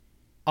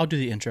I'll do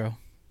the intro.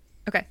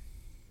 Okay.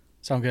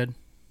 Sound good?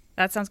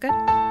 That sounds good.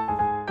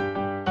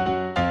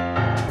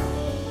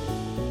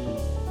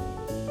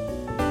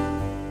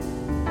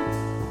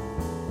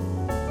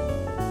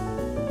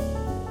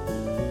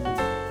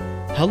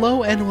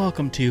 Hello and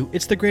welcome to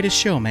It's the Greatest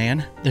Show,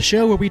 Man, the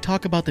show where we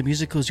talk about the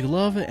musicals you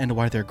love and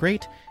why they're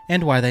great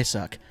and why they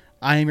suck.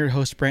 I am your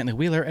host, Brantley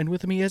Wheeler, and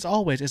with me, as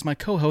always, is my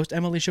co-host,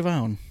 Emily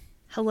Chavone.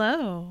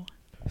 Hello.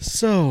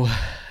 So,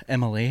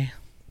 Emily,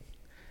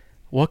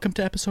 welcome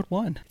to episode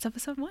 1. It's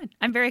episode 1.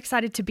 I'm very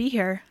excited to be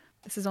here.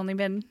 This has only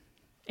been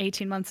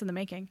 18 months in the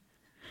making.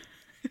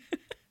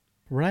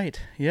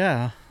 Right,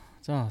 yeah.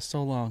 Oh,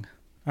 so long.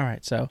 All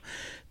right, so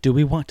do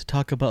we want to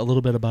talk about a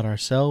little bit about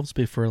ourselves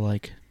before,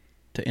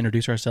 to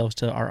introduce ourselves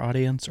to our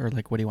audience, or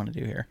what do you want to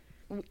do here?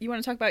 You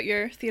want to talk about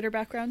your theater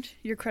background,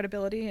 your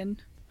credibility in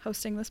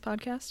hosting this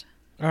podcast?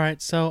 All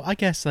right, so I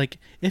guess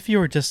if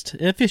you're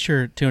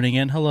tuning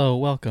in, hello,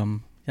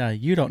 welcome.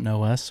 You don't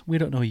know us, we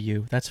don't know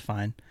you. That's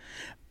fine,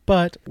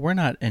 but we're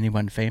not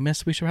anyone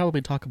famous. We should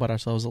probably talk about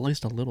ourselves at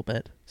least a little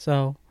bit.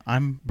 So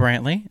I'm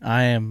Brantley.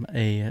 I am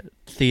a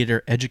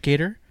theater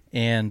educator,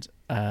 and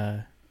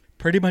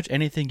pretty much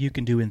anything you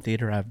can do in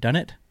theater, I've done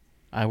it.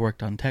 I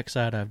worked on tech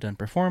side. I've done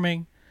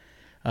performing.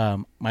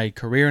 My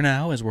career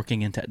now is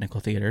working in technical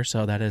theater,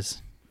 so that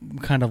is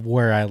kind of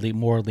where I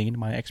lean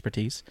my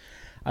expertise.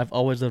 I've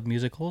always loved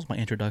musicals. My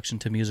introduction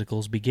to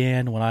musicals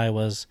began when I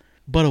was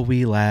but a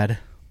wee lad,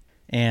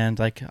 and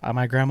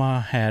my grandma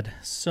had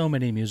so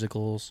many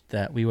musicals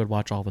that we would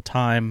watch all the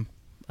time.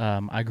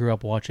 I grew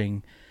up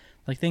watching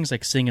things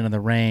like Singin' in the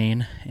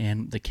Rain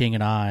and The King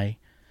and I,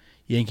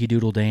 Yankee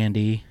Doodle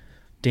Dandy,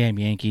 Damn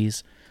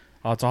Yankees.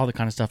 It's all the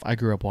kind of stuff I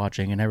grew up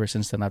watching, and ever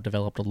since then I've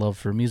developed a love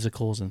for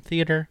musicals and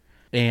theater.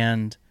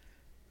 And,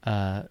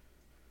 that's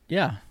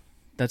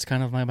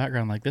kind of my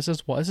background. This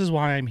is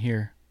why I'm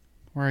here.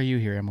 Why are you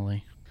here,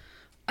 Emily?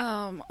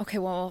 Okay,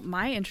 well,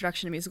 my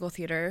introduction to musical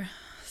theater.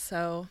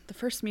 So the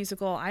first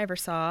musical I ever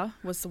saw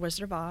was The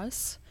Wizard of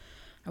Oz.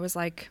 I was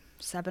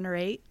 7 or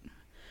 8,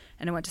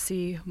 and I went to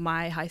see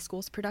my high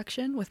school's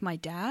production with my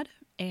dad,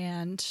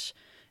 and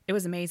it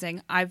was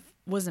amazing. I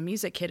was a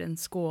music kid in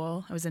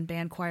school. I was in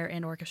band, choir,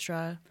 and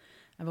orchestra.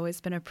 I've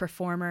always been a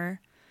performer.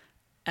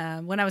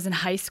 When I was in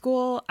high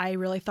school, I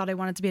really thought I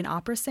wanted to be an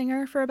opera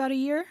singer for about a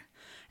year.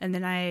 And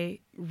then I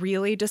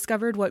really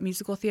discovered what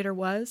musical theater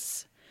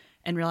was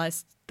and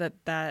realized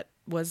that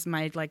was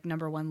my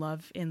number one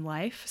love in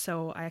life.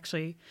 So I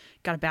actually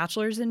got a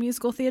bachelor's in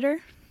musical theater,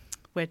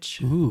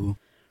 which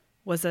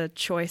was a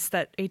choice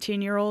that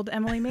 18-year-old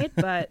Emily made,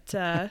 but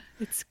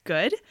it's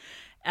good.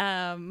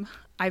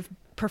 I've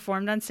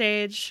performed on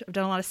stage. I've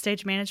done a lot of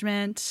stage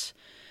management.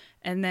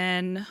 And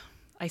then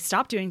I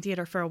stopped doing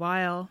theater for a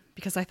while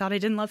because I thought I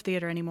didn't love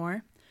theater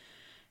anymore.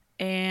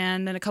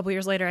 And then a couple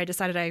years later, I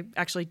decided I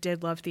actually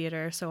did love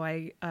theater. So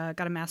I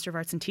got a Master of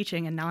Arts in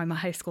Teaching, and now I'm a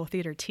high school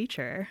theater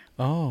teacher.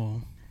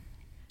 Oh,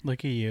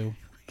 look at you.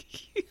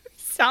 You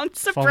sound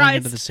surprised. Falling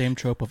into the same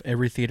trope of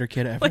every theater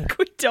kid ever.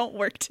 We don't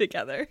work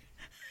together.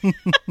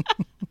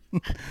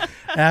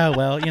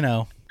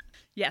 Well,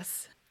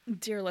 Yes.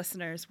 Dear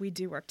listeners, we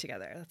do work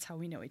together. That's how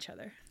we know each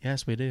other.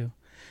 Yes, we do.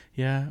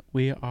 Yeah,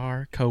 we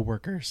are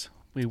co-workers.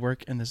 We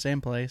work in the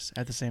same place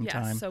at the same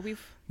time. So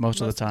we've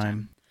most of the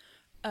time.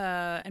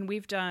 And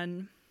we've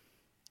done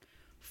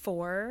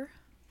 4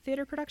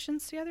 theater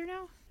productions together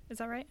now. Is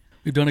that right?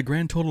 We've done a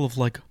grand total of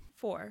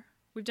 4.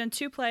 We've done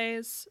 2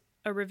 plays,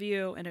 a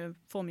review, and a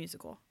full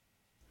musical.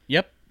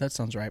 Yep, that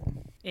sounds right.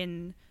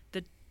 In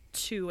the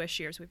 2-ish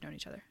years we've known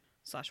each other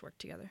 / worked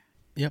together.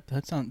 Yep,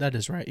 that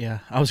is right. Yeah,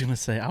 I was gonna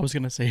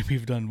say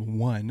we've done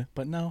 1,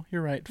 but no,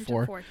 you're right.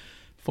 4.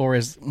 4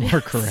 is more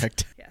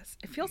correct. Yes,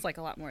 it feels like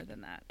a lot more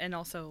than that, and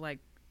also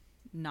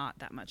not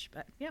that much,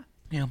 but yeah.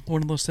 Yeah,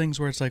 one of those things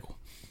where it's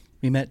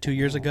we met 2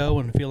 years ago,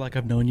 and I feel like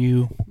I've known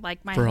you my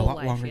for whole a lot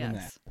life, longer than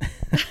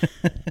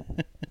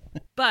that.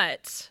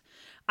 But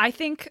I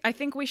think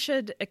we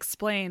should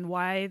explain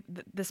why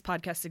this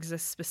podcast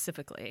exists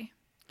specifically,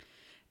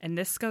 and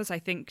this goes, I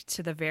think,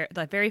 to the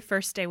very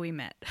first day we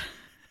met.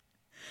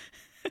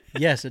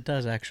 Yes, it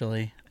does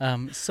actually.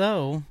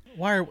 So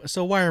why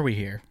are we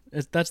here?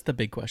 That's the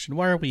big question.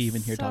 Why are we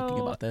even here talking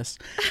about this?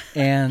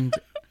 And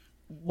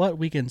what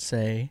we can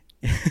say.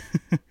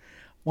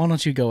 Why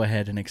don't you go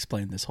ahead and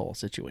explain this whole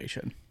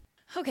situation?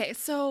 Okay,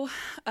 so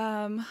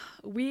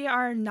we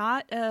are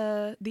not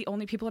the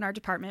only people in our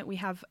department. We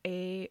have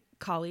a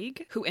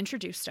colleague who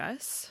introduced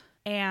us,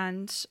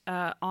 and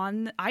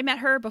I met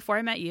her before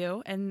I met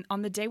you, and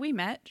on the day we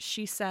met,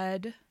 she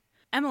said,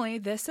 "Emily,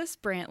 this is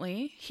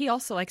Brantley. He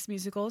also likes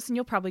musicals, and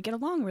you'll probably get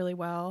along really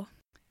well."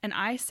 And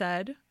I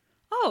said,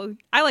 "Oh,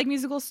 I like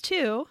musicals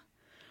too.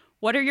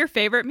 What are your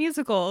favorite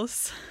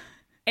musicals?"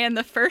 And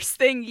the first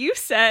thing you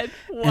said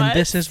was... And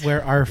this is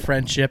where our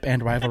friendship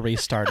and rivalry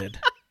started.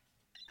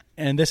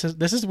 And this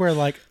is where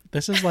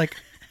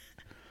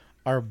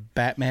our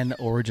Batman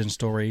origin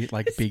story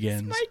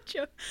begins.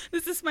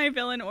 This is my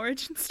villain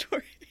origin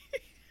story.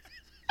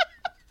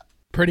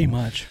 Pretty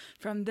much.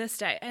 From this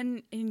day.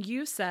 And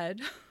you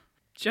said,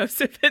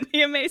 Joseph and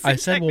the Amazing I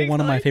said, well, one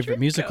of my Technicolor favorite Dreamcoat.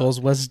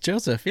 musicals was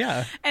Joseph,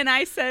 yeah. And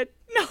I said,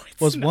 no, it's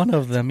Was not. one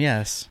of them,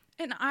 yes.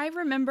 And I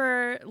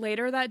remember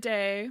later that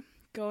day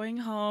going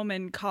home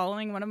and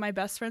calling one of my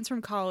best friends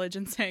from college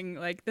and saying,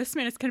 like, this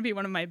man is going to be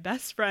one of my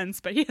best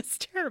friends, but he has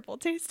terrible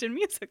taste in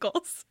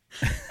musicals.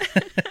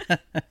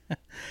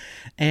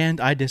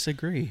 And I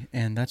disagree,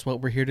 and that's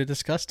what we're here to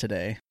discuss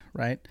today,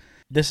 right?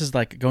 This is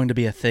like going to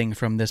be a thing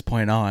from this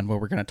point on where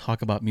we're going to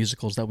talk about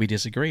musicals that we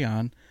disagree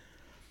on.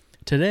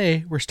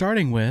 Today, we're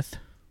starting with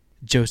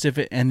Joseph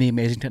and the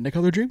Amazing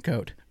Technicolor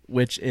Dreamcoat,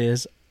 which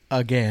is,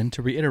 again,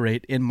 to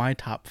reiterate, in my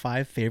top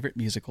 5 favorite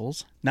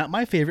musicals. Not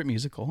my favorite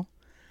musical,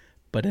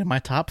 but in my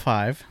top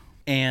 5.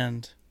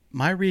 And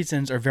my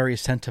reasons are very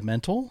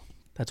sentimental.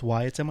 That's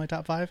why it's in my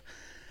top 5.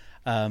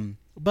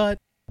 But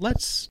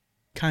let's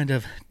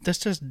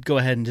just go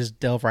ahead and just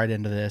delve right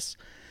into this.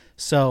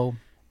 So,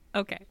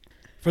 Okay.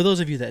 for those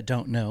of you that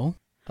don't know,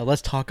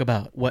 let's talk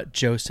about what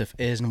Joseph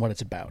is and what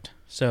it's about.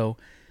 So,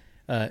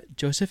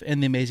 Joseph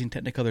and the Amazing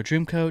Technicolor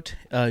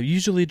Dreamcoat,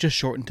 usually just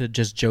shortened to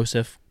just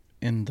Joseph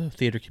in the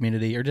theater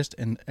community or just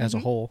as a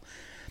whole,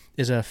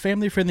 is a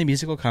family-friendly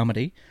musical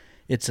comedy.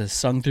 It's a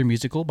sung-through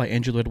musical by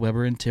Andrew Lloyd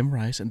Webber and Tim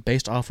Rice and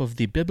based off of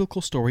the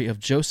biblical story of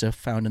Joseph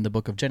found in the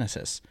book of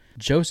Genesis.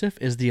 Joseph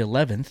is the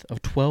 11th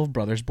of 12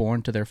 brothers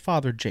born to their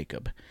father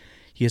Jacob.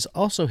 He is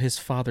also his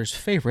father's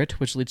favorite,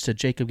 which leads to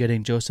Jacob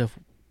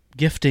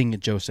gifting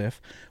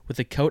Joseph with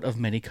a coat of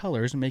many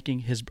colors,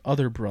 making his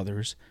other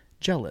brothers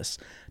jealous.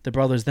 The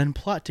brothers then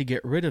plot to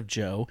get rid of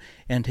Joe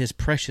and his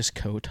precious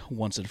coat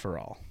once and for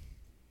all.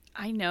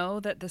 I know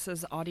that this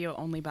is audio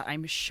only, but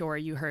I'm sure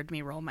you heard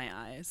me roll my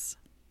eyes.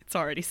 It's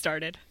already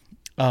started.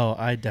 Oh,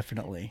 I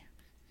definitely.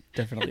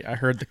 I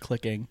heard the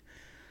clicking.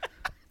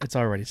 It's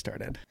already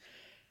started.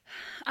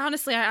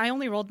 Honestly, I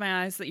only rolled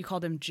my eyes that you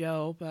called him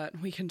Joe, but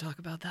we can talk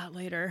about that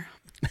later.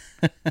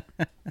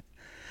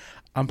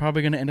 I'm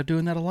probably going to end up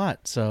doing that a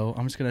lot, so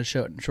I'm just going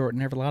to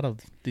shorten every lot of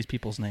these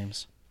people's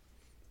names.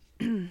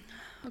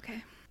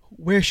 Okay.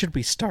 Where should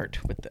we start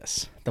with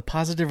this? The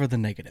positive or the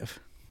negative?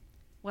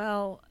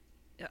 Well,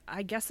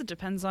 I guess it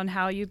depends on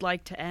how you'd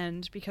like to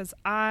end, because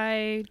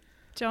I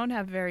don't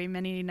have very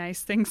many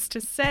nice things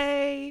to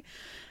say.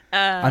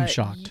 I'm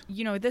shocked.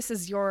 This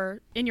is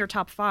in your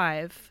top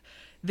 5.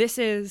 This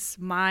is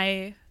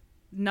my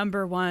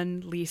number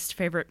 1 least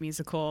favorite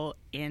musical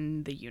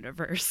in the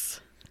universe.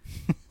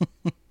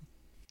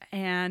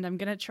 And I'm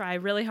going to try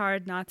really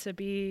hard not to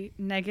be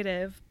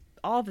negative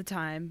all the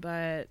time,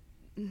 but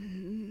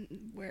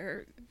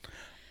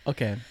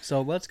Okay,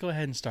 so let's go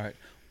ahead and start.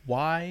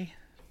 Why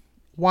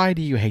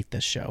do you hate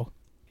this show?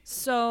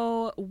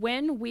 So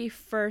when we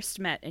first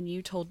met and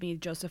you told me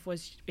Joseph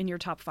was in your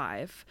top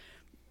 5,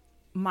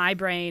 my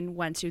brain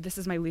went to, this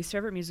is my least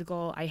favorite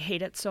musical. I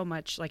hate it so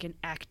much, like an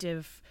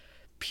active,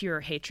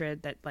 pure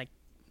hatred that like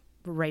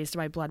raised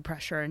my blood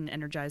pressure and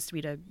energized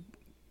me to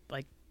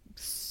like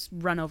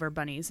run over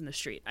bunnies in the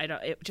street.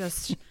 It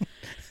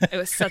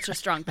was such a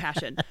strong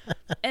passion.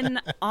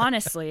 And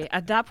honestly,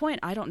 at that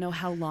point, I don't know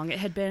how long it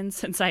had been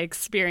since I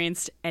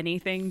experienced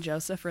anything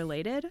Joseph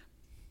related.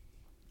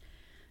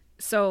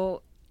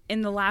 So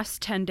in the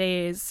last 10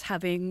 days,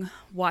 having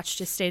watched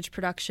a stage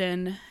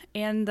production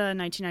and the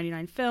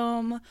 1999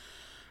 film,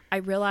 I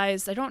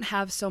realized I don't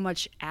have so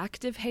much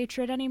active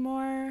hatred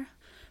anymore.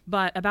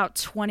 But about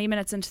 20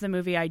 minutes into the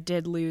movie, I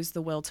did lose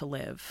the will to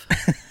live.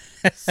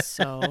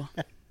 So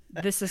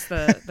this is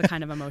the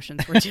kind of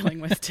emotions we're dealing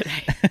with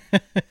today.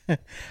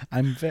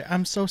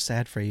 I'm so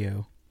sad for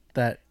you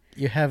that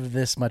you have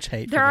this much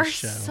hate there for this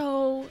show. There are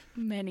so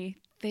many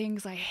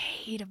things I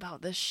hate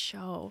about this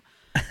show.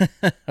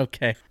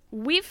 Okay.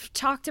 We've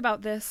talked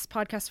about this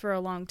podcast for a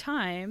long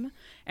time,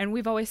 and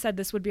we've always said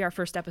this would be our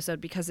first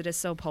episode because it is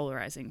so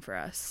polarizing for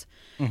us.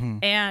 Mm-hmm.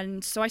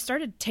 And so I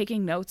started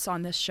taking notes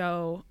on this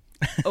show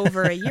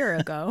over a year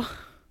ago,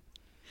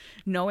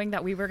 knowing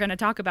that we were going to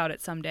talk about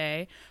it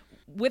someday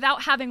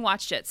without having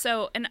watched it.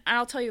 So, and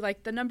I'll tell you,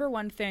 like, the number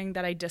one thing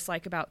that I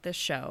dislike about this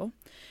show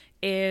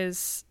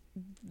is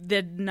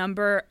the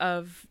number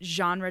of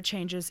genre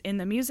changes in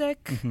the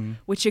music, mm-hmm.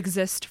 which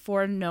exist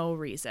for no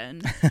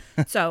reason.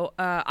 So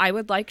I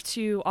would like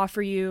to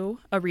offer you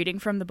a reading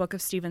from the Book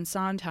of Stephen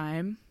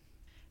Sondheim,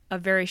 a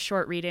very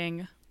short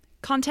reading.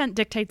 Content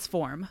dictates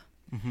form,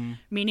 mm-hmm.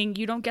 meaning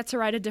you don't get to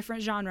write a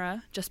different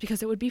genre just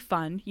because it would be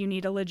fun. You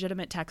need a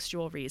legitimate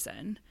textual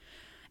reason.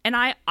 And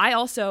I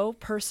also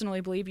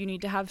personally believe you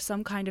need to have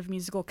some kind of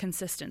musical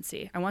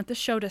consistency. I want the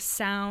show to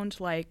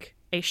sound like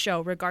a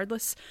show,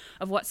 regardless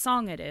of what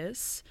song it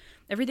is.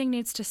 Everything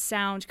needs to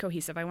sound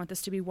cohesive. I want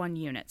this to be one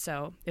unit.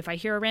 So if I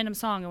hear a random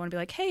song, I want to be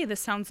like, hey,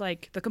 this sounds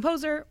like the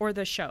composer or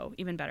the show,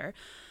 even better.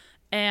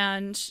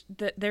 And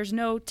there's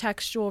no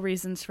textual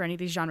reasons for any of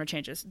these genre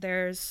changes.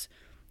 There's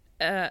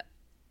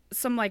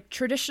some like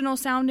traditional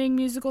sounding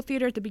musical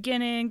theater at the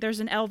beginning.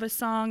 There's an Elvis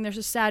song. There's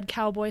a sad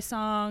cowboy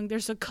song.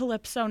 There's a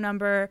calypso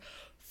number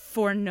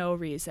for no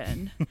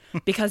reason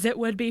because it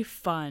would be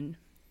fun.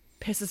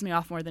 Pisses me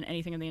off more than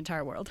anything in the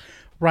entire world.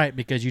 Right,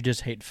 because you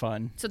just hate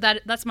fun. So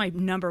that's my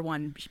number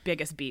one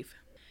biggest beef.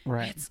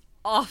 Right. It's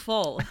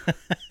awful.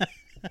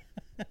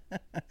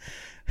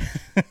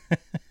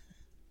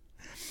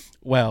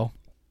 Well,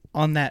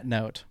 on that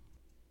note,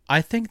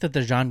 I think that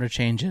the genre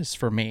changes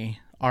for me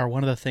are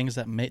one of the things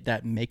that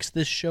makes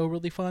this show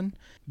really fun.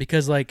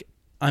 Because, like,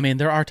 I mean,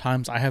 there are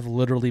times I have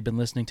literally been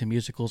listening to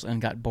musicals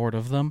and got bored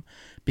of them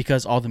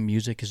because all the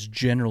music is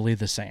generally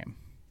the same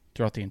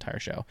throughout the entire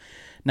show.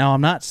 Now,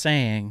 I'm not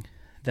saying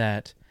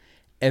that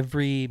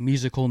every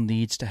musical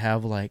needs to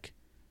have, like,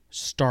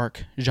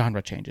 stark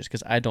genre changes,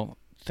 because I don't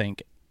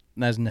think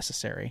that's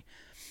necessary.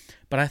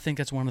 But I think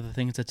that's one of the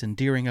things that's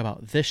endearing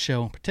about this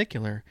show in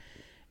particular,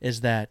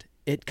 is that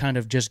it kind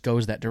of just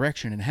goes that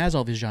direction and has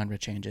all these genre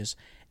changes.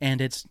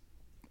 And it's,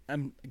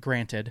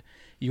 granted,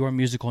 your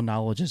musical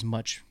knowledge is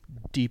much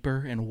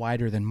deeper and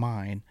wider than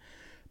mine,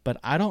 but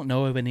I don't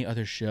know of any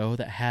other show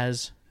that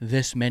has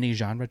this many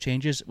genre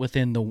changes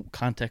within the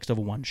context of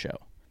one show.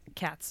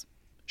 Cats.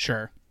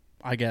 Sure,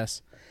 I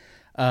guess.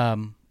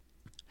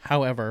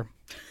 However,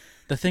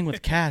 the thing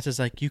with Cats is,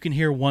 like, you can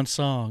hear one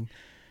song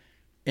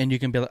and you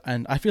can be,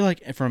 and I feel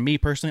like for me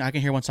personally, I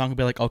can hear one song and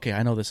be like, okay,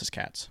 I know this is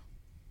Cats,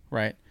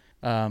 right?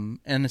 And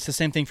it's the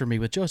same thing for me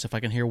with Joseph. I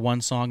can hear one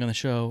song on the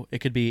show. It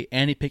could be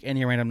pick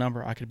any random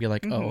number. I could be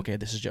like, oh, okay,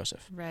 this is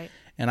Joseph. Right.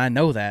 And I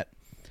know that.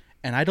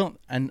 And I don't,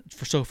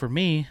 so for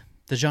me,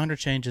 the genre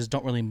changes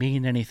don't really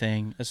mean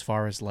anything as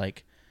far as,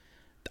 like,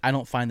 I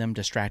don't find them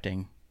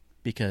distracting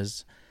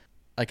because,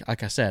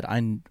 like I said,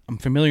 I'm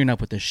familiar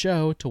enough with this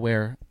show to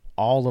where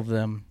all of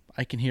them,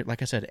 I can hear,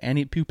 like I said,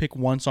 if you pick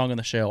one song on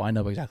the show, I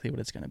know exactly what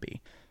it's going to be.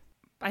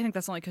 I think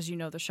that's only because you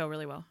know the show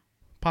really well.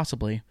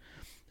 Possibly.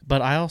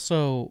 But I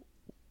also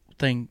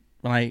think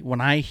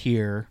when I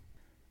hear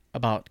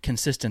about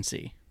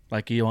consistency,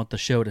 like you want the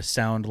show to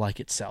sound like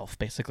itself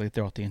basically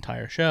throughout the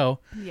entire show,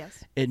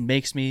 yes, it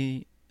makes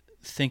me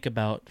think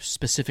about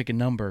specific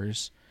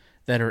numbers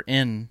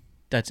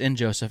that's in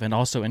Joseph and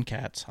also in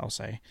Cats, I'll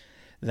say,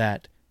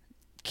 that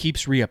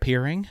keeps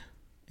reappearing.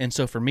 And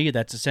so for me,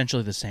 that's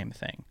essentially the same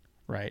thing,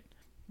 right?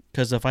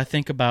 Because if I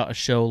think about a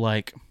show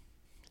like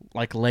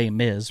Les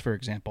Mis, for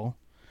example,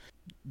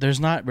 there's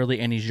not really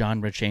any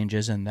genre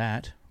changes in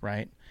that,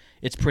 right?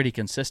 It's pretty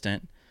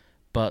consistent,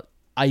 but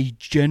I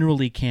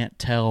generally can't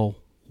tell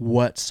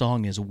what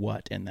song is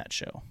what in that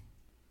show.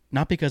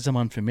 Not because I'm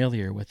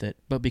unfamiliar with it,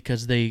 but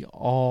because they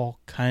all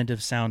kind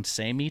of sound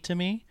samey to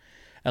me.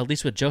 At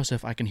least with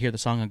Joseph, I can hear the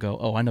song and go,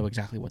 oh, I know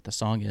exactly what the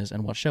song is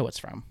and what show it's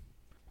from.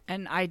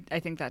 And I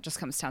think that just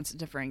comes down to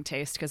differing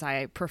taste, because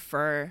I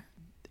prefer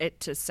it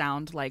to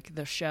sound like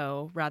the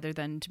show rather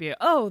than to be,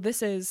 oh,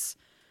 this is...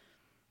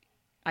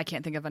 I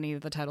can't think of any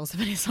of the titles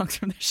of any songs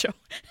from the show.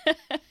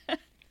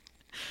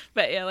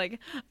 But yeah, like,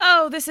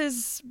 oh, this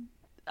is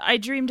I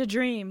Dreamed a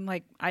Dream.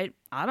 Like, I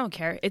don't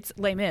care. It's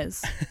Les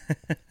Mis.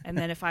 And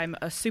then if I'm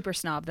a super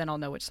snob, then I'll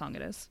know which song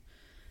it is.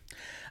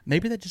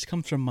 Maybe that just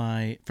comes from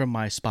my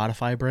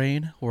Spotify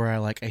brain, where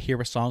I hear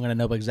a song and I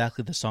know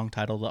exactly the song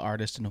title, the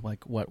artist, and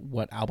like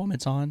what album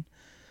it's on.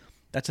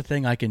 That's a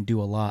thing I can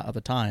do a lot of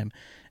the time.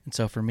 And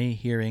so for me,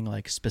 hearing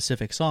like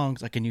specific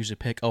songs, I can usually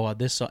pick,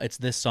 it's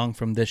this song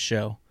from this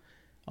show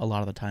a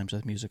lot of the times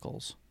with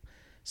musicals.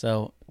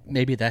 So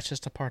maybe that's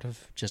just a part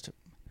of just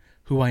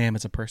who I am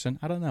as a person.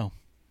 I don't know.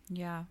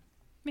 Yeah,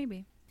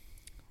 maybe.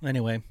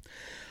 Anyway,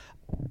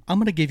 I'm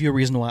going to give you a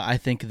reason why I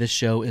think this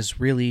show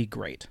is really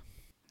great.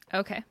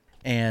 Okay.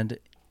 And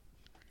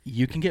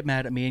you can get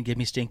mad at me and give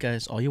me stink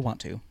eyes all you want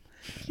to,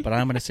 but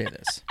I'm going to say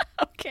this.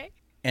 Okay.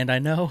 And I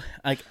know,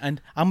 and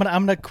I'm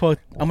gonna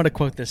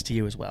quote this to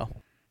you as well.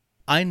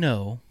 I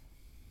know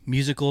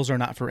musicals are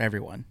not for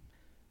everyone.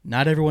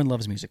 Not everyone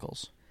loves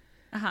musicals.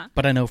 Uh-huh.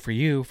 But I know for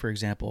you, for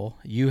example,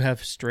 you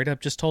have straight up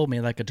just told me,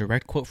 like, a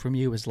direct quote from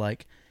you is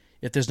like,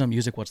 if there's no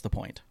music, what's the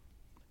point?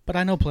 But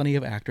I know plenty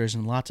of actors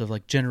and lots of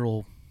like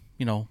general,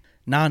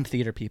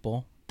 non-theater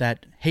people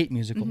that hate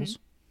musicals,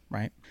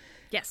 right?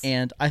 Yes.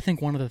 And I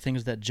think one of the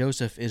things that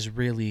Joseph is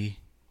really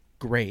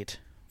great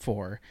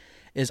for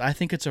is I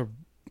think it's a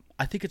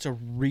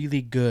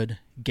really good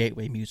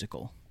gateway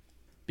musical.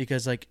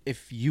 Because, like,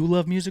 if you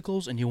love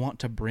musicals and you want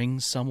to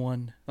bring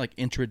someone, like,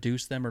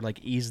 introduce them or, like,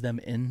 ease them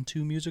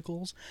into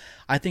musicals,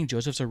 I think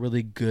Joseph's a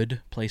really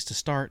good place to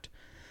start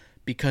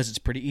because it's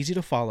pretty easy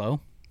to follow.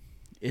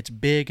 It's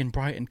big and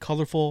bright and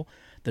colorful.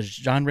 The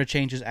genre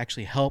changes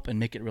actually help and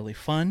make it really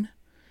fun.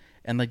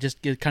 And, like,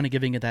 just kind of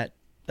giving it that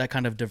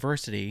kind of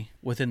diversity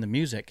within the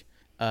music,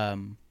 I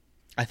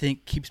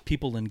think keeps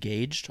people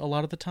engaged a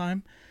lot of the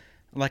time.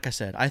 Like I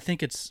said, I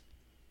think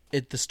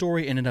the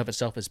story in and of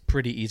itself is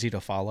pretty easy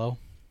to follow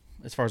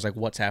as far as like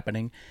what's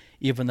happening,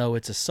 even though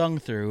it's a sung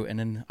through. And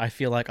then I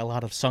feel like a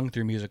lot of sung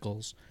through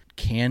musicals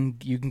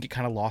you can get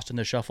kind of lost in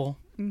the shuffle.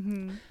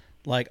 Mm-hmm.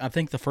 Like, I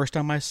think the first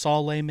time I saw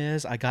Les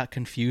Mis, I got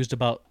confused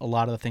about a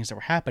lot of the things that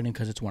were happening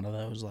because it's one of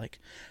those, like,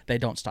 they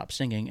don't stop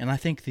singing. And I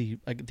think the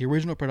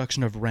original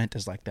production of Rent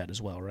is like that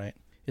as well, right?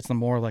 It's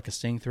more like a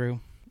sing through.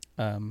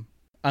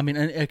 I mean,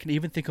 and I can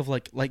even think of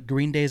like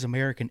Green Day's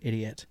American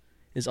Idiot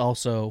is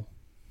also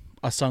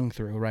a sung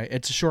through, right?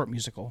 It's a short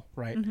musical,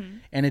 right? Mm-hmm.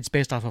 And it's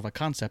based off of a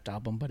concept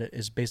album, but it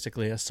is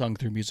basically a sung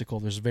through musical.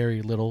 There's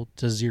very little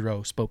to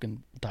zero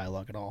spoken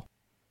dialogue at all.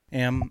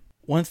 And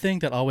One thing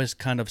that always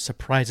kind of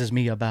surprises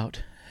me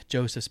about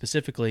Joseph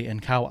specifically,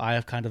 and how I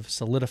have kind of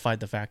solidified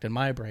the fact in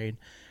my brain,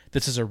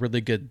 this is a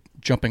really good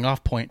jumping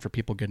off point for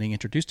people getting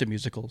introduced to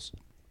musicals.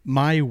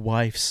 My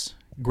wife's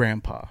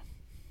grandpa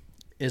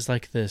is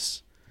like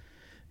this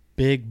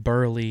big,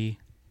 burly,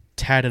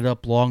 tatted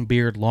up, long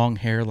beard, long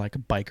hair, like a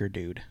biker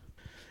dude.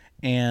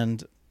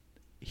 And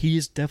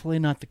he's definitely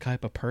not the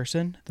type of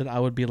person that I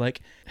would be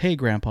like, hey,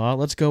 Grandpa,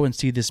 let's go and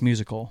see this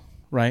musical,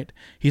 right?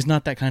 He's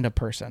not that kind of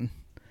person.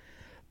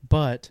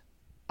 But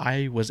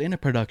I was in a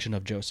production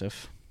of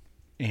Joseph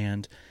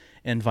and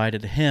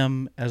invited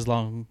him as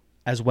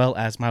well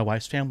as my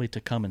wife's family to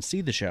come and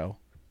see the show.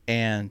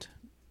 And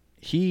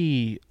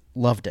he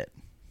loved it.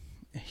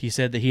 He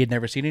said that he had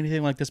never seen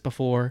anything like this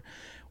before,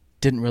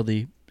 didn't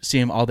really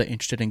seem all that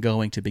interested in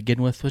going to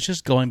begin with, was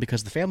just going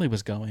because the family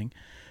was going.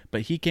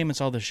 But he came and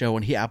saw the show,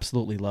 and he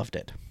absolutely loved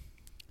it.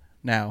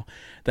 Now,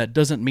 that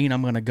doesn't mean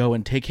I'm going to go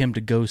and take him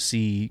to go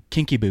see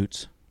Kinky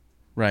Boots,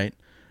 right?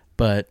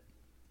 But,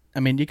 I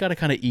mean, you got to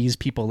kind of ease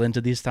people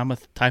into these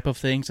type of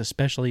things,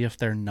 especially if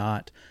they're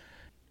not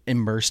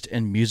immersed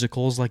in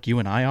musicals like you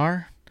and I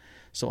are.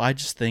 So I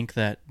just think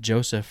that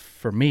Joseph,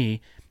 for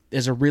me,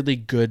 is a really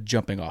good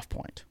jumping off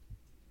point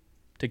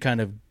to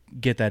kind of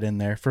get that in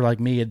there. For like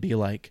me, it'd be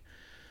like,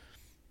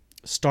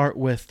 start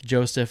with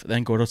Joseph,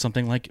 then go to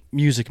something like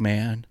Music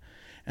Man,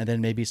 and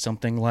then maybe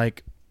something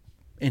like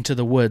Into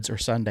the Woods or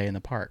Sunday in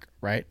the Park,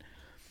 right?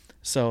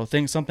 So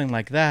think something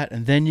like that,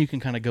 and then you can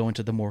kind of go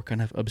into the more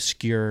kind of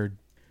obscure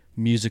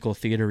musical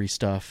theater-y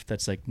stuff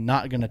that's like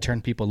not going to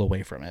turn people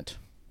away from it.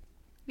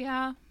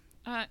 Yeah,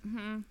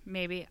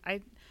 maybe.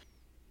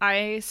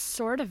 I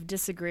sort of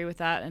disagree with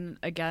that, and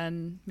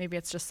again, maybe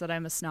it's just that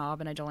I'm a snob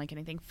and I don't like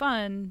anything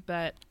fun,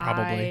 but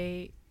Probably.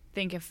 I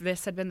think if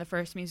this had been the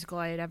first musical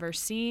I had ever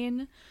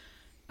seen,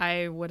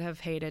 I would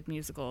have hated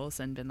musicals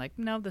and been like,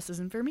 no, this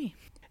isn't for me.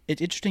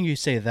 It's interesting you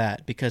say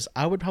that, because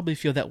I would probably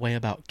feel that way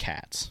about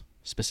Cats,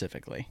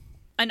 specifically.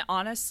 And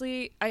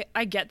honestly,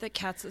 I get that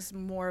Cats is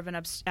more of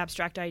an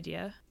abstract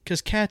idea.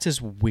 Because Cats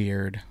is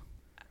weird.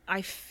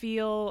 I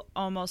feel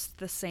almost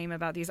the same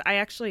about these.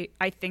 I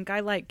think I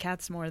like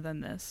Cats more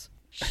than this,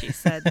 she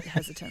said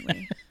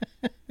hesitantly.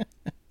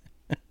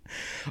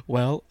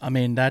 Well, I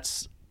mean,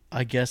 that's,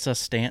 I guess, a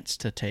stance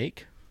to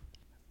take.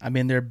 I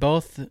mean, they're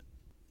both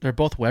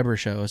Weber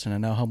shows, and I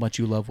know how much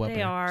you love Weber.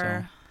 They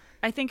are. So.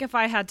 I think if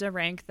I had to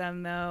rank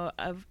them, though,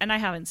 and I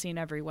haven't seen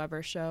every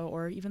Weber show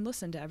or even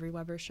listened to every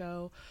Weber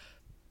show,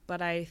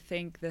 but I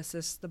think this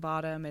is the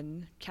bottom,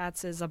 and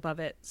Cats is above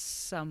it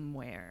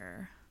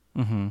somewhere.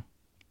 Mm-hmm.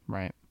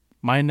 Right.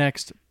 My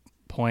next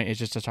point is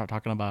just to start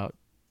talking about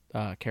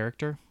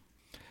character.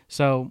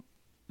 So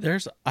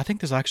I think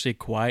there's actually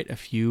quite a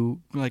few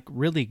like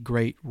really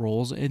great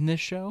roles in this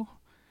show.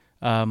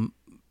 I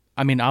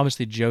mean,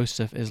 obviously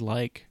Joseph is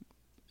like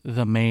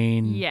the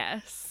main,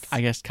 yes, I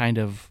guess, kind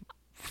of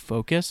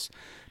focus,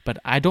 but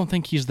I don't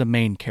think he's the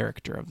main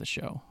character of the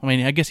show. I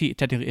mean, I guess he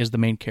technically is the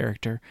main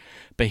character,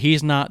 but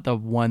he's not the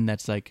one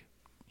that's like,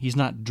 he's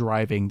not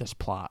driving this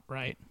plot,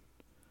 right?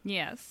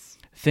 Yes.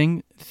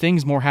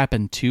 Things more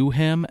happen to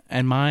him,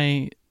 and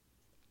I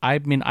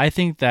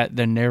think that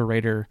the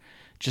narrator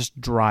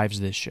just drives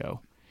this show.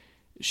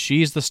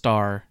 She's the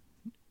star,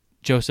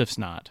 Joseph's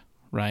not,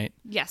 right?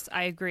 Yes,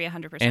 I agree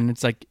 100%. And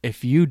it's like,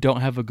 if you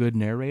don't have a good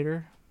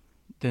narrator,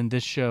 then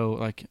this show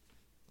like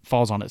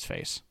falls on its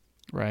face,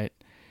 right?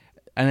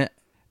 And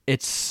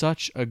it's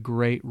such a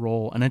great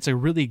role, and it's a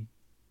really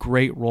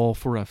great role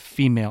for a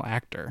female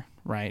actor,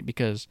 right?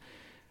 Because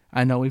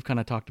I know we've kind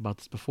of talked about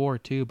this before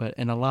too, but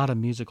in a lot of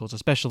musicals,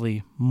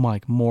 especially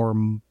like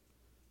more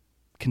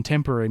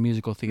contemporary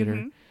musical theater,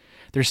 mm-hmm.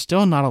 there's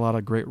still not a lot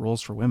of great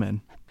roles for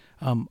women.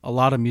 A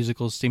lot of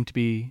musicals seem to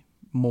be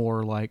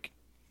more like,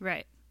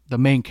 right, the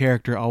main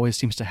character always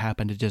seems to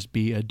happen to just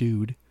be a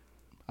dude.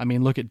 I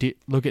mean, look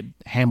at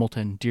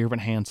Hamilton, Dear Evan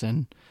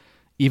Hansen,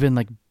 even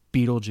like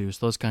Beetlejuice,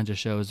 those kinds of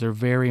shows. They're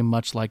very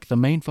much like the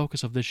main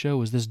focus of this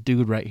show is this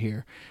dude right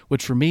here,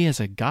 which for me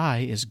as a guy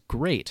is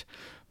great.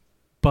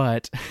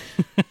 But,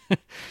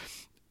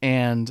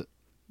 and...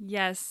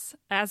 Yes,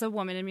 as a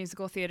woman in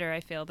musical theater, I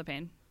feel the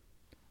pain.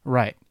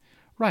 Right.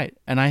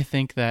 And I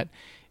think that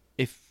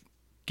if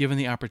given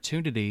the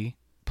opportunity,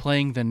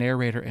 playing the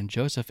narrator and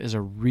Joseph is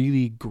a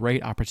really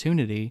great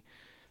opportunity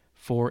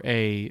for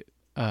a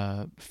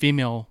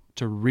female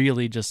to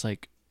really just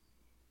like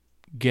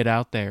get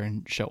out there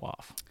and show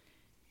off.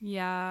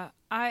 Yeah,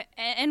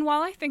 and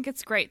while I think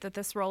it's great that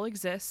this role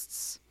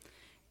exists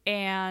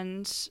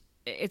and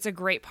it's a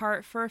great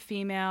part for a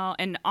female,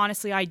 and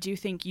honestly, I do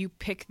think you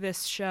pick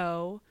this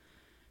show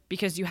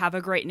because you have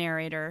a great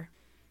narrator.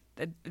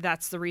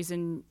 That's the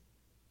reason.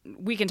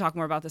 We can talk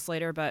more about this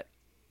later, but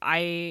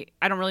I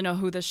don't really know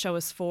who this show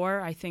is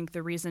for. I think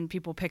the reason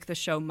people pick the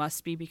show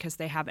must be because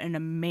they have an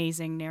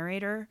amazing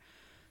narrator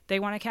they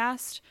want to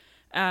cast.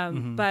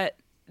 Mm-hmm. But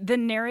the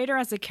narrator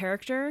as a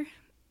character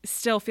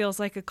still feels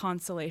like a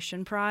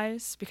consolation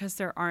prize because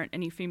there aren't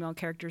any female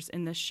characters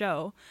in this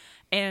show.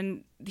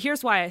 And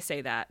here's why I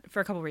say that, for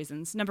a couple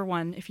reasons. Number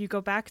one, if you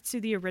go back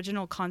to the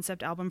original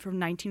concept album from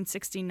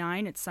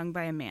 1969, it's sung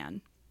by a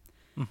man.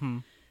 Mm-hmm.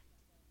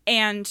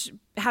 And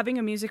having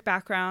a music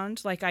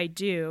background like I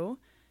do,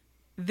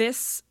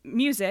 this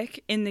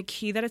music in the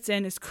key that it's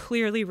in is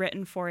clearly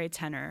written for a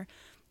tenor,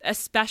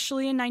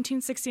 especially in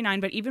 1969.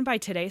 But even by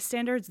today's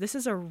standards, this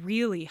is a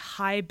really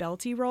high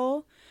belty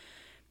role.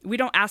 We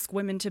don't ask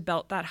women to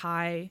belt that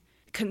high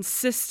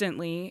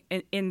consistently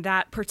in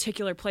that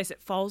particular place.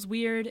 It falls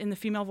weird in the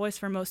female voice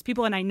for most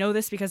people. And I know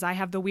this because I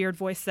have the weird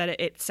voice that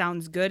it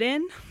sounds good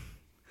in.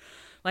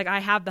 Like, I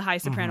have the high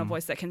soprano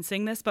voice that can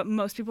sing this, but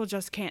most people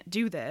just can't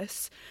do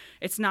this.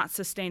 It's not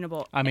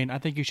sustainable. I mean, I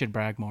think you should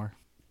brag more.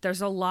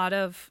 There's a lot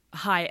of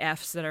high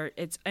Fs that are,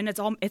 it's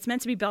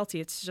meant to be belty.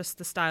 It's just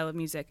the style of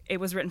music.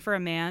 It was written for a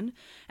man,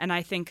 and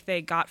I think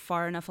they got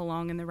far enough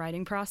along in the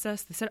writing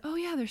process. They said, oh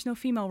yeah, there's no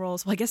female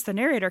roles. Well, I guess the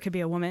narrator could be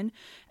a woman.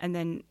 And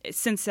then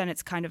since then,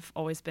 it's kind of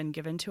always been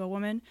given to a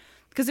woman.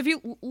 Because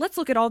let's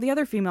look at all the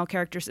other female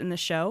characters in the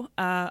show.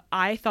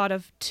 I thought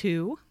of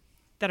two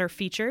that are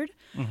featured.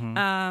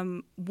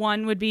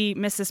 One would be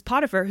Mrs.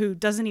 Potiphar, who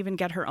doesn't even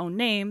get her own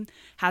name,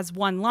 has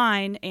one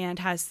line, and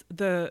has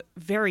the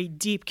very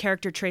deep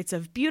character traits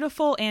of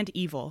beautiful and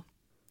evil.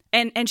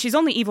 And she's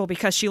only evil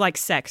because she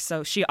likes sex,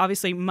 so she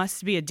obviously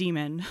must be a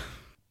demon.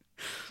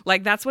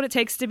 Like, that's what it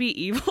takes to be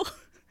evil.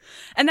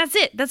 And that's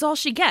it. That's all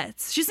she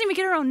gets. She doesn't even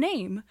get her own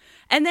name.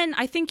 And then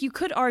I think you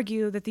could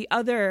argue that the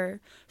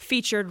other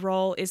featured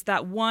role is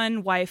that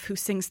one wife who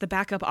sings the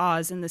backup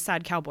Oz in the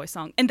Sad Cowboy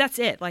song. And that's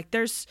it. Like,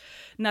 there's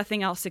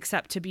nothing else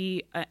except to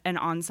be an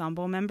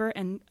ensemble member.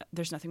 And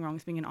there's nothing wrong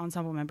with being an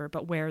ensemble member,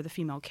 but where are the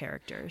female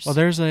characters? Well,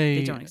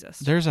 they don't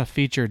exist. There's a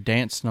featured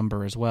dance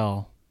number as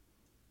well.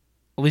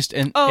 At least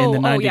in the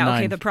 99. Oh, yeah,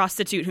 okay, the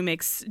prostitute who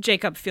makes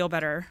Jacob feel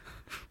better.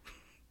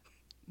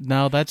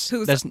 No, that's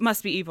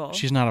must be evil.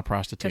 She's not a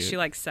prostitute. Because she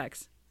likes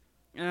sex.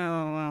 Oh,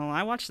 well,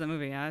 I watched the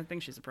movie. I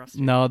think she's a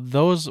prostitute. No,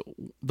 those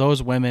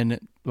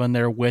women, when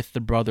they're with the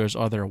brothers,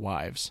 are their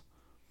wives.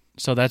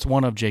 So that's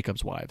one of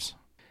Jacob's wives.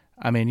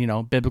 I mean,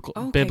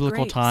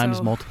 biblical times,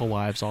 so, multiple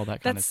wives, all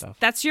that kind of stuff.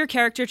 That's your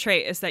character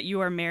trait, is that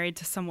you are married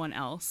to someone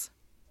else.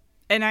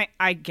 And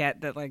I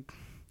get that, like,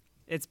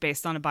 it's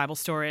based on a Bible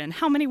story, and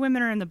how many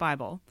women are in the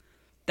Bible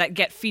that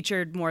get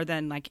featured more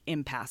than, like,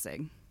 in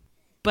passing?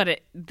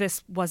 But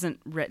this wasn't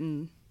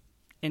written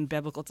in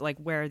biblical, like,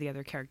 where are the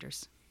other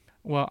characters?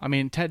 Well, I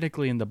mean,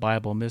 technically in the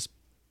Bible, Miss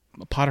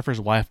Potiphar's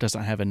wife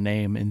doesn't have a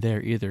name in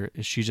there either.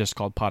 She's just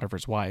called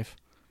Potiphar's wife.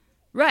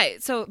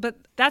 Right. So, but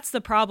that's the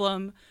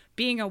problem.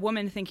 Being a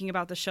woman thinking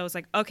about the show is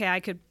like, okay,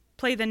 I could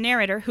play the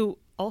narrator who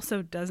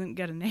also doesn't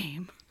get a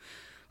name.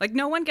 Like,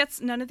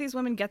 none of these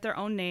women get their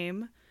own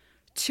name.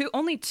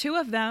 Only two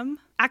of them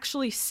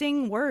actually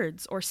sing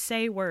words or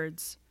say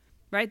words,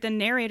 right? The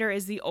narrator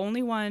is the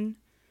only one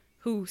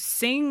who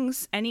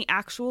sings any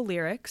actual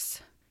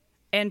lyrics,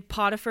 and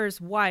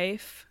Potiphar's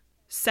wife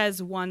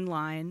says one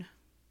line,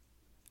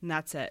 and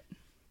that's it.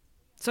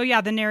 So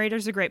yeah, the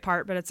narrator's a great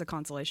part, but it's a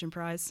consolation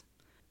prize,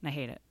 and I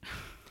hate it.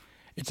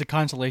 It's a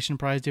consolation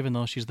prize even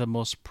though she's the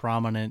most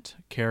prominent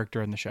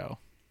character in the show.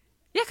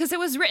 Yeah, because it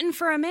was written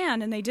for a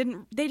man, and they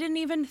didn't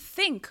even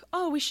think,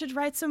 oh, we should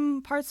write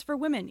some parts for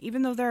women,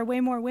 even though there are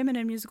way more women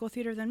in musical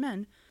theater than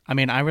men. I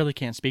mean, I really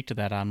can't speak to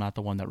that. I'm not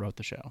the one that wrote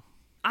the show.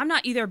 I'm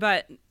not either,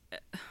 but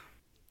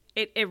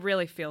it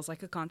really feels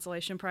like a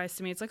consolation prize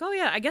to me. It's like, oh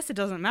yeah, I guess it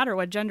doesn't matter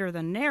what gender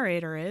the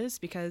narrator is,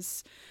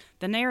 because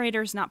the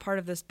narrator's not part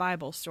of this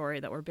Bible story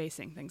that we're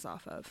basing things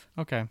off of.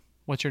 Okay.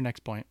 What's your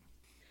next point?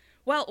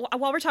 Well,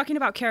 while we're talking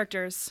about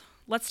characters,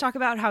 let's talk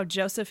about how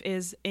Joseph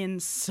is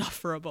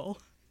insufferable.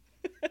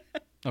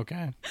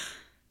 Okay.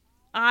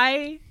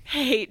 I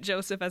hate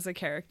Joseph as a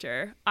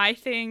character. I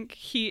think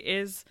he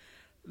is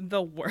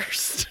the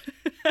worst.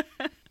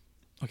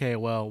 Okay,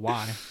 well,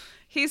 why?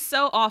 He's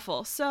so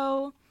awful.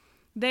 So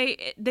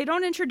they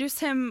don't introduce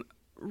him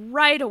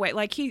right away.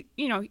 Like, they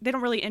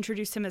don't really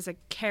introduce him as a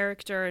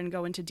character and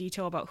go into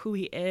detail about who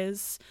he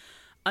is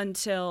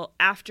until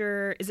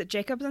after, is it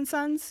Jacobs and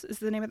Sons is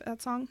the name of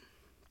that song?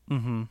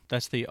 Mm-hmm.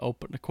 That's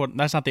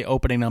that's not the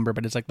opening number,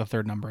 but it's like the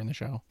third number in the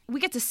show. We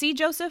get to see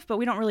Joseph, but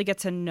we don't really get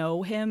to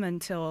know him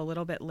until a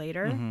little bit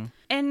later. Mm-hmm.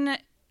 And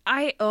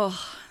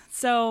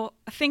so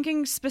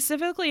thinking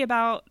specifically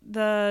about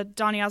the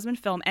Donny Osmond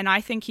film, and I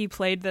think he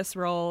played this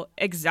role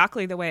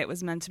exactly the way it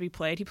was meant to be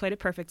played. He played it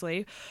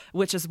perfectly,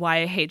 which is why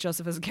I hate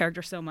Joseph as a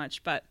character so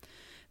much. But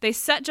they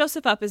set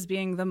Joseph up as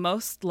being the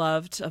most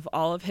loved of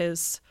all of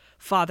his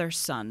father's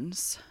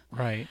sons.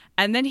 Right.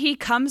 And then he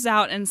comes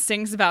out and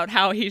sings about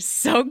how he's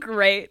so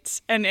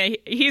great and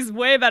he's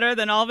way better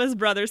than all of his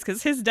brothers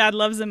because his dad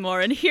loves him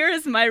more. And here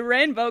is my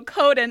rainbow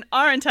coat, and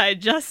aren't I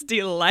just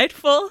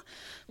delightful?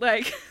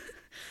 Like,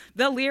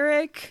 the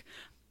lyric,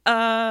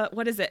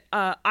 what is it?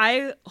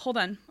 Hold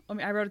on.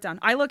 I wrote it down.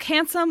 I look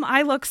handsome.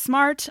 I look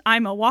smart.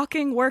 I'm a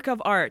walking work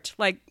of art.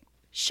 Like,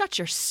 shut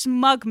your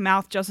smug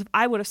mouth, Joseph.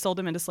 I would have sold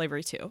him into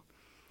slavery too.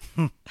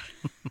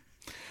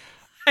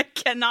 I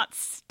cannot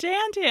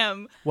stand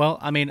him. Well,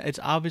 I mean, it's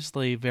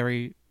obviously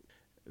very,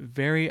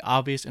 very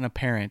obvious and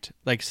apparent,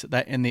 like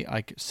that in the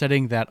like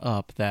setting that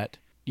up. That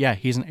yeah,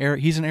 he's an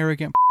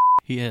arrogant.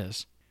 He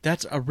is.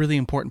 That's a really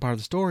important part of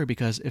the story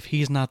because if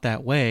he's not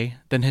that way,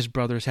 then his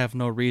brothers have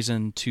no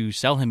reason to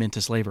sell him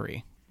into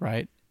slavery,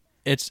 right?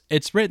 It's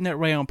written that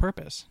way on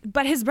purpose.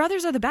 But his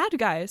brothers are the bad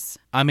guys.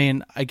 I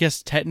mean, I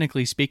guess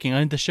technically speaking, I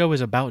mean, the show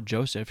is about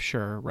Joseph,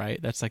 sure,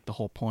 right? That's like the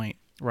whole point,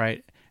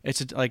 right?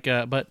 It's like,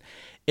 but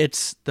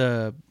it's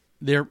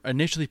they're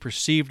initially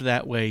perceived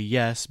that way,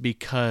 yes,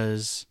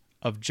 because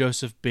of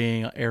Joseph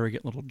being an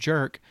arrogant little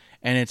jerk,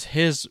 and it's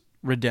his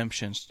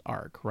redemption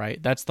arc,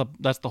 right? That's the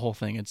whole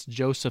thing. It's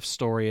Joseph's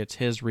story. It's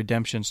his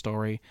redemption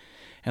story,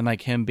 and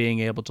like him being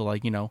able to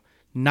like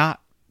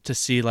not to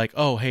see like,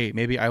 oh, hey,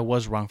 maybe I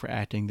was wrong for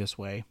acting this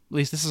way. At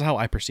least this is how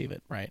I perceive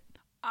it, right?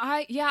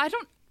 I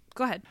don't.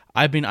 Go ahead.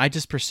 I mean, I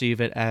just perceive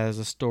it as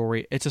a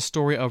story. It's a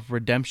story of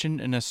redemption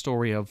and a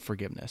story of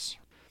forgiveness.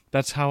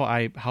 That's how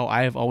I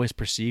have always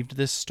perceived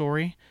this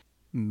story.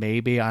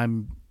 Maybe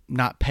I'm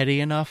not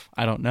petty enough.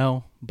 I don't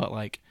know, but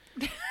like,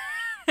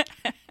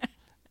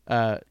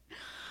 I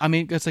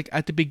mean, it's like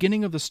at the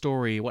beginning of the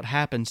story, what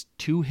happens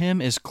to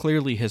him is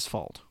clearly his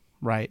fault,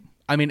 right?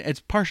 I mean, it's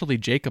partially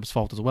Jacob's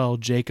fault as well.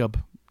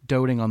 Jacob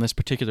doting on this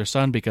particular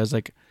son because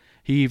like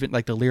he even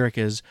like the lyric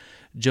is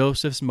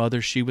Joseph's mother,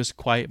 she was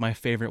quite my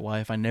favorite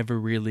wife. I never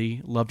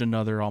really loved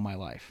another all my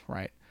life,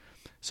 right?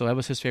 So that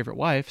was his favorite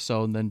wife.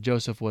 So then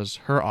Joseph was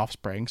her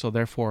offspring. So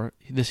therefore,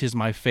 this is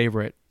my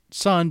favorite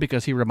son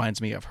because he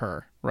reminds me of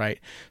her, right?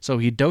 So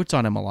he dotes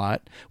on him a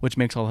lot, which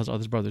makes all his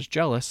other brothers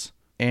jealous.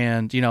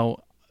 And,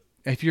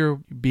 if you're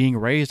being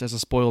raised as a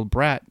spoiled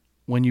brat,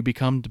 when you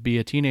become to be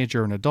a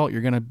teenager or an adult, you're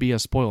going to be a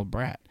spoiled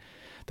brat.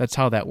 That's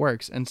how that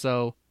works. And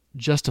so,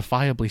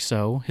 justifiably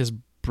so, his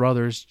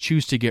brothers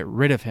choose to get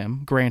rid of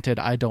him. Granted,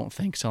 I don't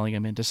think selling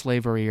him into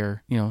slavery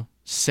or,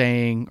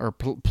 saying or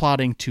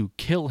plotting to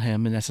kill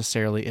him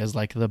necessarily is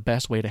like the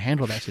best way to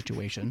handle that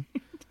situation.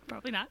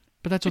 Probably not.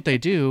 But that's what they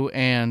do,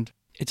 and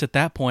it's at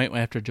that point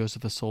after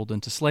Joseph is sold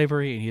into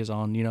slavery and he is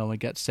on, and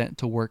gets sent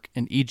to work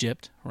in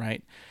Egypt,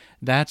 right?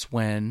 That's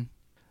when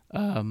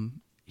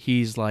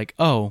he's like,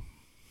 oh,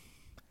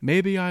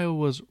 maybe I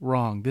was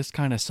wrong. This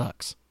kind of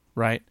sucks,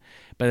 right?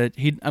 But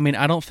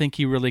I don't think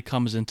he really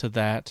comes into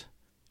that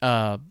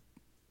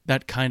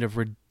kind of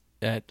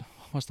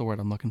what's the word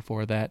I'm looking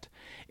for? That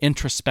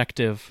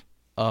introspective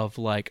of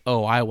like,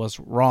 oh, I was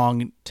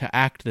wrong to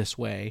act this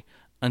way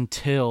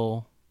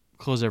until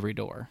Close Every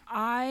Door.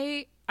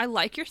 I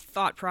like your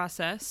thought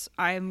process.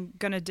 I'm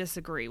going to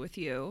disagree with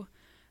you.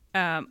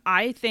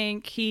 I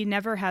think he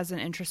never has an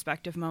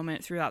introspective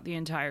moment throughout the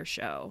entire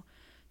show.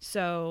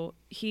 So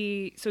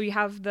you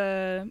have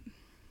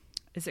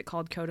is it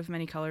called Coat of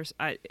Many Colors?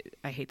 I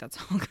hate that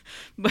song,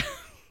 but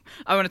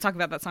I want to talk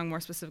about that song more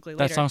specifically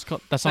later. That song's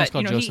called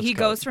Joseph's he Coat.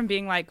 goes from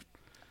being like,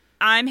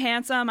 I'm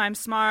handsome, I'm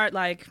smart,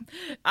 like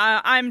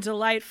I'm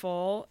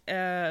delightful,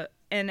 and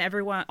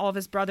everyone, all of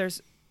his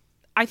brothers.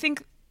 I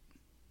think,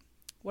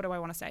 what do I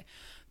want to say?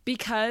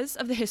 Because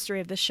of the history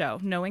of the show,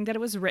 knowing that it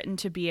was written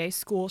to be a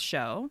school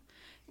show,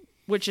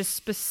 which is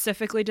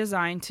specifically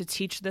designed to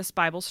teach this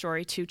Bible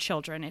story to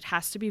children, it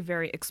has to be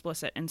very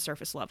explicit and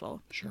surface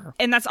level. Sure.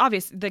 And that's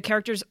obvious. The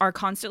characters are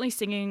constantly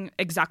singing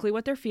exactly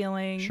what they're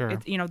feeling. Sure.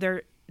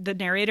 The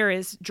narrator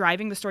is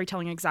driving the story,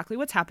 telling exactly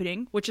what's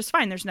happening, which is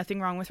fine. There's nothing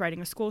wrong with writing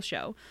a school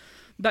show.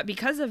 But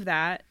because of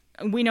that,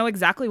 we know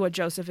exactly what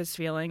Joseph is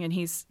feeling, and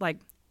he's like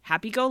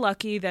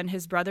happy-go-lucky. Then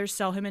his brothers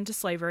sell him into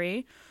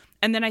slavery.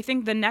 And then I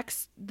think the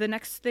next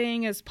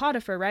thing is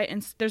Potiphar, right?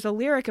 And there's a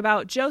lyric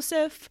about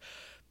Joseph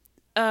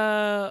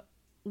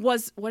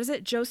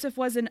Joseph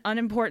was an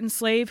unimportant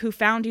slave who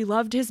found he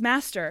loved his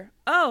master.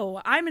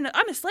 Oh, I'm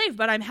a slave,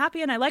 but I'm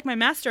happy and I like my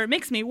master. It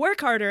makes me work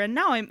harder. And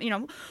now I'm,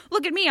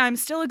 look at me. I'm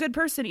still a good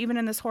person, even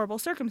in this horrible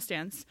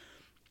circumstance.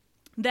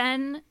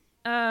 Then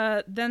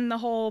the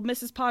whole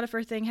Mrs.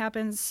 Potiphar thing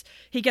happens.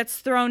 He gets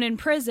thrown in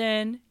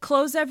prison.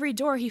 Close Every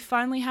Door. He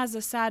finally has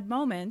a sad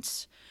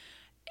moment.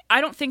 I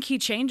don't think he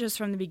changes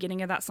from the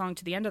beginning of that song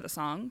to the end of the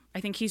song.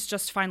 I think he's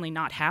just finally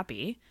not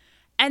happy.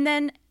 And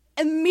then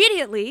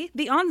immediately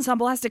the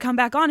ensemble has to come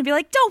back on and be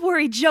like, don't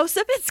worry,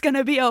 Joseph, it's going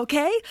to be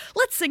okay.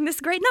 Let's sing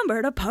this great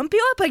number to pump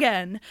you up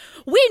again.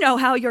 We know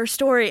how your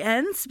story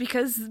ends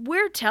because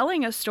we're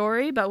telling a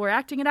story, but we're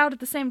acting it out at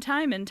the same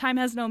time and time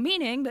has no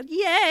meaning, but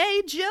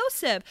yay,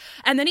 Joseph.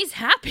 And then he's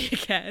happy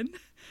again.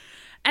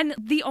 And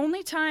the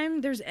only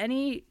time there's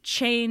any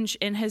change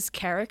in his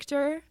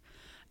character,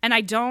 and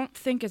I don't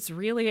think it's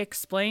really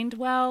explained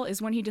well,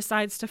 is when he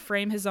decides to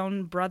frame his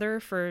own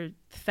brother for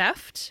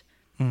theft.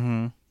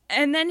 Mm-hmm.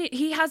 And then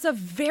he has a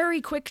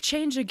very quick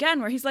change again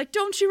where he's like,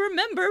 don't you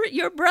remember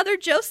your brother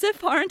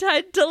Joseph? Aren't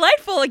I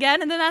delightful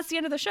again? And then that's the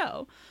end of the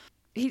show.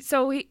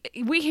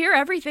 We hear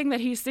everything that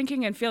he's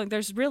thinking and feeling.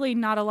 There's really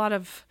not a lot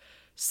of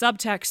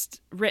subtext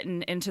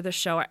written into the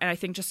show. And I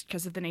think just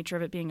because of the nature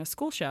of it being a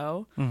school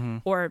show, mm-hmm.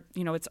 or,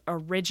 its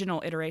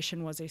original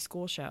iteration was a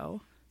school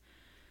show.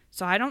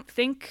 So I don't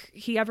think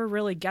he ever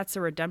really gets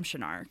a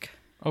redemption arc.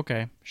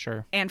 Okay,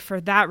 sure. And for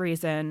that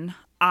reason,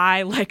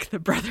 I like the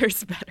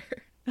brothers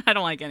better. I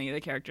don't like any of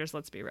the characters,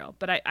 let's be real.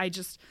 But I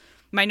just,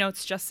 my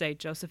notes just say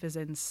Joseph is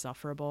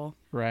insufferable.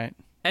 Right.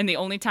 And the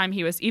only time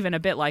he was even a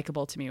bit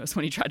likable to me was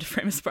when he tried to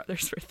frame his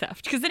brothers for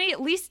theft. Because then he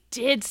at least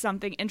did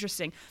something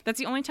interesting. That's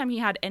the only time he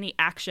had any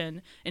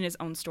action in his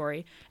own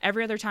story.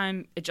 Every other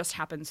time, it just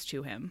happens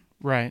to him.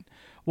 Right.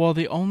 Well,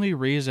 the only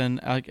reason,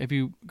 like, if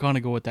you're going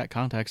to go with that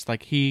context,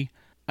 like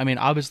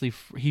obviously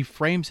he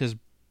frames his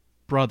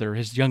brother,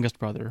 his youngest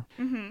brother.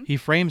 Mm-hmm. He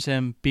frames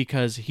him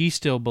because he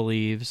still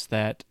believes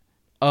that,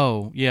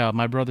 oh, yeah,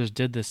 my brothers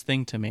did this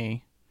thing to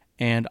me.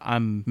 And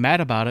I'm mad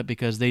about it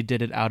because they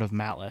did it out of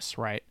malice,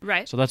 right?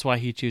 Right. So that's why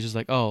he chooses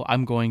like, oh,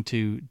 I'm going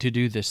to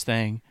do this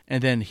thing,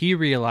 and then he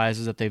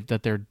realizes that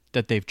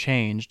they've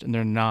changed and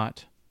they're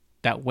not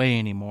that way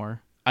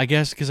anymore. I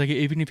guess because like,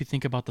 even if you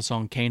think about the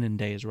song "Canaan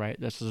Days," right?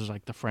 This is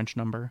like the French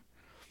number.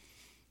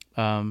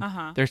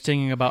 They're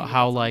singing about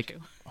how like,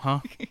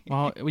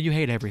 Well, you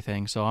hate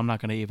everything, so I'm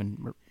not going to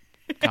even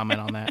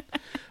comment on that,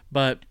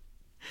 but.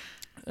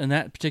 In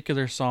that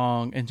particular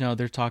song, and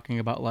they're talking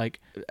about like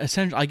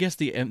essentially, I guess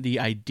the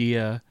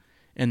idea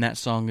in that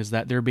song is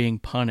that they're being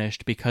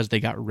punished because they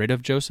got rid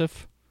of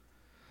Joseph.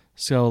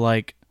 So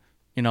like,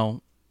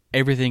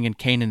 everything in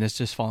Canaan is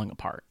just falling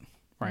apart,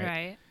 right?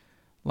 Right.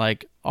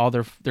 Like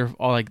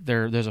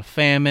there's a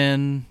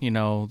famine,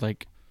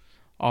 like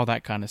all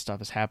that kind of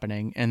stuff is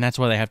happening, and that's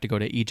why they have to go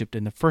to Egypt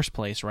in the first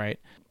place, right?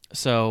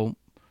 So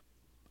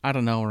I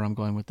don't know where I'm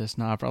going with this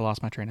now. I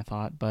lost my train of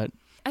thought, but.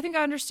 I think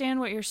I understand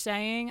what you're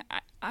saying.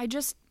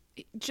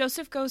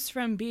 Joseph goes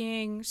from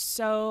being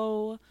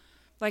so,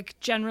 like,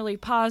 generally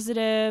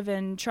positive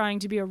and trying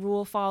to be a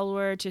rule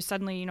follower to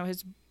suddenly,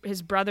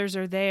 his brothers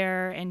are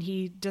there and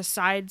he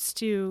decides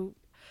to,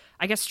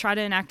 I guess, try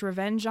to enact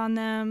revenge on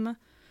them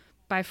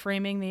by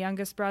framing the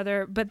youngest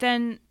brother. But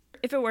then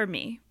if it were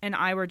me and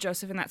I were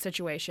Joseph in that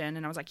situation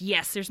and I was like,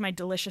 yes, there's my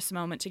delicious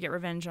moment to get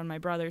revenge on my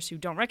brothers who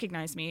don't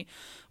recognize me,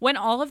 when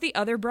all of the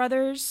other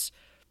brothers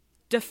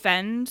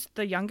defend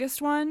the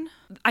youngest one,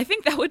 I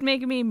think that would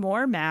make me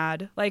more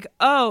mad. Like,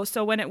 oh,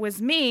 so when it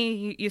was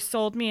me, you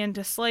sold me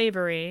into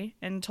slavery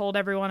and told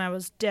everyone I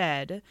was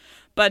dead,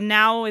 but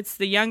now it's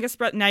the youngest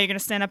brother, now you're gonna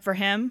stand up for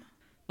him?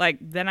 Like,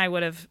 then I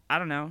would have, I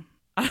don't know.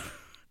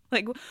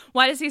 Like,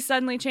 why does he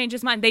suddenly change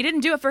his mind? They didn't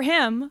do it for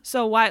him,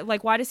 so why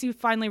does he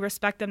finally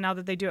respect them now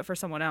that they do it for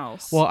someone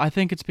else? Well, I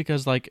think it's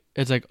because, like,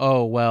 it's like,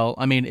 oh, well,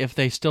 I mean, if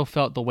they still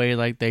felt the way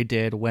like they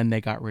did when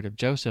they got rid of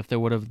Joseph, they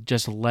would have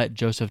just let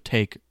Joseph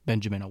take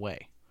Benjamin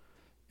away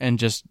and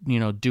just,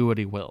 do what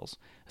he wills.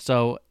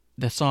 So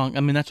the song, I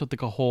mean, that's what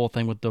the whole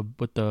thing with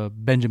the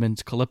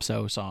Benjamin's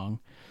Calypso song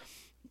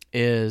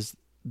is,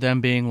 them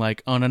being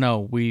like, oh,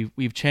 no,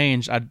 we've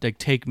changed. I'd like,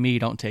 take me,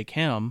 don't take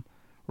him,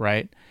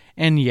 right?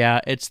 And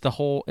yeah, it's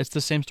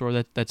the same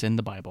story that's in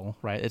the Bible,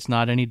 right? It's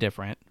not any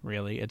different,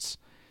 really. It's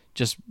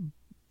just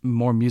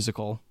more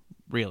musical,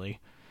 really.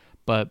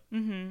 But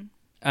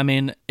I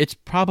mean, it's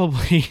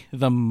probably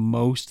the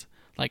most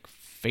like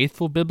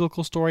faithful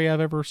biblical story I've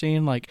ever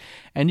seen. Like,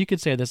 and you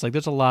could say this, like,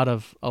 there's a lot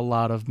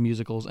of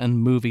musicals and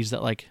movies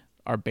that like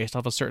are based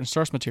off a certain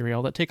source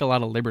material that take a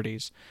lot of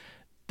liberties.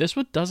 This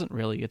one doesn't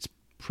really. It's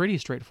pretty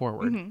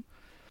straightforward,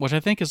 which I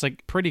think is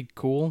like pretty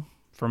cool.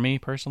 For me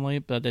personally,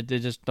 but they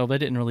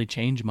didn't really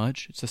change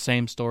much. It's the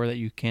same story that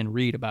you can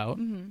read about.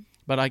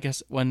 But I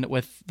guess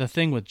with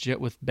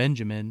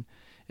Benjamin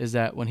is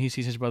that when he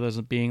sees his brothers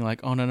being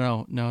like, oh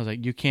no,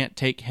 like, you can't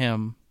take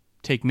him,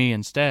 take me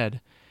instead.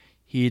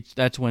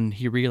 That's when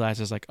he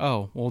realizes like,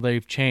 oh well,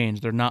 they've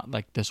changed. They're not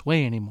like this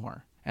way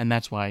anymore, and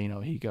that's why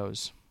he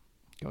goes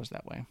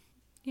that way.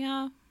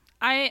 Yeah,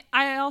 I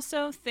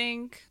also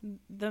think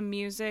the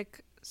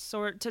music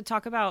to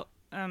talk about.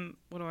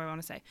 What do I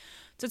want to say?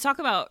 To talk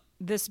about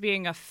this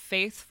being a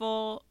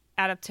faithful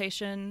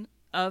adaptation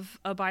of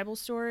a Bible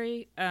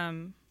story.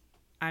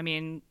 I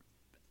mean,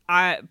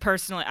 I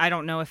personally, I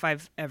don't know if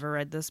I've ever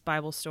read this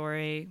Bible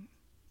story.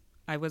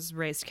 I was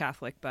raised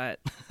Catholic, but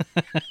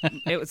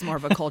it was more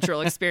of a cultural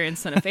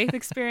experience than a faith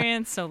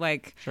experience. So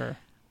like, sure,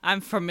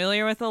 I'm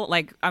familiar with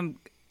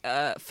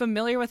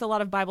familiar with a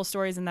lot of Bible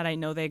stories and that I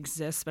know they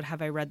exist, but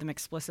have I read them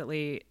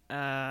explicitly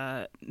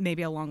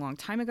maybe a long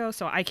time ago?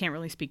 So I can't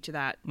really speak to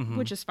that,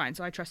 which is fine.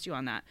 So I trust you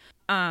on that.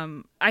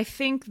 I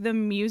think the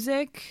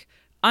music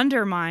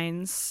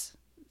undermines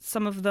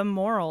some of the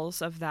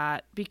morals of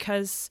that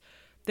because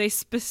the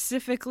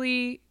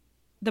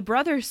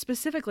brothers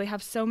specifically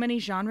have so many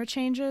genre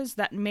changes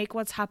that make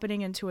what's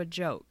happening into a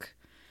joke.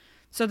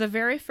 So the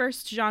very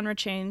first genre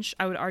change,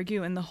 I would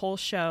argue, in the whole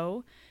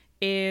show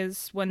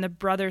is when the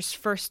brothers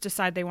first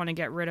decide they want to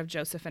get rid of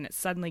Joseph and it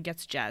suddenly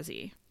gets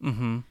jazzy.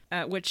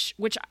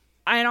 Which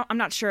I'm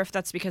not sure if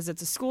that's because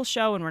it's a school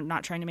show and we're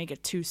not trying to make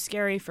it too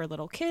scary for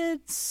little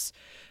kids,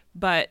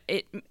 but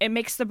it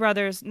makes the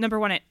brothers, number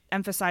one, it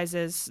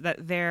emphasizes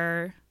that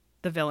they're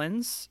the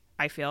villains,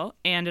 I feel,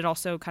 and it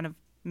also kind of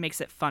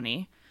makes it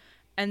funny.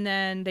 And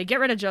then they get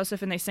rid of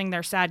Joseph and they sing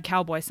their sad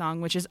cowboy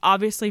song, which is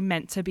obviously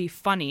meant to be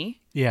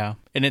funny. Yeah,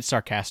 and it's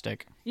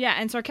sarcastic. Yeah,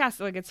 and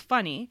sarcastic, like it's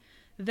funny.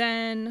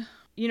 Then,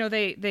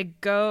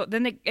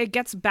 it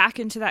gets back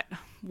into that,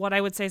 what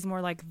I would say is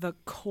more like the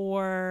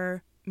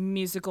core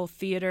musical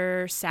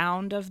theater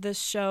sound of this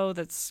show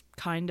that's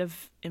kind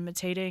of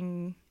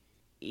imitating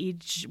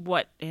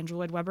what Andrew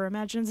Lloyd Webber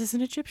imagines as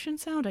an Egyptian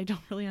sound. I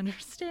don't really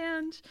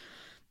understand.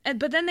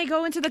 But then they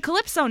go into the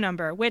Calypso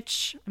number,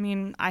 which, I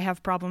mean, I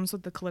have problems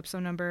with the Calypso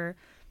number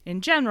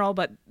in general,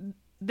 but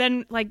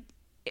then, like,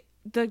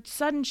 the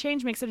sudden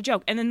change makes it a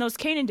joke. And then those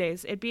Canaan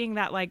days, it being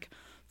that, like,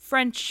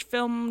 French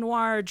film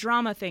noir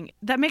drama thing,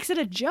 that makes it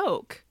a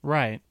joke.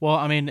 Right. Well,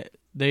 I mean,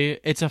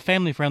 it's a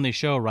family-friendly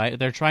show, right?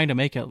 They're trying to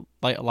make it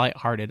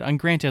lighthearted. And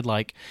granted,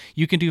 like,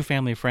 you can do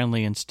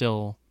family-friendly and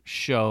still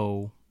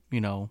show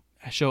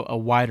a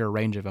wider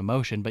range of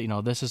emotion, but,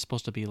 this is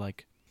supposed to be,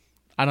 like,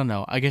 I don't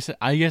know. I guess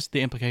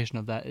the implication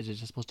of that is it's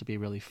just supposed to be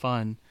really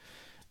fun.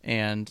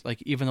 And,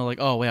 like, even though, like,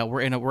 oh, yeah,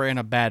 we're in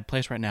a bad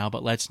place right now,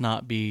 but let's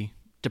not be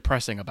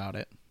depressing about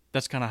it.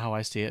 That's kind of how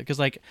I see it. Because,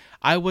 like,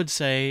 I would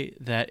say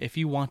that if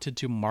you wanted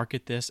to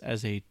market this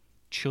as a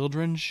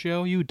children's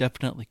show, you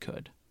definitely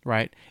could,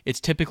 right? It's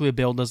typically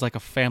billed as, like, a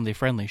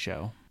family-friendly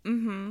show.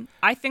 Mm-hmm.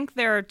 I think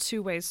there are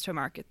two ways to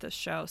market this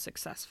show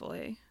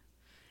successfully.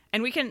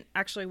 And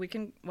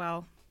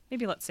well,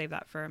 maybe let's save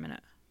that for a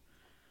minute.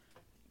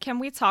 Can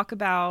we talk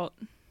about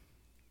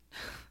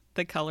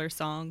the Color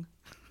song?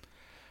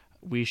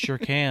 We sure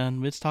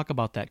can. Let's talk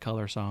about that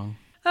Color song.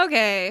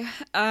 Okay.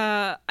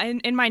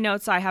 In my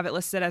notes, I have it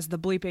listed as the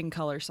bleeping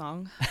Color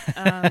song.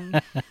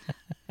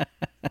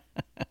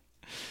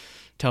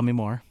 Tell me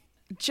more.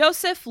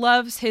 Joseph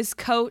loves his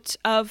coat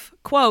of,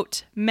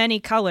 quote, many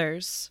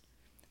colors.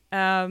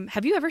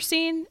 Have you ever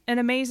seen an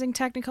amazing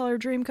Technicolor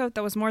Dreamcoat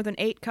that was more than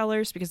 8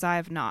 colors? Because I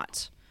have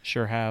not.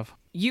 Sure have.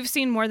 You've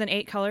seen more than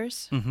 8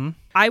 colors? Mm-hmm.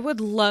 I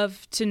would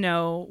love to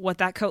know what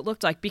that coat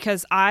looked like,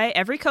 because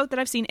every coat that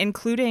I've seen,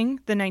 including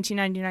the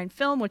 1999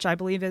 film, which I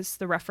believe is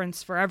the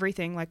reference for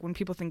everything, like when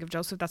people think of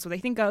Joseph, that's what they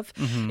think of.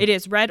 Mm-hmm. It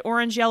is red,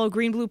 orange, yellow,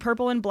 green, blue,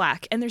 purple, and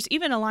black. And there's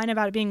even a line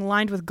about it being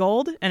lined with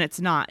gold, and it's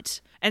not.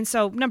 And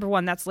so, number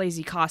one, that's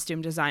lazy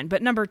costume design.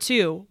 But number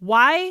two,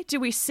 why do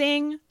we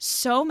sing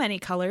so many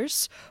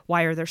colors?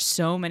 Why are there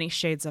so many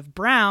shades of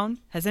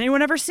brown? Has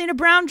anyone ever seen a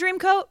brown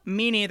Dreamcoat?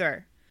 Me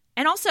neither.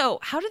 And also,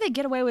 how do they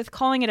get away with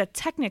calling it a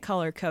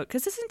Technicolor coat?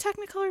 Because isn't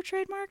Technicolor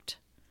trademarked?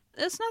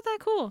 It's not that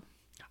cool.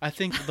 I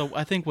think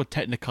with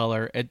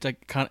Technicolor,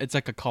 it's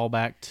like a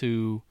callback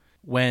to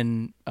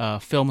when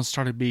films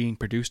started being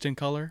produced in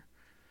color.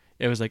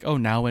 It was like, oh,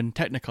 now in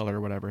Technicolor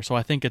or whatever. So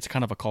I think it's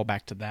kind of a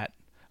callback to that,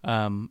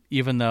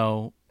 even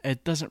though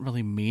it doesn't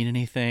really mean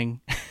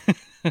anything.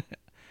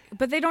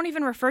 But they don't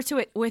even refer to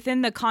it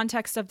within the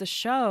context of the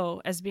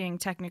show as being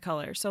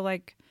Technicolor. So,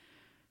 like,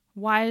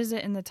 why is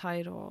it in the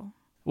title?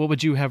 What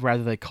would you have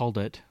rather they called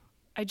it?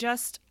 I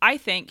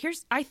think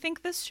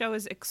this show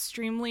is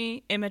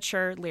extremely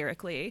immature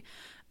lyrically.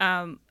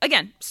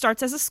 Again,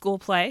 starts as a school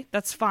play.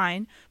 That's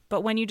fine.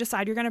 But when you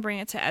decide you're going to bring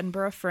it to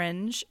Edinburgh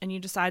Fringe and you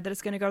decide that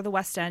it's going to go to the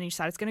West End, you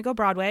decide it's going to go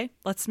Broadway,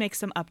 let's make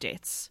some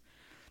updates.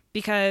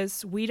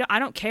 Because I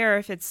don't care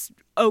if it's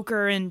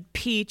ochre and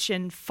peach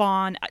and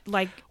fawn.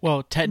 Like,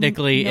 well,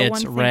 technically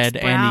it's red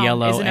and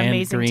yellow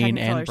and green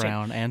and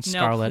brown and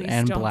scarlet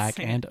and black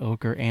and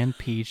ochre and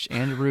peach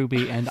and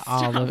ruby and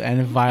olive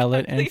and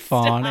violet and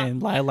fawn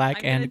and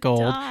lilac and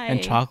gold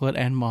and chocolate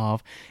and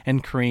mauve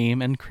and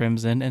cream and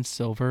crimson and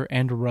silver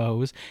and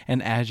rose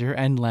and azure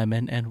and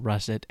lemon and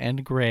russet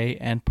and gray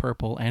and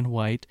purple and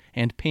white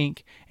and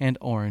pink and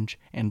orange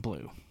and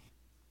blue.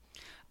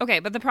 Okay,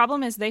 but the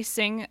problem is they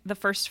sing the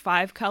first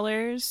 5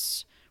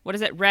 colors, what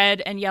is it, red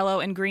and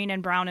yellow and green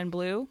and brown and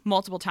blue,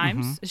 multiple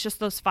times. Mm-hmm. It's just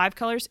those 5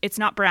 colors. It's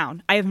not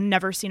brown. I have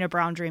never seen a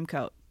brown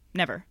Dreamcoat.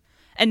 Never.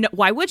 And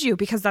why would you?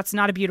 Because that's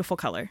not a beautiful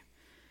color.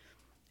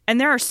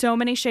 And there are so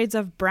many shades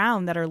of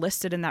brown that are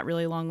listed in that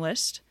really long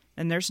list.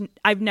 And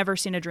I've never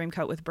seen a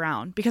Dreamcoat with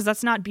brown, because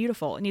that's not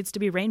beautiful. It needs to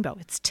be rainbow.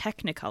 It's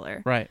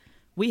Technicolor. Right.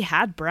 We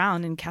had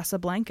brown in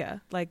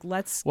Casablanca.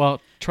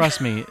 Well,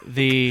 trust me,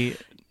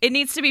 it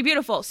needs to be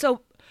beautiful.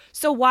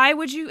 So why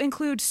would you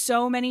include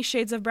so many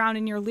shades of brown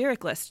in your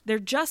lyric list? They're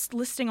just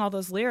listing all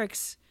those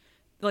lyrics,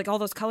 like all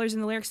those colors in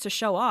the lyrics to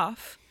show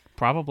off.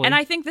 Probably. And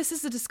I think this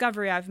is the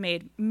discovery I've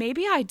made.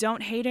 Maybe I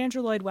don't hate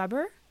Andrew Lloyd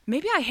Webber.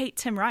 Maybe I hate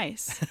Tim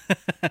Rice.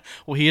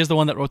 Well, he is the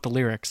one that wrote the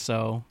lyrics,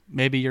 so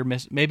maybe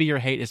your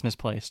hate is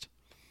misplaced.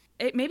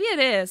 Maybe it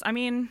is. I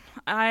mean,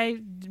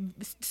 I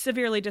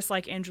severely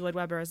dislike Andrew Lloyd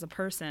Webber as a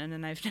person,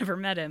 and I've never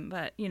met him,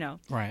 but,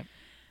 Right.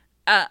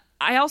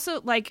 I also,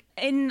 like,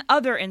 in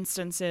other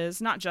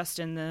instances, not just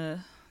in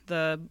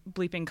the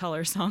bleeping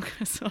color song,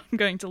 so I'm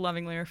going to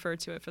lovingly refer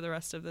to it for the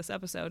rest of this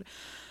episode,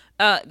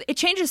 it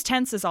changes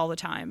tenses all the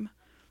time.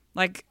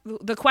 Like,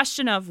 the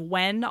question of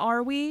when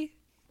are we,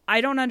 I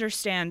don't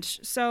understand.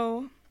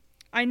 So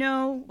I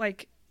know,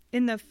 like,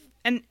 and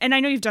I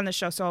know you've done this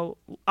show, so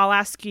I'll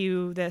ask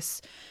you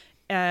this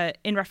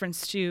in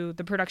reference to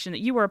the production that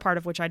you were a part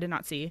of, which I did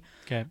not see.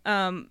 Okay.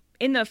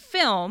 In the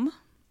film,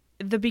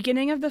 the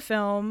beginning of the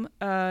film,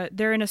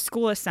 they're in a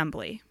school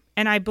assembly.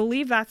 And I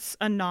believe that's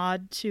a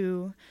nod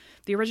to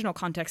the original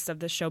context of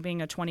this show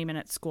being a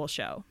 20-minute school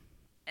show.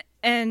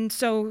 And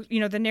so,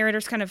 the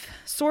narrator's kind of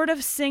sort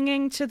of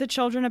singing to the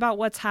children about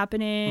what's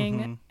happening.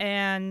 Mm-hmm.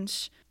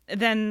 And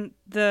then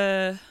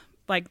the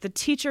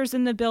teachers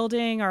in the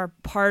building are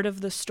part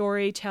of the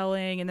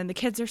storytelling, and then the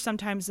kids are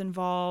sometimes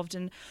involved.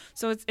 And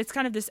so it's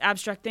kind of this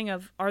abstract thing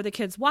of, are the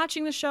kids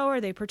watching the show? Are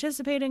they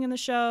participating in the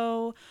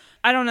show?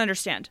 I don't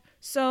understand.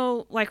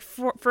 So like,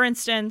 for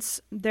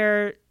instance,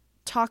 they're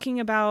talking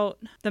about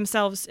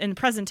themselves in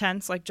present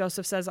tense. Like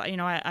Joseph says,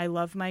 I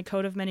love my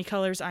coat of many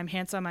colors. I'm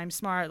handsome. I'm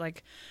smart.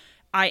 Like,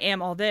 I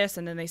am all this.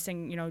 And then they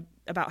sing,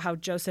 about how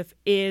Joseph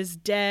is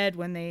dead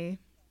when they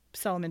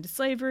sell him into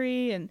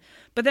slavery.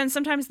 But then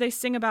sometimes they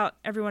sing about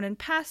everyone in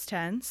past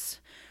tense.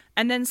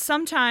 And then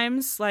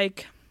sometimes,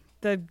 like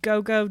the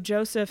Go-Go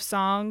Joseph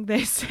song,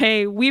 they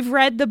say, we've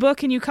read the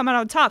book and you come out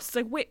on top. So it's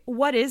like, wait,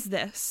 what is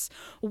this?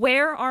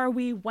 Where are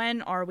we?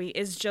 When are we?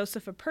 Is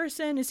Joseph a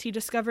person? Is he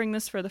discovering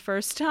this for the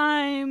first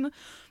time?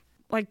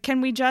 Like,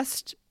 can we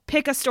just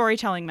pick a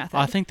storytelling method?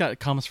 I think that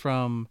comes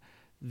from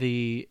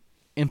the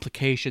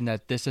implication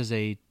that this is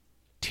a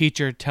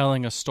teacher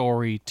telling a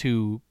story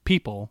to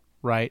people,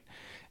 right?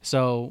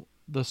 So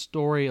the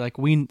story,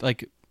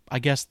 I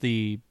guess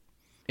the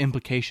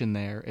implication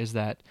there is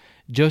that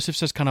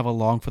Joseph's just kind of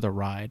along for the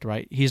ride,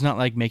 right? He's not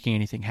like making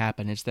anything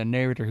happen. It's the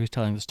narrator who's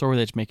telling the story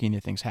that's making the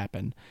things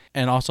happen.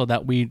 And also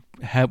that we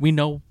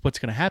know what's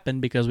going to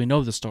happen because we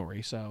know the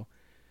story. So,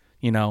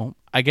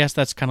 I guess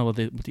that's kind of what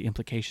the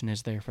implication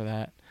is there for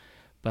that.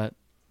 But,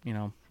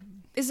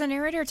 Is the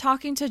narrator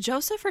talking to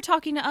Joseph or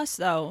talking to us,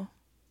 though?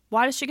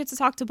 Why does she get to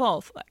talk to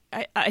both?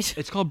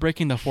 It's called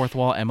breaking the fourth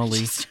wall, Emily.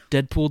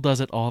 Deadpool does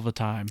it all the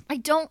time. I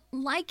don't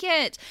like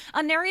it.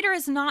 A narrator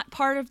is not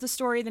part of the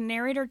story. The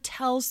narrator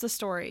tells the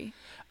story.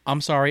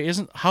 I'm sorry.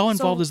 How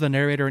involved is the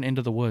narrator in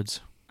Into the Woods?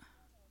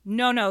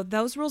 No.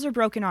 Those rules are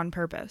broken on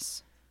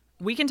purpose.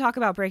 We can talk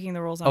about breaking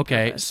the rules on purpose.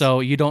 Okay,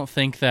 so you don't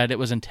think that it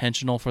was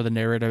intentional for the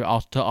narrator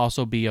to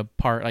also be a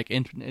part,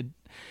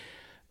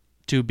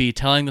 to be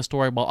telling the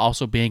story while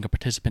also being a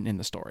participant in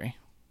the story?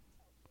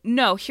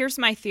 No, here's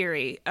my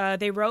theory.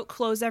 They wrote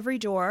Close Every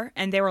Door,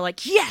 and they were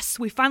like, yes,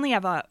 we finally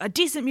have a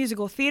decent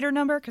musical theater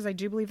number, because I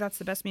do believe that's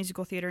the best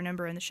musical theater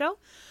number in the show,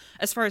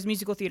 as far as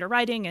musical theater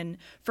writing and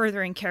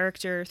furthering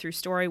character through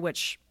story,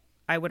 which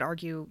I would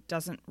argue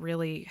doesn't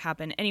really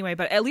happen anyway,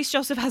 but at least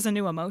Joseph has a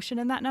new emotion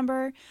in that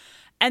number.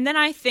 And then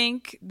I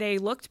think they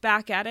looked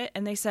back at it,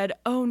 and they said,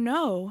 oh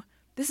no,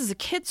 this is a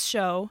kid's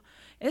show.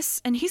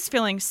 And he's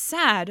feeling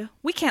sad.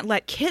 We can't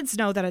let kids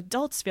know that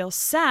adults feel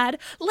sad.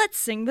 Let's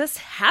sing this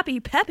happy,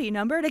 peppy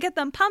number to get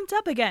them pumped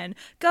up again.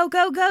 Go,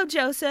 go, go,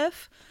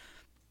 Joseph.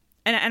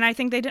 And I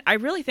think I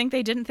really think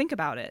they didn't think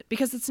about it,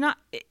 because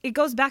it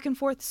goes back and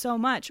forth so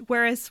much.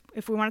 Whereas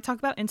if we want to talk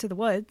about Into the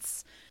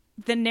Woods,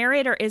 the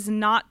narrator is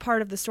not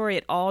part of the story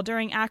at all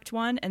during Act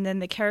 1, and then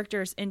the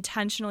characters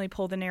intentionally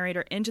pull the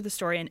narrator into the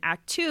story in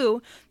Act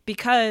 2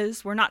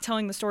 because we're not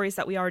telling the stories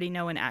that we already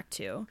know in Act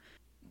 2.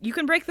 You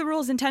can break the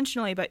rules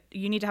intentionally, but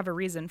you need to have a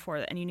reason for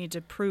it, and you need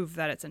to prove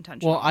that it's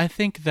intentional. Well, I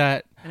think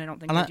that... And I don't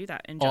think they do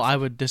that in Joseph. Oh, I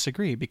would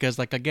disagree, because,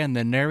 again,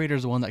 the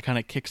narrator's the one that kind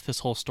of kicks this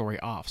whole story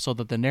off, so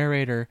that the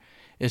narrator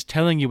is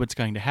telling you what's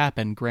going to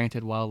happen,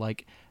 granted, while,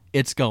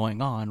 it's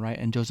going on, right?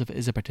 And Joseph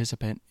is a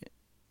participant,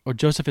 or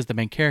Joseph is the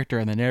main character,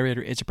 and the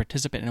narrator is a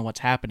participant in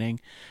what's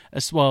happening,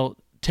 as well...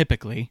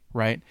 Typically,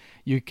 right?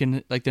 You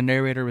can the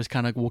narrator will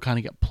kind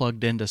of get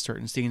plugged into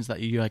certain scenes that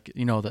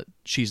that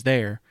she's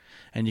there,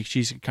 and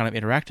she's kind of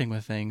interacting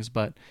with things,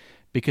 but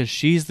because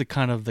she's the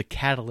kind of the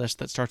catalyst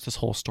that starts this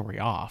whole story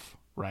off,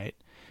 right?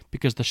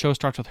 Because the show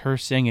starts with her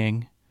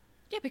singing.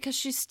 Yeah, because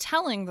she's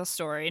telling the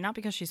story, not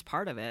because she's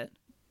part of it.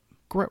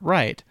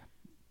 Right.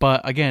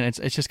 But again,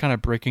 it's just kind of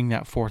breaking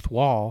that fourth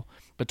wall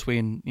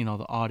between the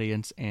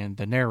audience and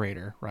the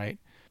narrator, right?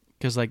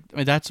 Because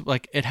that's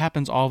it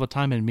happens all the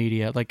time in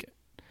media,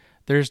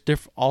 there's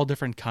all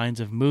different kinds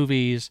of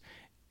movies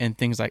and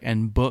things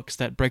and books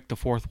that break the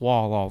fourth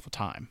wall all the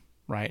time,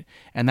 right?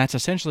 And that's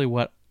essentially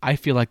what I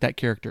feel like that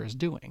character is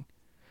doing.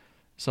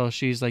 So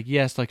she's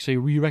yes, so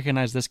you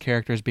recognize this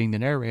character as being the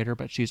narrator,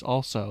 but she's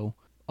also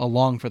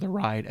along for the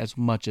ride as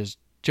much as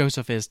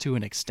Joseph is to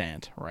an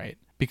extent, right?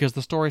 Because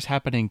the story's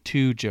happening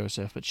to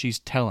Joseph, but she's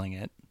telling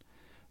it.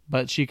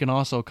 But she can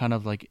also kind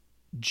of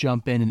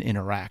jump in and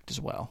interact as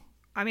well.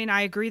 I mean,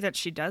 I agree that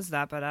she does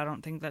that, but I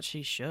don't think that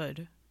she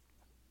should.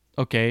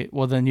 Okay,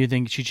 well then you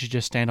think she should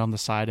just stand on the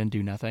side and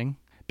do nothing?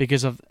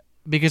 Because if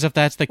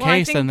that's the case,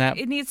 I think then that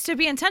it needs to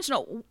be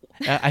intentional.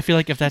 I feel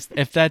like if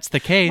that's the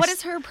case, what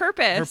is her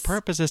purpose? Her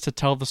purpose is to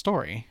tell the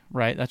story,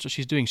 right? That's what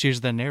she's doing.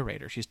 She's the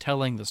narrator. She's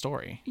telling the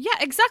story. Yeah,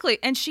 exactly.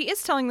 And she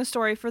is telling the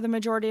story for the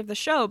majority of the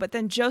show, but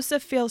then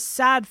Joseph feels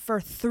sad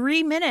for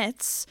 3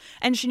 minutes,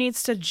 and she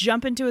needs to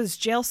jump into his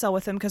jail cell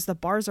with him because the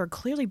bars are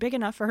clearly big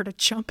enough for her to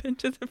jump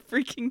into the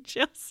freaking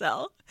jail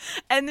cell.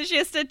 And then she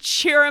has to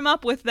cheer him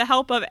up with the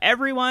help of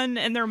everyone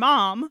and their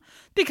mom,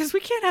 because we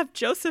can't have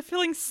Joseph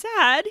feeling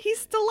sad.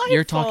 He's delightful.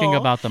 You're talking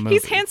about the movie.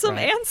 He's handsome,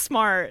 right? And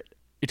smart.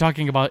 You're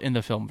talking about in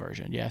the film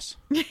version, yes.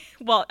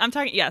 Well,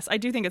 yes, I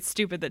do think it's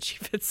stupid that she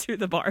fits through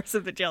the bars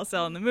of the jail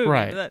cell in the movie.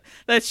 Right.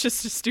 That's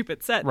just a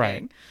stupid set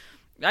right. thing.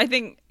 I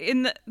think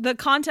in the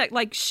context,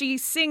 like, she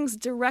sings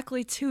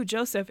directly to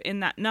Joseph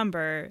in that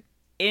number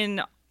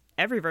in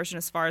every version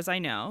as far as I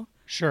know.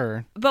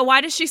 Sure. But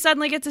why does she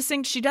suddenly get to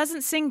sing? She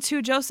doesn't sing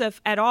to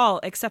Joseph at all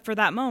except for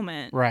that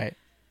moment. Right.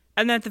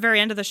 And then at the very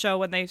end of the show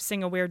when they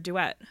sing a weird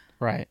duet.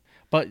 Right.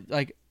 But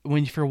like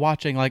if you're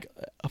watching, like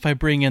if I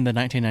bring in the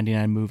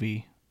 1999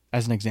 movie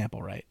as an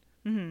example, right?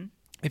 Mm-hmm.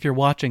 If you're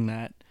watching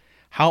that,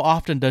 how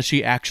often does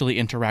she actually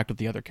interact with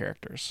the other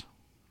characters?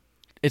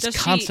 It's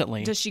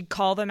constantly. Does she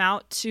call them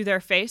out to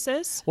their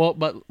faces?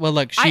 Well,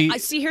 like she. I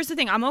see. Here's the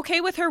thing. I'm okay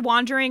with her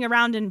wandering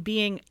around and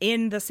being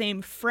in the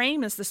same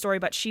frame as the story,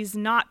 but she's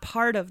not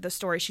part of the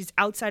story. She's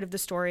outside of the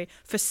story,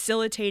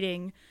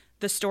 facilitating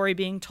the story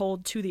being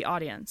told to the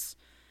audience.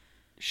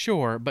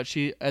 Sure, but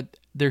she's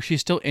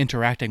still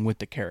interacting with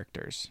the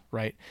characters,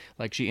 right?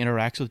 Like she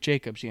interacts with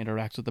Jacob, she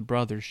interacts with the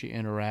brothers, she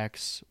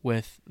interacts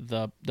with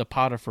the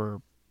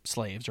Potiphar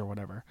slaves or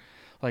whatever.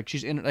 Like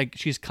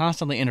she's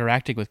constantly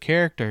interacting with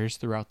characters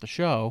throughout the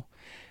show,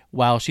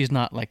 while she's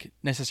not like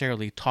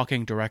necessarily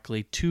talking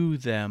directly to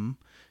them.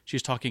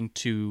 She's talking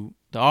to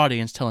the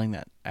audience, telling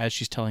that as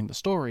she's telling the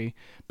story,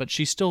 but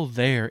she's still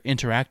there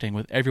interacting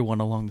with everyone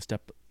along the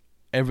step.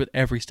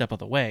 Every step of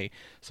the way.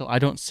 So I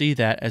don't see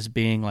that as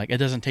being like, it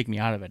doesn't take me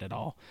out of it at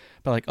all.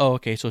 But like, oh,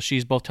 okay, so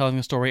she's both telling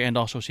the story and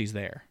also she's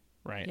there,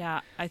 right?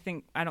 Yeah, I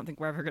don't think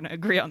we're ever going to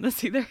agree on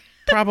this either.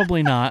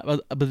 Probably not.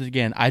 But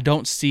again, I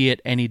don't see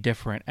it any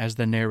different as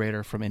the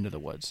narrator from Into the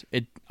Woods.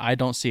 I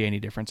don't see any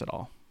difference at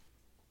all.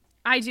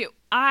 I do.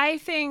 I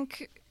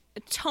think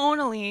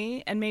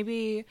tonally and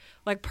maybe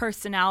like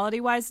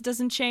personality-wise it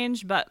doesn't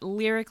change, but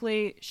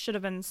lyrically should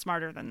have been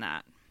smarter than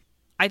that.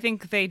 I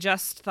think they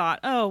just thought,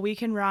 oh, we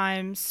can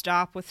rhyme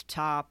stop with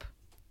top,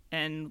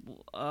 and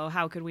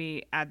how could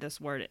we add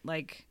this word?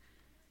 Like,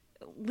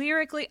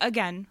 lyrically,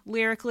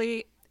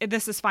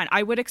 this is fine.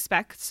 I would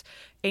expect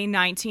a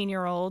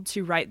 19-year-old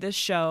to write this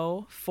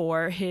show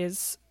for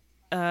his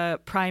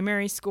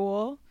primary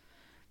school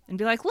and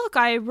be like, look,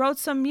 I wrote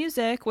some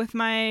music with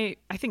I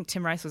think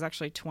Tim Rice was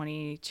actually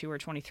 22 or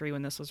 23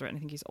 when this was written. I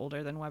think he's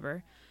older than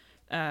Weber.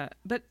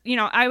 But,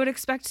 I would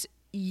expect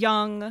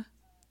young...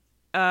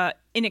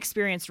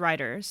 inexperienced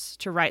writers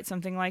to write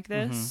something like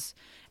this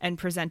and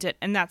present it,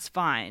 and that's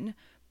fine.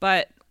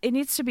 But it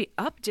needs to be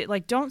updated.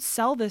 Like, don't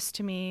sell this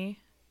to me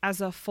as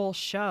a full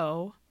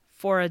show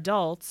for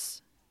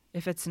adults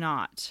if it's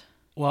not.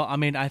 Well, I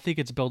mean, I think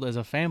it's built as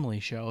a family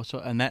show, so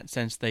in that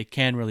sense, they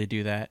can really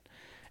do that.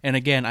 And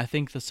again, I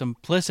think the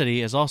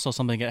simplicity is also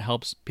something that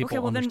helps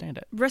people understand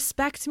it.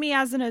 Respect me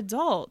as an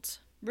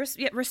adult.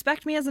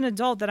 Respect me as an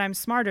adult that I'm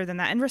smarter than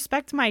that, and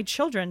respect my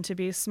children to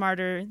be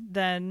smarter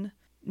than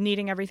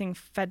needing everything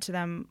fed to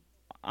them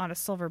on a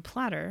silver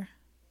platter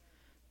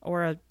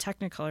or a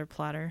Technicolor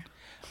platter.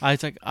 I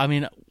don't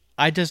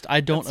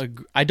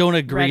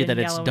agree that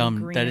it's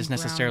dumb, that it's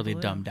necessarily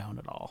dumbed down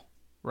at all,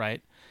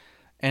 right?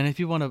 And if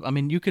you want to, I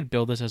mean, you could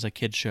build this as a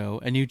kid's show,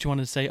 and you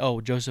want to say,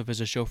 oh, Joseph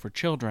is a show for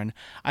children.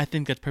 I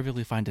think that's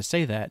perfectly fine to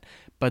say that.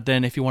 But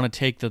then if you want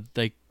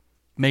to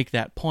make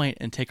that point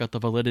and take out the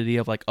validity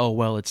of like, oh,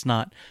 well, it's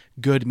not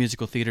good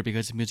musical theater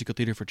because it's musical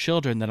theater for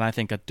children, then I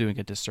think that's doing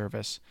a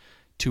disservice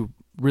to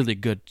really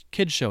good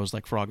kids shows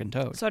like Frog and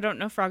Toad. So I don't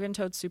know Frog and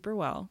Toad super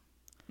well.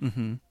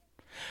 Mm-hmm.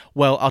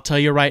 Well, I'll tell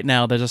you right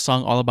now, there's a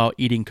song all about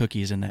eating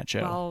cookies in that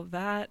show.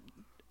 Well,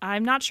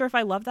 I'm not sure if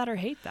I love that or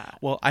hate that.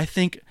 Well, I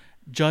think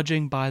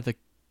judging by the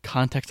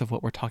context of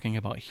what we're talking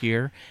about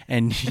here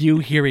and you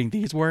hearing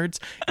these words,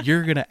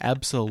 you're going to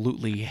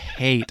absolutely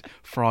hate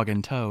Frog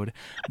and Toad.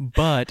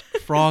 But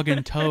Frog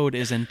and Toad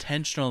is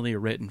intentionally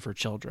written for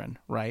children,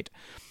 right?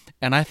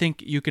 And I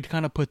think you could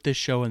kind of put this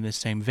show in the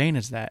same vein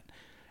as that.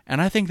 And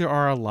I think there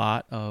are a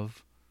lot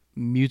of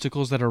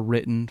musicals that are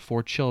written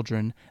for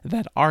children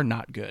that are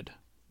not good,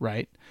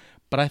 right?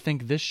 But I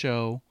think this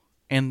show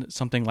and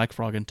something like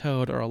Frog and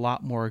Toad are a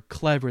lot more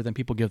clever than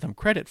people give them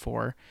credit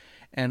for.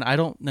 And I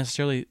don't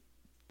necessarily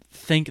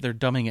think they're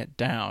dumbing it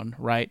down,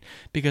 right?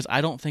 Because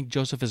I don't think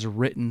Joseph is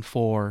written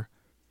for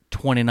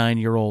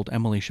 29-year-old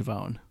Emily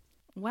Chavone.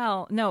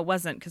 Well, no, it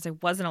wasn't, because I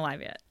wasn't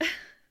alive yet.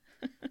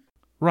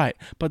 Right.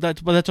 But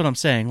that's what I'm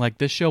saying. Like,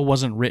 this show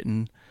wasn't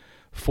written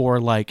for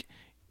like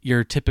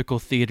your typical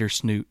theater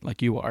snoot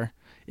like you are.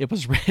 It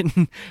was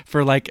written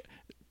for like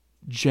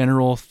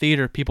general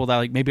theater people that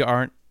like maybe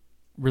aren't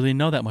really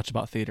know that much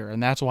about theater,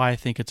 and that's why I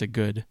think it's a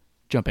good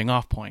jumping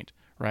off point,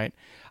 right?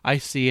 I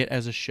see it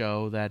as a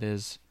show that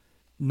is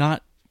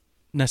not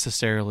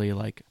necessarily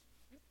like,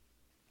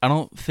 I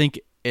don't think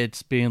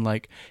it's being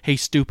like, hey,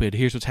 stupid,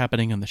 here's what's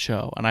happening in the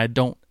show. And I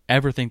don't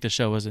ever think the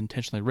show is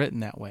intentionally written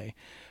that way.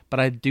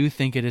 But I do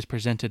think it is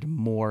presented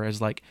more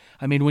as like,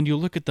 I mean, when you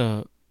look at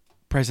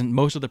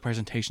most of the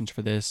presentations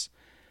for this,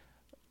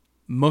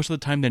 most of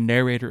the time the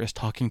narrator is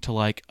talking to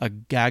like a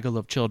gaggle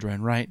of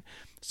children, right?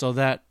 So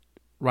that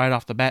right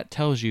off the bat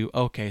tells you,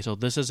 okay, so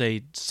this is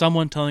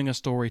someone telling a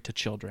story to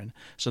children.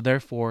 So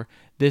therefore,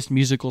 this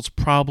musical's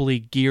probably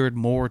geared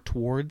more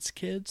towards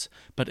kids,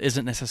 but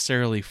isn't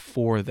necessarily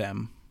for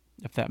them,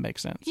 if that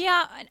makes sense.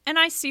 Yeah, and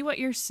I see what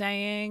you're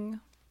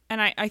saying.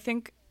 And I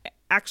think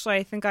actually,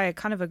 I think I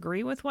kind of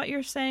agree with what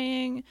you're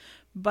saying,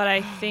 but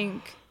I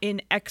think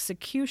in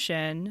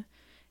execution,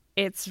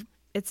 it's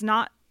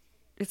not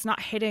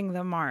hitting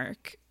the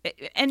mark.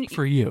 And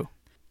For you.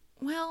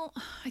 well,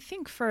 I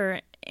think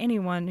for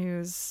anyone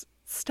who's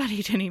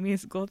studied any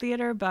musical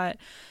theater, but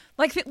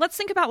like let's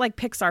think about like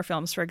Pixar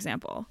films, for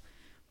example.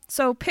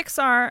 So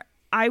Pixar,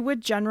 I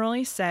would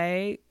generally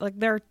say like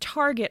their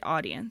target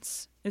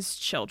audience is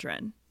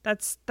children.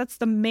 That's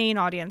the main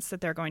audience that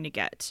they're going to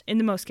get in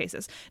the most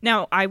cases.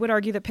 Now, I would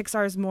argue that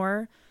Pixar is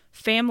more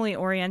family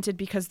oriented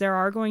because there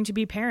are going to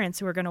be parents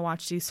who are going to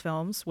watch these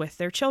films with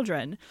their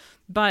children.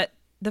 But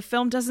the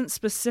film doesn't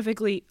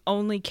specifically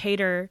only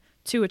cater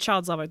to a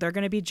child's level. There are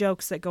going to be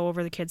jokes that go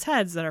over the kids'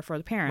 heads that are for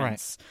the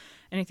parents. Right.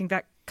 And I think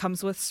that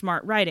comes with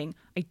smart writing.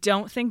 I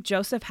don't think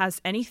Joseph has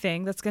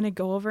anything that's going to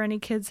go over any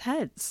kids'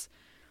 heads.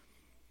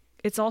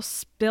 It's all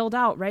spilled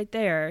out right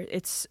there.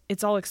 It's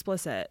all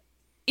explicit.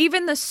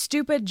 Even the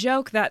stupid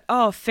joke that,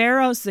 oh,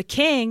 Pharaoh's the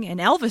king and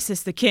Elvis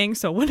is the king,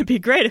 so wouldn't it be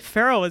great if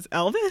Pharaoh was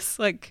Elvis?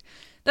 Like,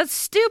 that's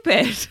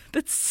stupid.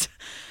 That's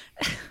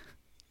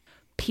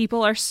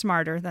people are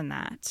smarter than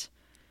that.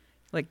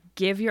 Like,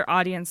 give your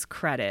audience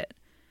credit.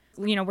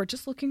 You know, we're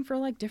just looking for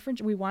like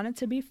different, we want it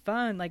to be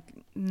fun. Like,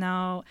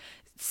 no.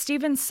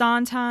 Stephen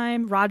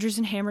Sondheim, Rodgers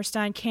and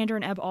Hammerstein, Kander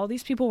and Ebb, all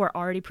these people were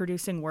already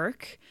producing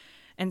work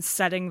and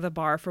setting the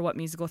bar for what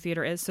musical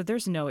theater is. So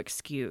there's no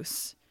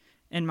excuse,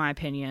 in my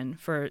opinion,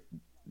 for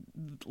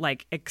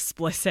like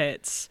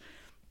explicit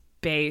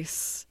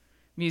base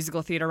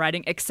musical theater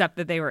writing, except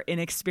that they were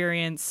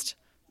inexperienced,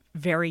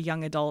 very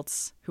young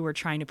adults who were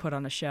trying to put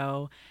on a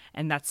show,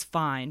 and that's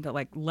fine. But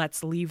like,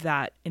 let's leave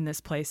that in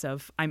this place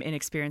of I'm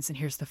inexperienced and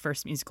here's the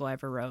first musical I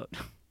ever wrote.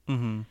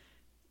 Mm-hmm.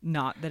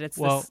 Not that it's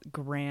this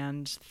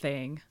grand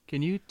thing.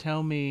 Can you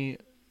tell me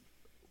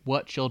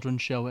what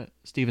children's show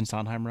Stephen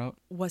Sondheim wrote?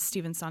 Was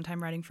Stephen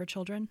Sondheim writing for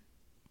children?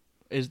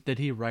 Did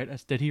he write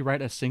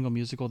a single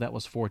musical that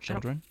was for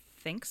children?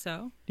 I think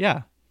so.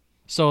 Yeah.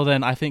 So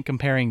then I think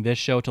comparing this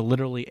show to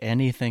literally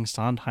anything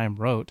Sondheim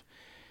wrote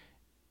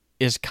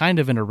is kind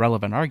of an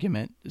irrelevant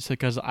argument. It's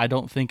because I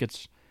don't think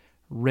it's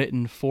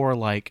written for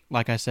like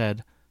I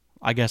said,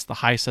 I guess the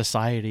high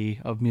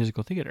society of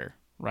musical theater,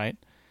 right?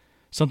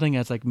 Something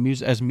that's like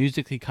as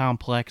musically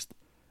complex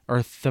or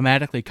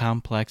thematically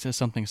complex as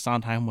something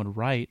Sondheim would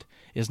write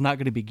is not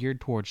going to be geared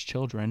towards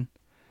children.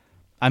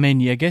 I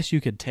mean, I guess you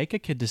could take a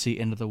kid to see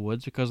Into the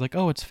Woods because, like,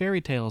 oh, it's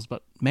fairy tales,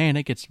 but man,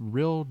 it gets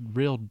real,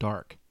 real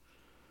dark.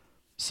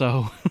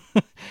 So,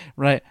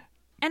 right.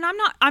 And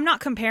I'm not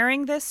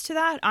comparing this to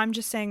that. I'm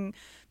just saying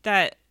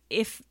that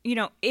if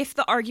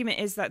the argument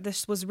is that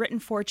this was written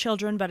for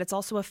children, but it's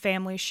also a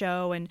family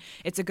show and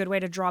it's a good way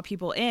to draw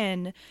people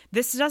in,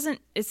 this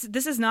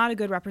is not a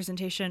good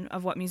representation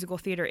of what musical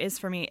theater is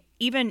for me,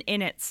 even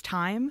in its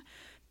time.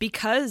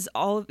 Because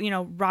all,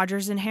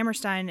 Rodgers and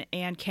Hammerstein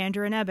and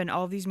Kander and Ebb and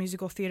all of these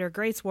musical theater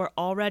greats were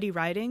already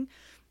writing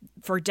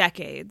for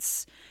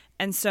decades.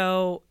 And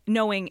so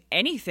knowing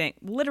anything,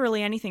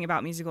 literally anything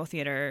about musical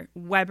theater,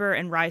 Weber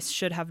and Rice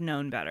should have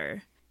known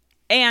better.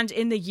 And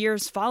in the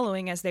years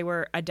following, as they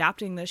were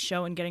adapting this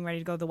show and getting ready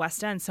to go to the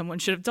West End, someone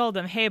should have told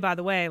them, hey, by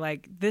the way,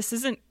 like, this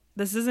isn't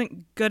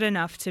good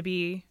enough to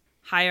be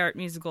high art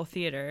musical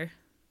theater.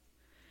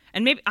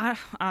 And maybe, I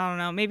don't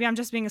know, maybe I'm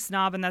just being a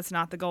snob and that's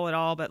not the goal at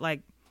all, but like,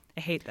 I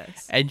hate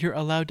this. And you're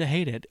allowed to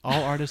hate it.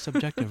 All art is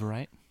subjective,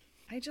 right?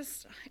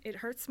 It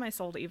hurts my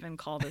soul to even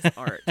call this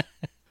art.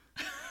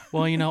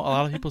 Well, a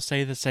lot of people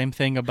say the same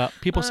thing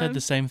said the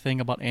same thing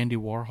about Andy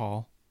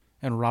Warhol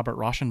and Robert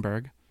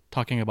Rauschenberg,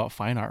 talking about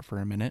fine art for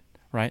a minute,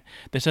 right?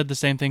 They said the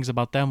same things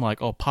about them,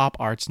 like, oh, pop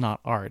art's not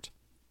art,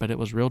 but it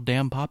was real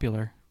damn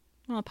popular.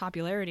 Well,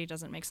 popularity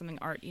doesn't make something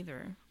art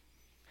either.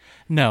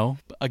 No,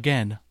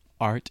 again,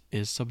 art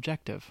is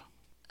subjective.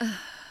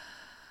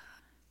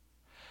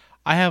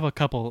 I have a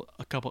couple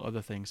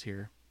other things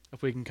here.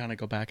 If we can kind of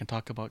go back and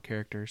talk about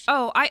characters.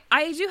 Oh, I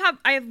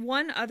have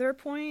one other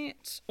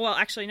point. Well,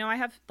 actually, no, I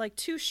have like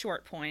two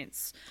short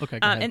points. Okay,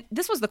 go ahead. And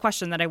this was the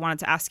question that I wanted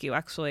to ask you,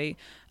 actually.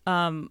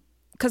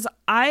 Because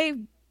I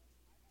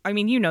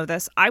mean, you know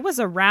this. I was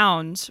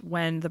around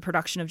when the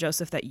production of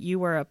Joseph that you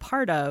were a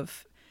part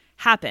of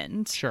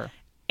happened. Sure.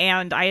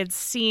 And I had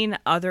seen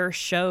other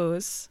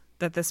shows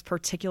that this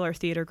particular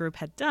theater group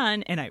had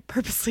done, and I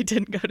purposely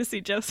didn't go to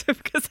see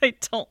Joseph because I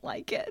don't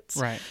like it.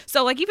 Right.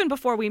 So like even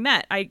before we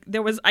met, I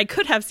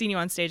could have seen you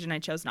on stage and I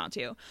chose not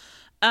to.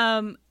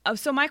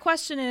 So my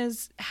question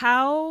is,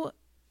 how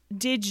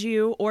did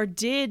your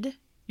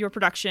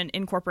production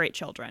incorporate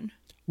children?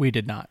 We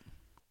did not.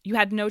 You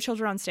had no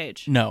children on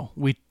stage? No.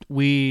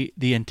 The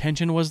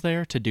intention was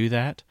there to do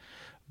that,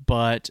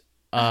 but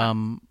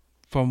from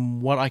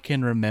what I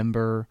can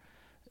remember,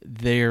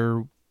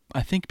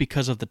 I think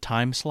because of the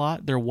time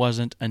slot, there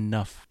wasn't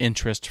enough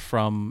interest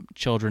from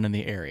children in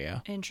the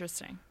area.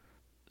 Interesting.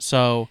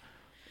 So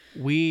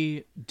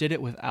we did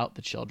it without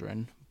the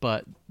children,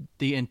 but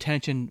the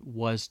intention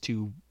was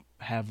to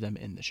have them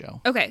in the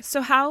show. Okay,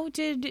 so how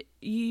did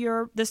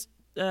your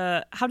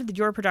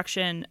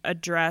production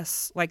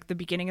address like the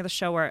beginning of the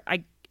show where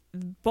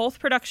both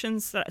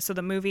productions, so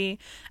the movie,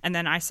 and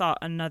then I saw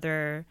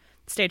another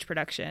stage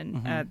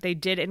production. They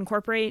did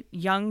incorporate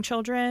young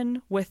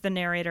children with the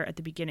narrator at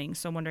the beginning.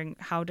 So I'm wondering,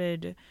 how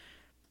did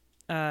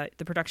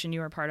the production you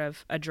were a part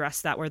of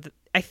address that? Where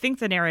I think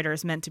the narrator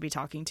is meant to be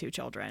talking to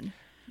children.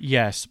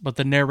 Yes, but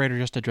the narrator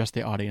just addressed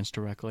the audience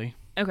directly.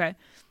 Okay.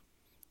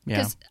 Yeah.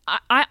 Because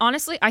I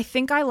honestly, I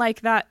think I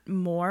like that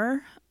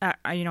more.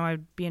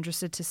 I'd be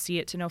interested to see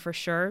it to know for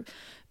sure.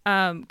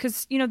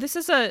 Because, this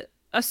is a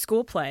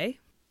school play.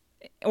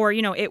 Or,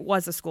 it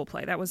was a school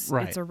play. That was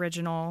its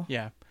original.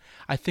 Yeah.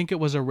 I think it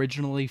was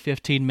originally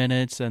 15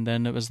 minutes, and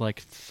then it was like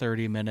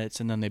 30 minutes,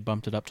 and then they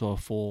bumped it up to a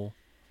full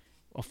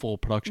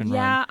production run.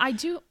 Yeah, I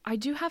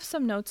do have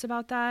some notes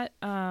about that.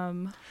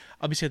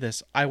 Let me say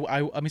this.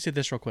 Let me say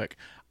this real quick.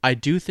 I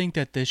do think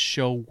that this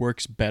show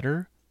works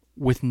better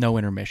with no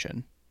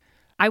intermission.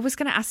 I was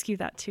going to ask you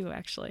that too,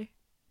 actually.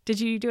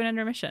 Did you do an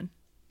intermission?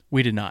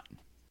 We did not.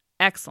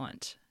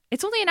 Excellent.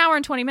 It's only an hour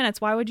and 20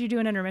 minutes. Why would you do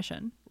an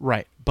intermission?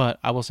 Right. But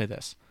I will say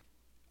this.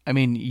 I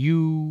mean,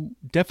 you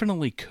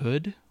definitely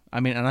could. I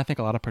mean, and I think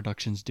a lot of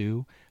productions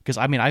do. Because,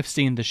 I mean, I've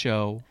seen this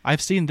show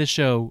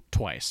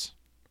twice.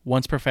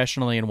 Once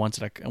professionally and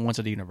once at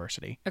a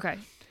university. Okay.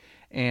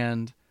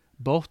 And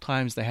both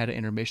times they had an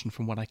intermission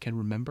from what I can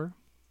remember.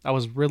 I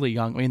was really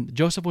young. I mean,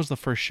 Joseph was the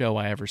first show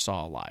I ever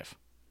saw live,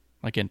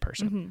 like in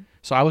person. Mm-hmm.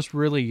 So I was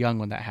really young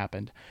when that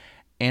happened.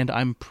 And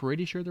I'm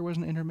pretty sure there was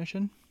an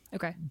intermission.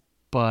 Okay.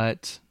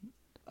 But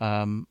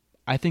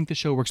I think the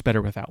show works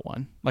better without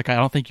one. Like, I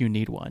don't think you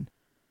need one.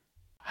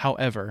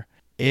 However,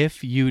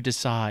 if you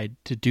decide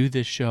to do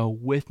this show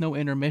with no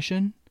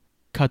intermission,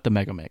 cut the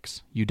mega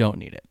mix. You don't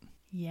need it.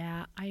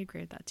 Yeah, I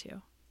agree with that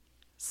too.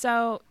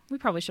 So we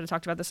probably should have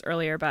talked about this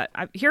earlier, but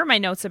here are my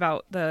notes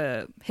about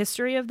the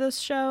history of this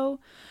show.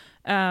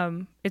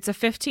 It's a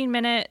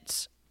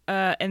 15-minute,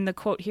 and the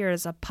quote here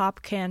is a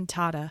pop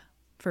cantata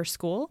for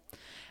school.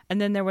 And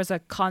then there was a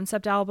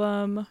concept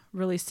album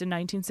released in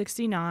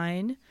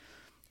 1969.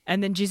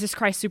 And then Jesus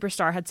Christ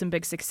Superstar had some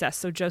big success.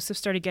 So Joseph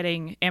started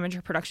getting amateur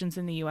productions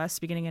in the U.S.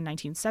 beginning in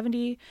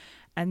 1970.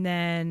 And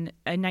then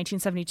in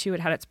 1972, it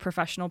had its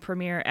professional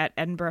premiere at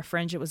Edinburgh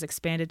Fringe. It was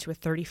expanded to a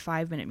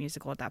 35-minute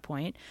musical at that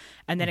point,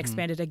 and then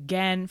expanded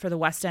again for the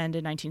West End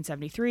in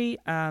 1973.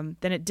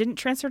 Then it didn't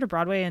transfer to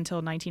Broadway until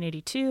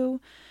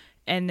 1982.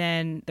 And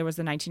then there was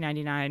the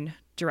 1999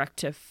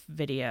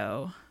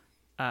 direct-to-video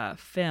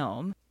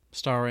film.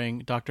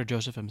 Starring Dr.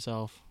 Joseph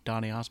himself,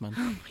 Donny Osmond.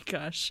 Oh my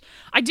gosh.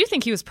 I do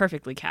think he was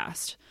perfectly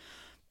cast,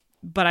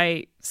 but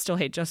I still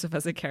hate Joseph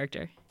as a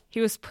character.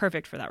 He was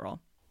perfect for that role.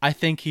 I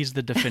think he's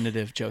the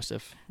definitive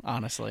Joseph,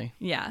 honestly.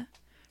 Yeah,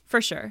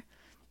 for sure.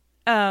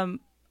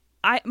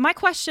 My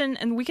question,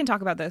 and we can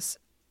talk about this,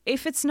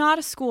 if it's not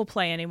a school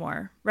play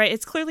anymore, right?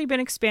 It's clearly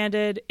been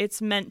expanded.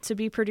 It's meant to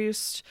be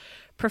produced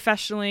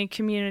professionally,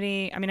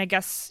 community. I mean, I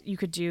guess you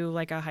could do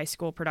like a high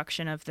school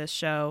production of this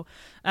show.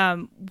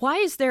 Why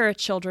is there a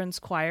children's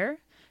choir?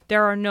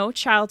 There are no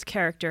child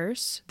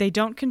characters. They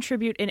don't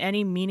contribute in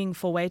any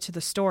meaningful way to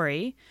the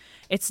story.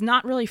 It's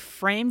not really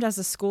framed as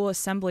a school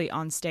assembly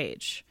on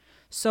stage.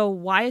 So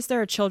why is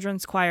there a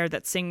children's choir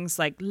that sings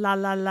like la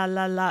la la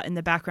la la in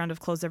the background of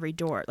Close Every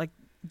Door? Like,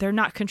 they're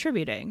not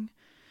contributing.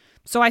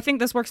 So I think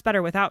this works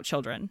better without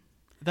children.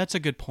 That's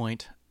a good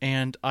point.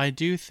 And I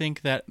do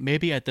think that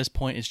maybe at this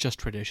point it's just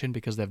tradition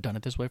because they've done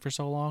it this way for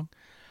so long.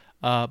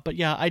 But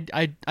yeah,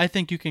 I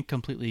think you can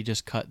completely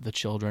just cut the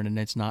children and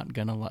it's not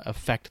going to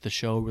affect the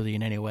show really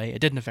in any way. It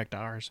didn't affect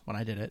ours when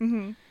I did it.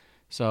 Mm-hmm.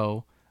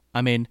 So,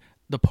 I mean,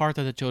 the part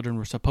that the children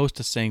were supposed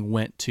to sing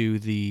went to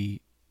the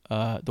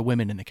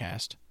women in the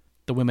cast.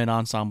 The women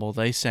ensemble,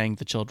 they sang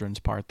the children's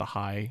part, the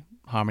high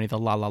harmony, the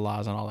la la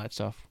la's and all that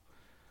stuff.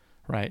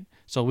 Right?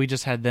 So we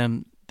just had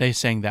them, they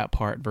sang that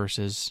part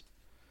versus...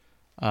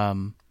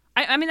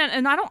 I mean,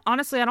 and I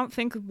don't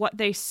think what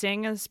they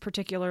sing is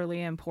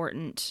particularly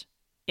important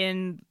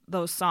in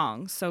those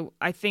songs. So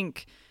I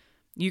think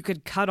you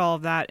could cut all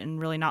of that and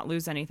really not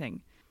lose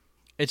anything.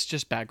 It's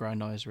just background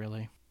noise,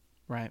 really.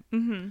 Right?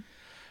 Mm-hmm.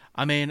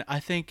 I mean, I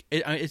think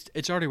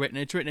it's already written.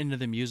 It's written into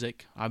the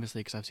music,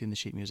 obviously, because I've seen the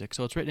sheet music.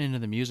 So it's written into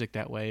the music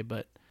that way,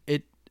 but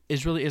it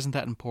really isn't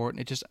that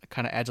important. It just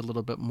kind of adds a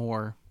little bit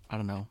more, I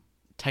don't know,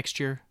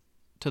 texture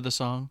to the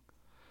song.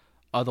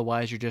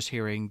 Otherwise, you're just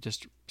hearing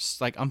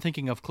like, I'm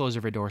thinking of Close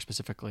Every Door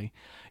specifically.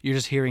 You're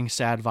just hearing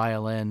sad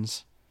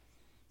violins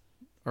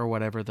or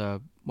whatever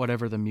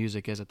the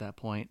music is at that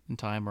point in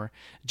time, or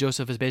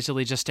Joseph is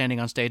basically just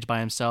standing on stage by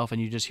himself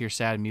and you just hear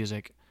sad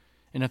music.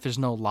 And if there's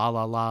no la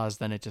la la's,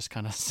 then it just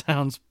kind of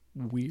sounds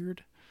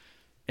weird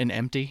and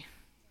empty.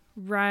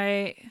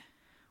 Right.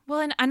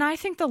 Well, and I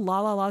think the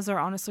la la la's are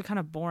honestly kind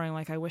of boring.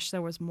 Like, I wish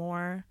there was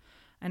more.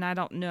 And I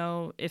don't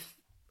know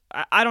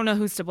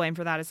who's to blame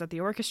for that. Is that the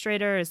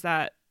orchestrator? Is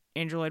that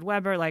Andrew Lloyd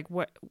Webber? Like,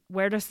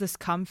 where does this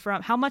come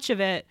from? How much of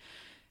it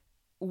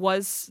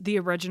was the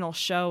original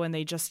show and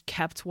they just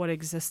kept what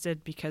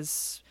existed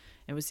because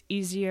it was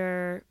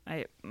easier?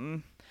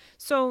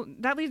 So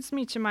that leads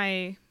me to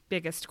my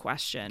biggest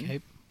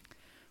question,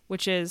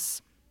 which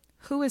is,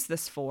 who is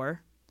this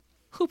for?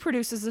 Who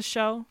produces the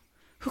show?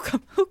 who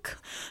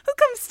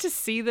comes to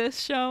see this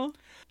show?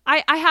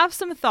 I have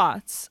some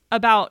thoughts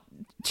about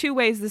two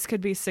ways this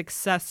could be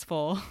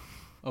successful.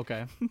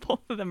 Okay.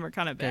 Both of them are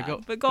kind of bad,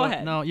 Okay, but go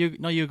ahead. No,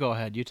 you go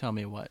ahead. You tell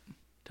me what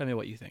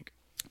you think.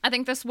 I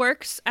think this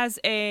works as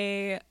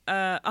a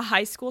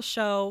high school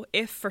show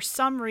if for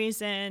some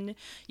reason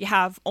you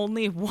have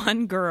only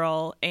one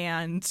girl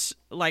and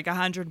like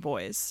 100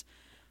 boys.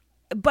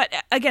 But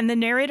again, the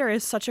narrator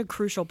is such a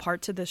crucial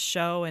part to this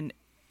show, and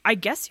I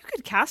guess you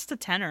could cast a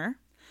tenor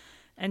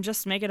and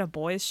just make it a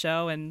boys'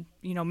 show and,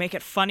 you know, make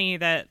it funny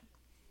that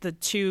the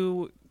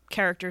two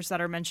characters that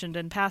are mentioned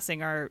in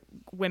passing are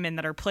women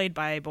that are played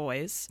by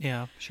boys.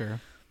 Yeah, sure.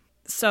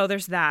 So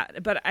there's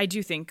that. But I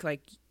do think,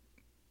 like,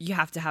 you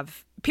have to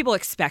have... People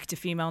expect a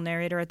female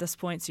narrator at this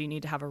point, so you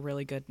need to have a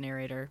really good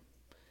narrator.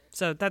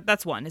 So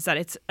that's one, is that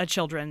it's a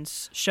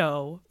children's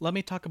show. Let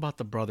me talk about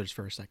the brothers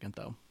for a second,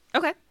 though.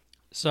 Okay.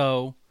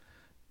 So,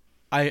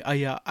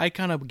 I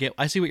kind of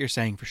I see what you're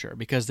saying for sure,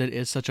 because it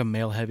is such a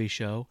male-heavy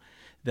show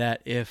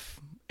that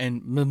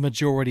and the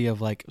majority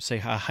of, like, say,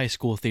 a high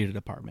school theater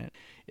department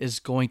is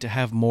going to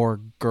have more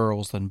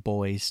girls than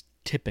boys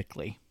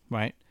typically,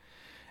 right?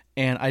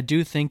 And I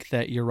do think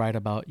that you're right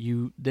about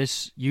you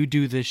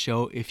do this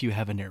show if you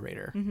have a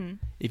narrator. Mm-hmm.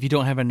 If you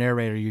don't have a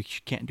narrator, you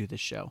can't do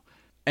this show.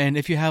 And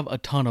if you have a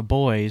ton of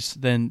boys,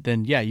 then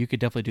yeah, you could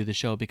definitely do the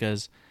show,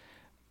 because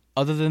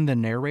other than the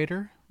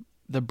narrator,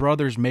 the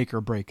brothers make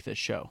or break this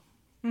show.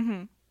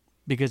 Mm-hmm.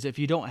 Because if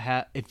you don't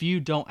have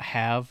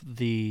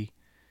the,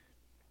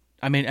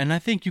 I mean, and I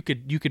think you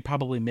could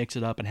probably mix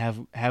it up and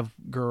have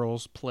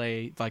girls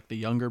play like the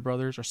younger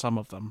brothers or some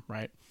of them,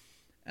 right?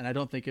 And I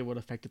don't think it would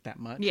affect it that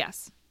much.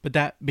 Yes. But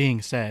that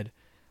being said,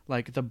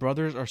 like, the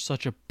brothers are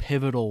such a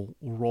pivotal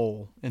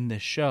role in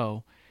this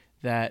show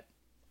that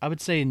I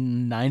would say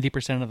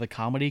 90% of the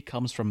comedy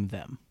comes from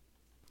them.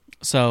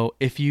 So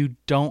if you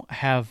don't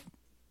have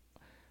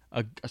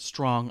a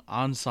strong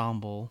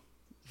ensemble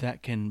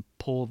that can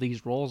pull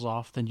these roles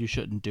off, then you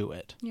shouldn't do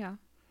it. Yeah.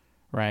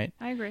 Right?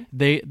 I agree.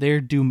 They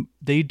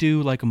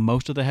do like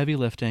most of the heavy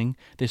lifting.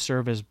 They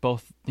serve as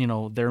both, you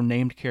know, they're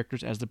named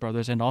characters as the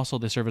brothers, and also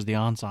they serve as the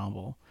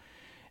ensemble.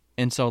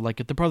 And so, like,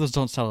 if the brothers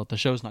don't sell it, the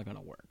show's not going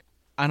to work.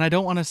 And I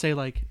don't want to say,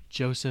 like,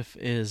 Joseph,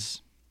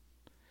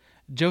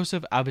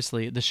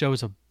 obviously, the show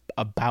is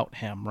about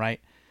him,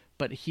 right?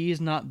 But he is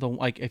not the,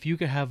 like, if you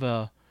have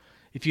a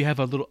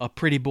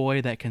pretty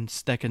boy that can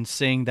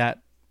sing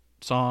that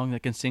song,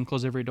 that can sing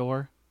Close Every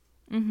Door,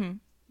 mm-hmm.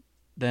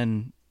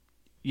 then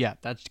yeah,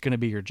 that's going to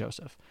be your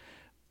Joseph.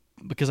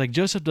 Because, like,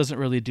 Joseph doesn't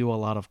really do a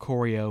lot of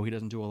choreo. He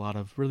doesn't do a lot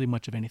of really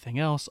much of anything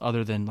else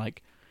other than,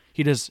 like,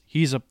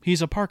 he's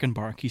a park and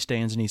bark. He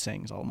stands and he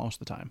sings most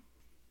of the time.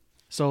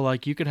 So,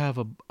 like, you could have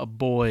a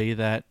boy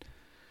that,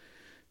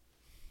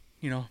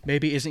 you know,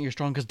 maybe isn't your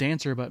strongest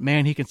dancer, but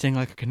man, he can sing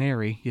like a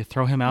canary. You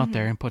throw him out mm-hmm.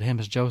 there and put him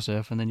as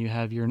Joseph, and then you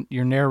have your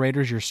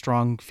narrators, your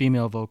strong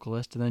female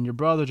vocalist, and then your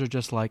brothers are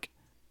just like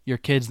your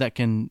kids that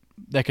can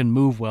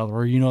move well,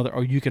 or, you know,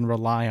 or you can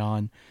rely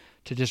on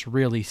to just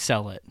really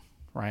sell it,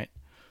 right?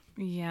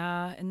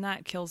 Yeah, and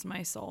that kills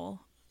my soul.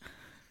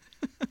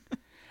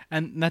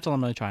 And that's all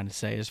I'm really trying to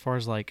say, as far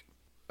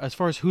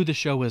as who the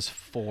show is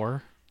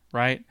for,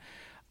 right?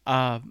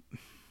 I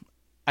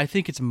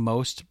think it's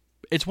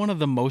one of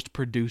the most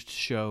produced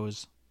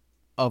shows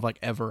of, like,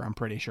 ever, I'm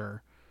pretty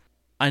sure.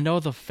 I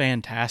know the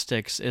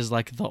Fantastics is,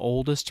 like, the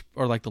oldest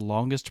or, like, the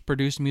longest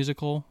produced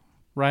musical,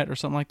 right? Or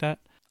something like that.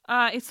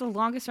 It's the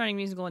longest running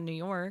musical in New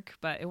York,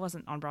 but it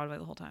wasn't on Broadway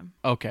the whole time.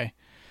 Okay.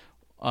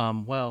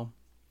 Well,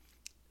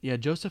 yeah,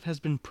 Joseph has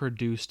been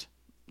produced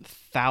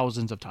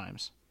thousands of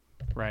times,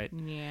 right?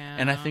 Yeah.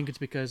 And I think it's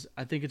because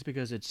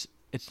it's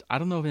I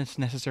don't know if it's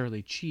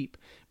necessarily cheap,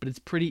 but it's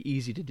pretty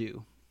easy to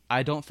do.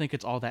 I don't think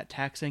it's all that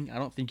taxing. I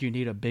don't think you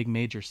need a big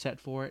major set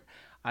for it.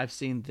 I've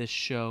seen this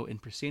show in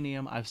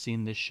Proscenium. I've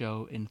seen this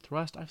show in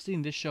Thrust. I've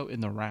seen this show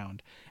in the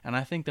Round. And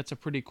I think that's a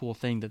pretty cool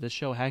thing, that this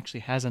show actually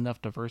has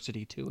enough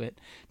diversity to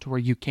it to where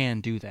you can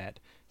do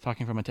that.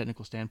 Talking from a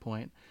technical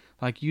standpoint,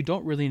 like, you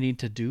don't really need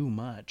to do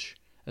much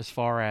as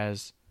far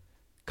as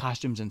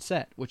costumes and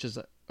set, which is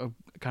a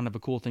kind of a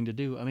cool thing to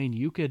do. I mean,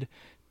 you could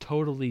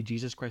totally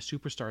Jesus Christ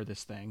Superstar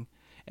this thing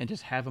and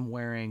just have him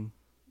wearing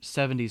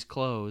 70s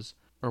clothes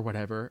or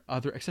whatever,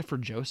 except for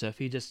Joseph.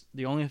 He just,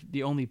 the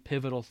only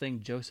pivotal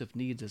thing Joseph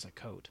needs is a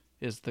coat,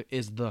 is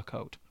the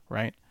coat,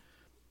 right?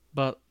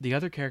 But the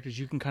other characters,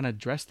 you can kind of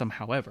dress them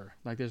however.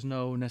 Like, there's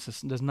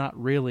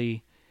not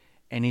really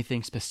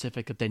anything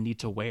specific that they need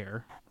to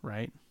wear,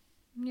 right?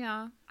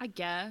 Yeah, I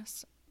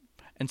guess.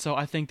 And so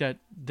I think that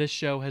this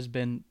show has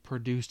been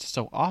produced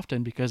so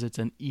often because it's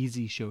an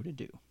easy show to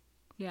do.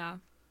 Yeah.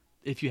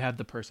 If you have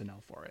the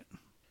personnel for it.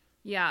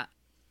 Yeah.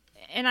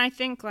 And I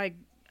think, like,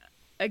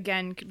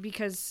 again,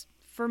 because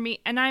for me,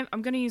 and I'm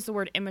going to use the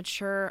word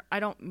immature,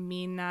 I don't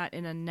mean that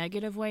in a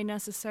negative way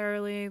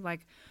necessarily.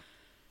 Like,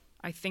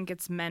 I think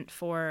it's meant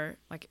for,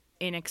 like,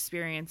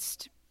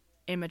 inexperienced,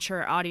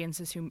 immature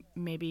audiences who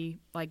maybe,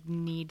 like,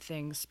 need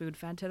things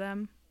spoon-fed to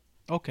them.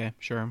 Okay,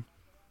 sure.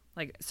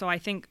 Like, so I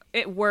think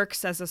it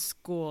works as a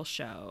school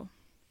show.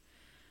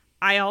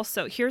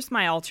 here's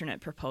my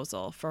alternate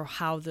proposal for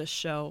how this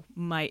show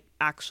might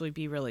actually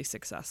be really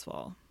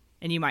successful.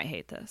 And you might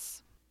hate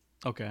this.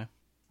 Okay.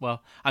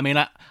 Well, I mean,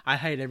 I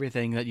hate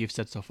everything that you've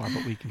said so far,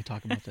 but we can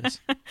talk about this.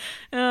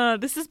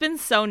 This has been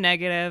so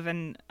negative,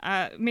 and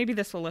maybe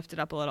this will lift it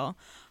up a little.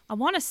 I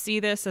want to see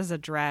this as a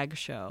drag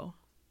show.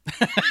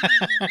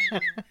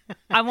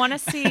 I want to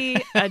see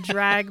a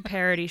drag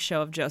parody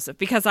show of Joseph,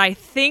 because I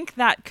think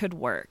that could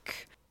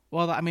work.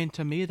 Well, I mean,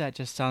 to me, that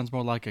just sounds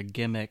more like a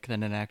gimmick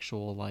than an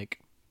actual, like,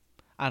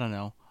 I don't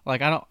know.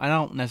 Like, I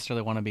don't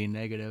necessarily want to be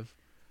negative,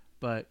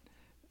 but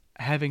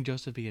having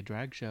Joseph be a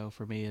drag show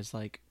for me is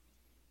like,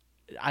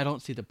 I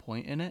don't see the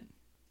point in it,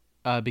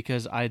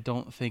 because I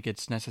don't think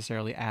it's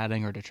necessarily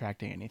adding or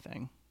detracting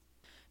anything.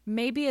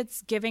 Maybe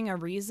it's giving a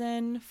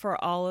reason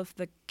for all of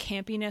the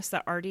campiness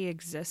that already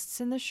exists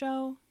in the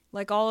show.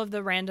 Like all of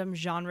the random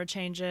genre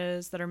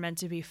changes that are meant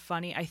to be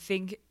funny. I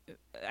think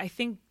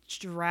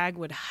drag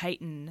would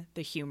heighten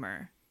the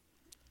humor.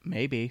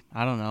 Maybe.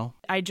 I don't know.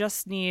 I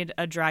just need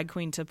a drag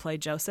queen to play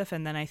Joseph,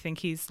 and then I think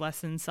he's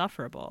less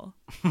insufferable.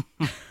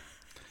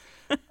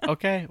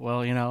 Okay.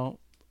 Well,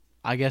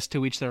 I guess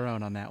to each their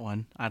own on that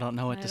one. I don't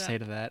know what to say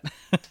to that.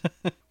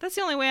 That's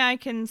the only way I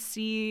can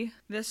see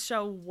this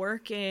show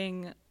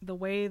working the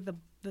way the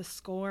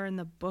score and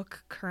the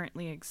book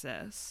currently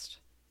exist.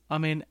 I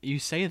mean, you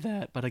say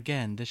that, but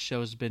again, this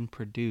show's been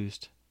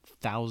produced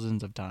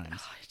thousands of times.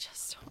 Oh, I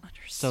just don't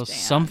understand. So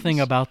something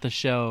about the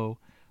show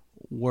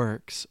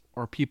works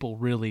or people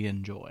really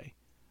enjoy.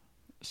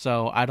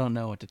 So I don't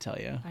know what to tell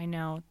you. I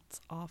know.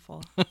 It's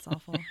awful. It's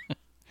awful.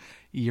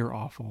 You're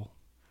awful.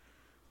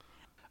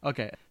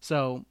 Okay,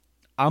 so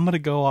I'm going to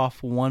go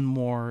off one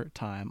more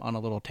time on a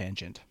little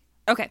tangent.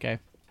 Okay.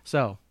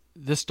 So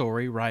this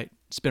story, right,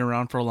 it's been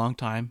around for a long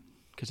time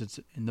because it's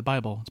in the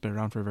Bible. It's been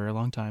around for a very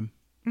long time.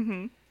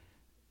 Mm-hmm.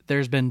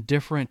 There's been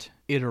different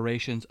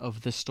iterations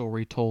of this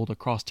story told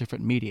across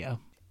different media.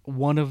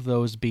 One of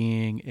those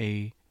being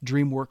a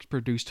DreamWorks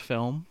produced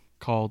film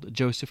called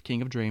Joseph,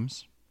 King of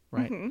Dreams,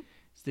 right? Mm-hmm.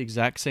 It's the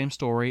exact same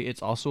story.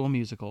 It's also a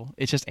musical.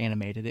 It's just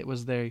animated. It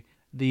was the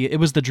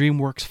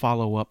DreamWorks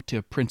follow-up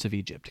to Prince of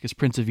Egypt, because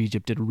Prince of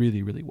Egypt did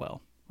really, really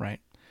well, right?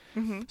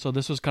 Mm-hmm. So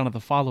this was kind of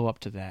the follow-up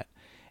to that.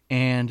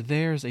 And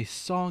there's a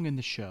song in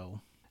the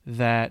show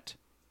that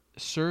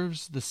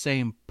serves the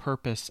same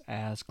purpose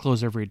as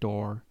Close Every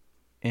Door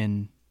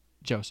in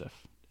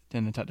Joseph,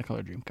 in the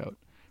Technicolor Dreamcoat,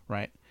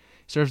 right?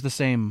 Serves the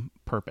same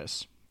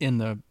purpose in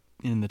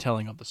the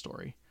telling of the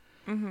story.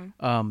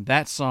 Mm-hmm.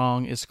 That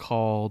song is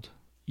called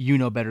You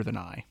Know Better Than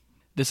I.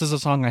 This is a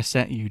song I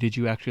sent you. Did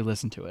you actually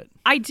listen to it?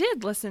 I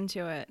did listen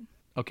to it.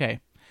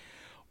 Okay.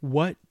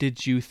 What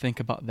did you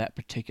think about that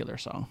particular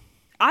song?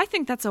 I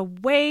think that's a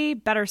way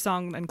better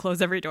song than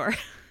Close Every Door.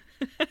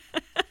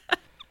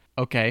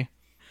 Okay.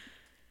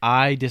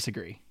 I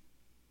disagree.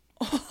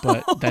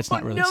 But that's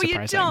not really surprising.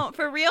 No, you don't.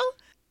 For real?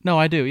 No,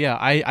 I do. Yeah,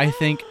 I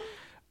think,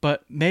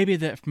 but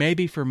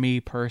maybe for me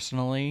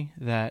personally,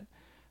 that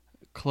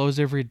Close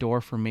Every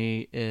Door for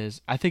me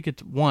is, I think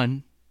it's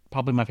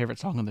probably my favorite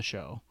song on the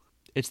show.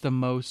 It's the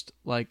most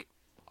like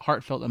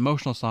heartfelt,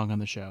 emotional song on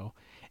the show,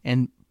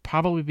 and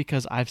probably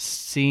because I've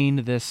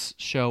seen this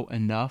show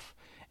enough,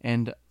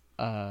 and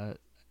I've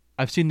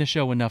seen the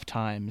show enough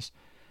times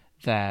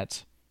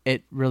that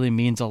it really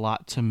means a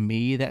lot to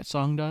me. That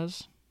song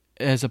does,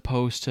 as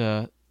opposed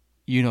to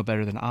You Know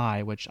Better Than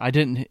I, which I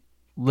didn't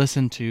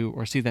listen to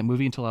or see that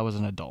movie until I was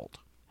an adult.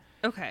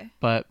 Okay.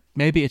 But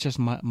maybe it's just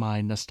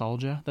my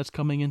nostalgia that's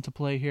coming into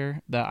play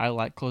here. That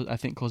I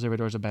think Close Every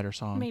Door is a better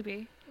song.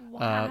 Maybe.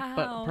 Wow.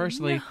 But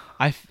personally,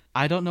 no.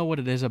 I don't know what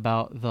it is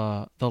about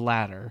the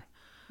latter,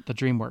 the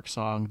DreamWorks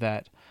song,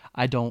 that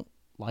I don't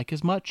like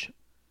as much.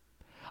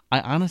 I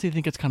honestly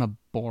think it's kind of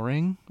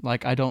boring.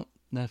 Like, I don't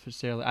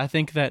necessarily... I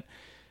think that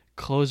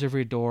Close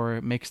Every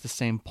Door makes the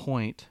same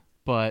point,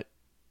 but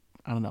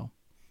I don't know.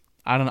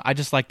 I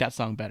just like that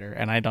song better,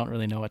 and I don't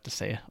really know what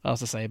else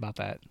to say about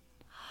that.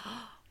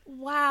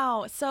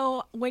 Wow.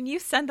 So when you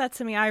sent that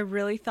to me, I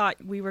really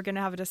thought we were going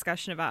to have a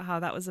discussion about how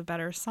that was a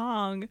better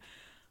song.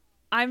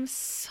 I'm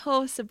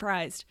so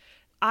surprised.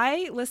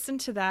 I listened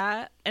to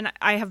that, and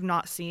I have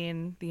not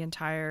seen the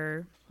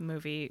entire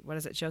movie. What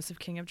is it, Joseph,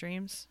 King of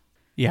Dreams?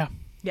 Yeah.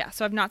 Yeah,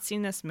 so I've not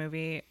seen this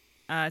movie.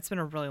 It's been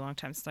a really long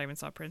time since I even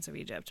saw Prince of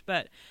Egypt.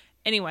 But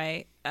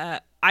anyway,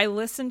 I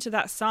listened to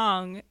that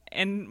song,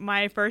 and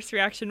my first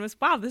reaction was,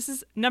 wow, this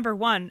is, number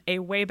one, a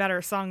way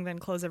better song than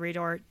Close Every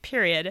Door,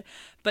 period.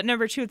 But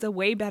number two, it's a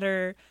way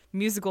better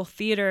musical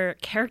theater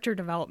character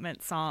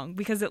development song,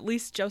 because at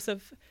least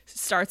Joseph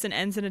starts and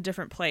ends in a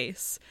different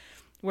place.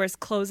 Whereas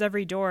Close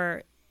Every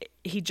Door,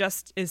 he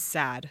just is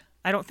sad.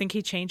 I don't think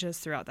he changes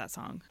throughout that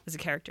song as a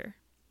character.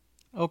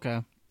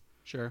 Okay,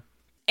 sure.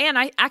 And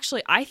I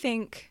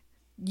think,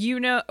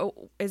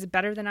 is it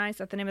Better Than I? Is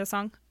that the name of the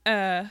song?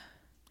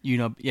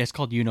 It's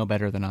called You Know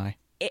Better Than I.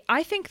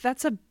 I think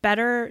that's a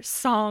better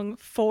song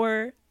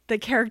for the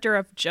character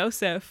of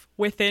Joseph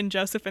within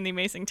Joseph and the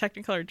Amazing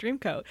Technicolor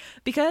Dreamcoat,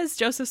 because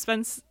Joseph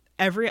spends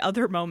every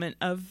other moment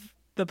of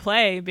the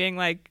play being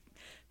like,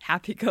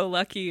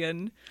 happy-go-lucky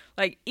and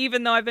like,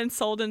 even though I've been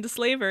sold into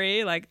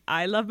slavery, like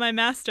I love my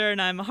master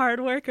and I'm a hard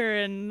worker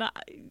and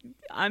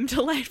I'm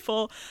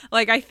delightful.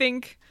 Like I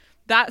think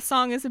that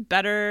song is a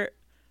better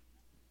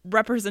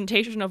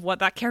representation of what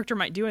that character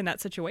might do in that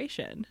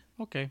situation.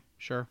 Okay,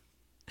 sure.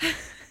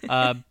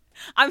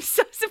 I'm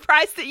so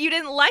surprised that you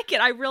didn't like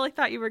it. I really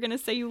thought you were going to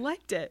say you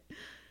liked it.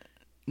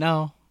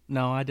 No,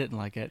 I didn't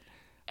like it.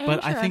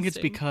 But I think it's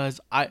because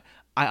I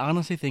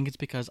honestly think it's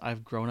because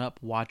I've grown up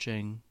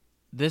watching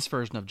this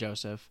version of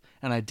Joseph,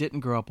 and I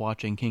didn't grow up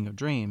watching King of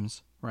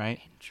Dreams,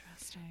 right?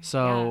 Interesting.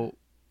 So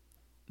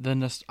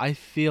I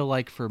feel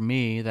like for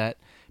me that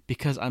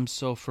because I'm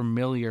so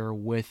familiar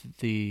with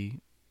the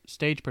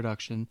stage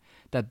production,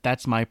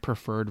 that's my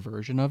preferred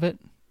version of it,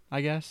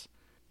 I guess.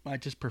 My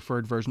just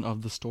preferred version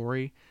of the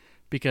story.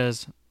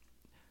 Because,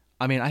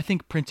 I mean, I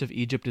think Prince of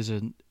Egypt is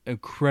an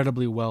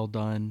incredibly well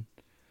done,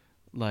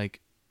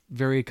 like,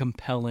 very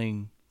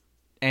compelling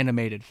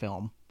animated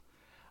film.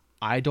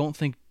 I don't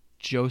think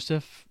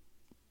Joseph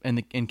and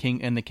the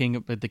King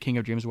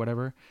of Dreams or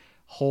whatever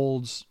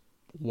holds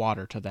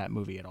water to that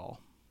movie at all.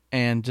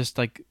 And just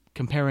like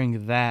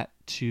comparing that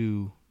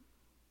to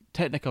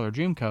Technicolor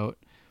Dreamcoat,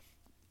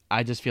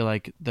 I just feel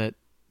like that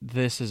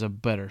this is a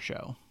better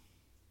show.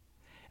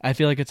 I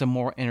feel like it's a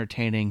more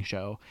entertaining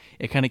show.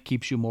 It kind of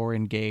keeps you more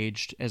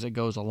engaged as it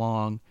goes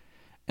along.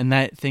 And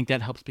I think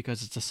that helps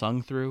because it's a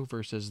sung through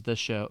versus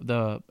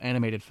the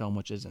animated film,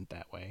 which isn't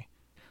that way.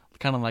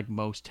 Kind of like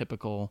most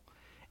typical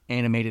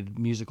animated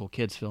musical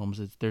kids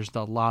films, there's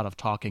a lot of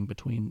talking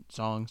between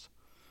songs.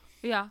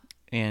 Yeah.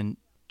 And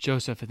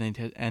Joseph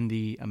and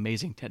the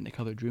amazing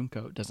Technicolor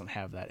Dreamcoat doesn't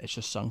have that. It's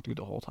just sung through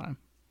the whole time.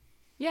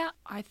 Yeah,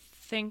 I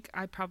think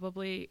I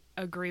probably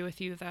agree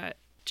with you that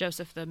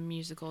Joseph the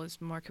musical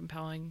is more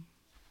compelling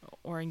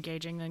or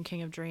engaging than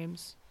King of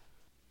Dreams.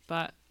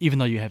 But even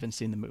though you haven't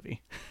seen the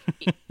movie.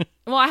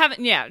 Well, I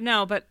haven't. Yeah,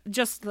 no, but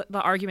just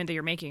the argument that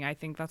you're making, I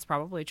think that's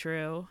probably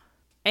true.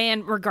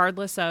 And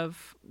regardless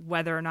of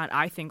whether or not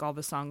I think all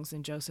the songs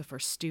in Joseph are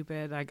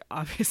stupid, like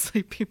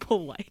obviously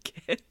people like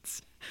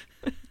it.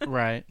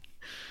 Right.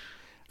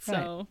 So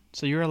right.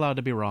 So you're allowed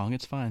to be wrong.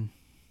 It's fine.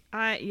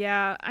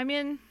 Yeah, I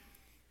mean,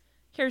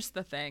 here's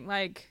the thing.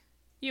 Like,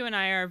 you and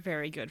I are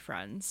very good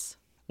friends.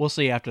 We'll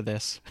see after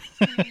this.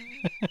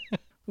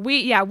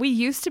 We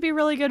used to be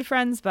really good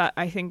friends, but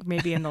I think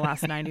maybe in the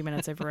last 90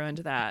 minutes I've ruined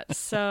that.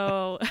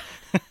 So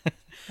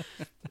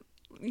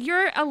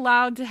you're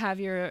allowed to have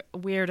your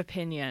weird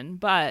opinion,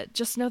 but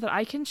just know that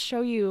I can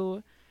show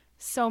you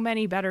so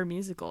many better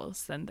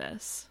musicals than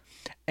this.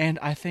 And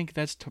I think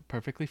that's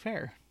perfectly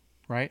fair,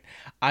 right?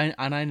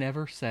 I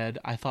never said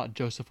I thought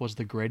Joseph was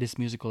the greatest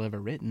musical ever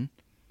written.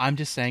 I'm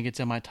just saying it's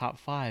in my top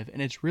 5,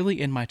 and it's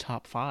really in my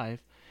top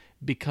 5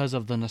 because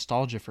of the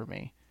nostalgia for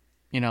me,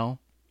 you know?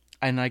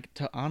 And like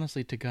to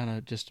kind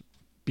of just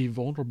be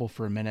vulnerable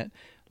for a minute.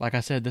 Like I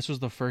said, this was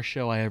the first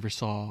show I ever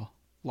saw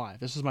live.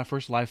 This was my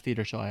first live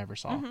theater show I ever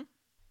saw. Mm-hmm.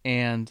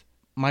 And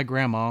my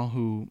grandma,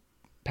 who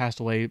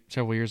passed away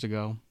several years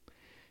ago,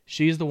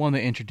 she's the one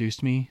that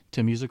introduced me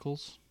to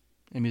musicals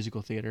and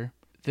musical theater.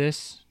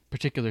 This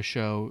particular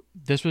show,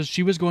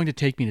 she was going to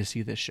take me to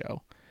see this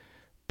show,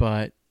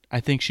 but I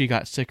think she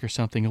got sick or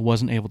something and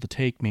wasn't able to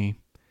take me.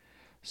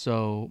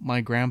 So my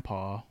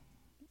grandpa,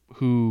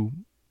 who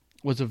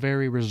was a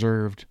very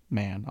reserved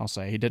man, I'll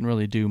say. He didn't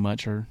really do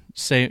much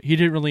he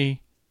didn't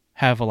really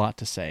have a lot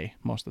to say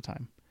most of the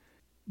time.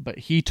 But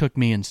he took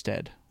me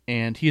instead.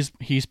 And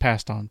he's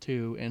passed on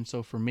too. And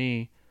so for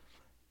me,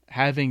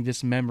 having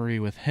this memory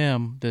with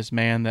him, this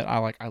man that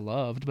I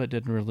loved but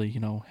didn't really,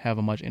 have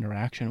a much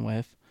interaction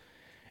with,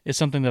 is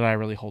something that I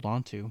really hold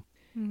on to.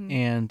 Mm-hmm.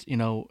 And,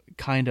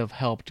 kind of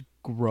helped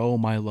grow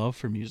my love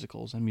for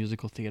musicals and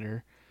musical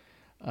theater.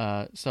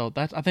 So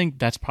I think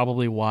that's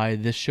probably why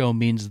this show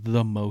means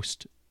the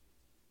most,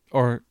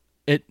 or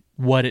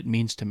what it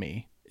means to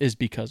me is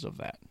because of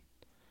that.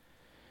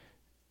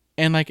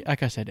 And like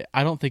I said,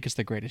 I don't think it's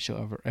the greatest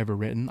show ever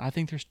written. I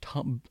think there's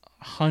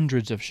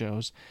hundreds of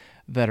shows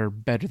that are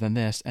better than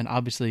this. And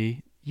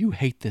obviously you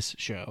hate this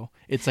show.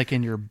 It's like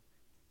in your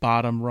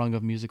bottom rung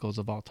of musicals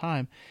of all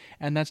time.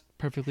 And that's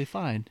perfectly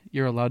fine.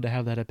 You're allowed to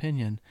have that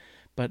opinion,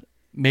 but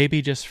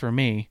maybe just for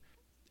me,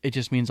 it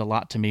just means a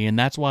lot to me, and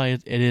that's why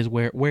it is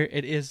where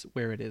it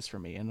is for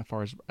me, and as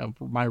far as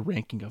my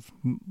ranking of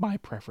my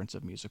preference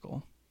of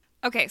musical.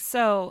 Okay,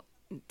 so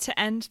to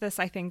end this,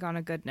 I think on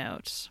a good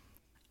note,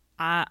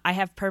 I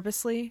have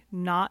purposely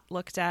not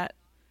looked at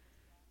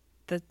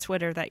the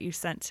Twitter that you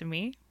sent to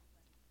me,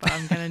 but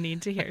I'm gonna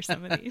need to hear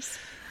some of these.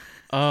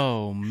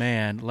 Oh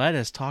man, let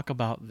us talk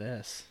about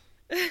this.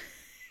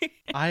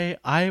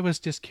 I was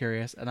just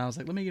curious, and I was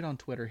like, let me get on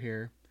Twitter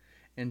here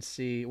and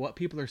see what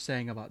people are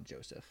saying about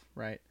Joseph,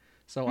 right?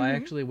 So I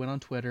actually went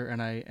on Twitter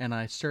and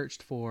I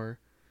searched for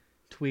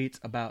tweets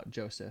about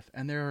Joseph,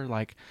 and there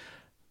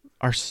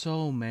are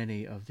so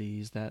many of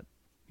these that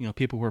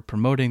people were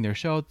promoting their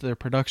show, their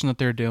production that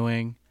they're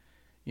doing,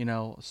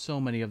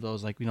 so many of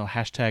those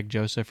hashtag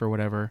Joseph or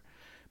whatever.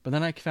 But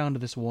then I found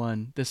this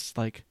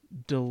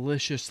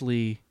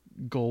deliciously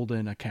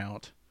golden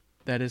account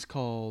that is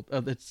called.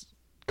 It's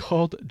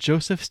called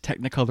Joseph's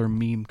Technicolor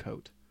Meme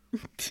Coat.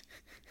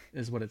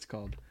 Is what it's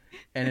called,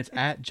 and it's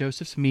at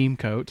Joseph's Meme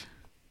Coat,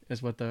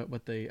 is what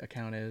the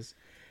account is.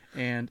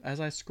 And as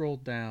I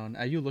scrolled down,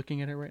 are you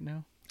looking at it right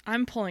now?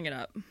 I'm pulling it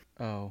up.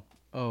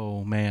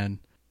 Oh man,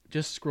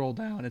 just scroll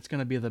down. It's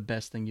gonna be the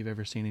best thing you've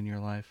ever seen in your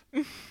life.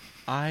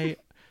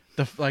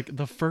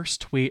 The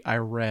first tweet I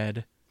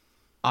read,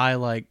 I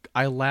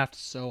laughed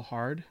so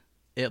hard,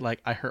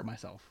 I hurt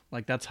myself.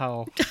 Like that's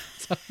how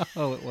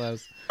it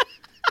was.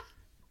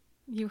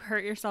 You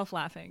hurt yourself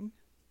laughing.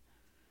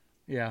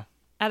 Yeah.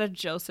 At a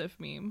Joseph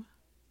meme.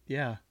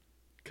 Yeah,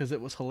 because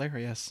it was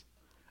hilarious.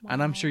 Wow.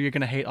 And I'm sure you're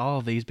gonna hate all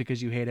of these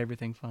because you hate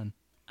everything fun.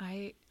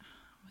 And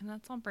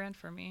that's on brand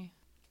for me.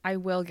 I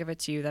will give it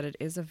to you that it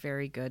is a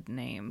very good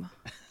name.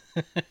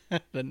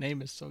 The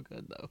name is so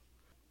good though.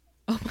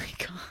 Oh my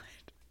god.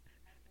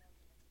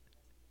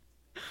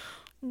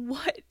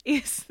 What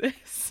is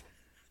this?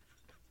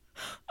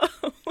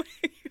 Oh my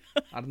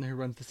god. I don't know who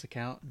runs this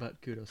account,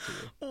 but kudos to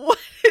you. What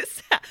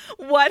is that?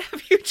 What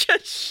have you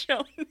just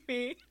shown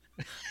me?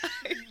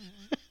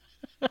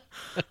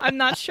 I'm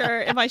not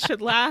sure if I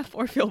should laugh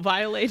or feel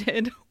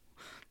violated.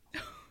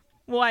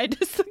 Why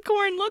does the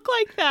corn look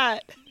like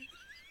that?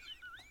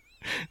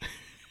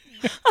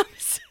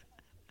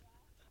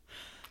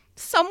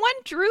 Someone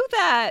drew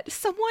that.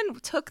 Someone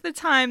took the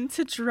time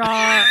to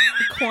draw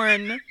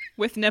corn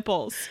with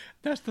nipples.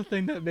 That's the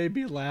thing that made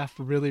me laugh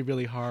really,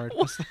 really hard.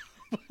 What's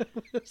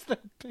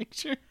that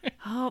picture?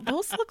 Oh,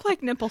 those look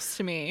like nipples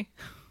to me.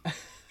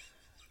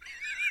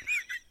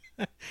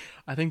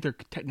 I think they're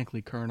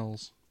technically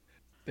kernels.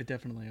 They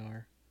definitely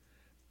are.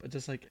 But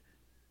just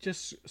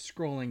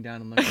scrolling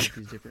down and looking at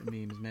these different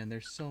memes, man,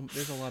 there's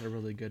a lot of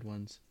really good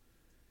ones.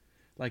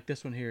 Like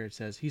this one here, it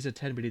says, he's a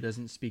 10, but he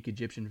doesn't speak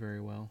Egyptian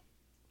very well.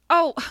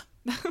 Oh,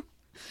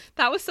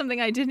 that was something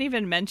I didn't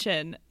even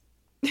mention.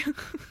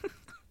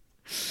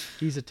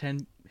 He's a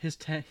 10,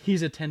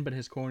 he's a 10, but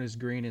his corn is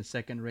green and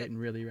second rate and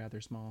really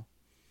rather small.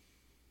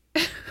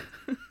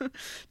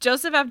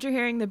 Joseph, after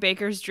hearing the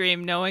baker's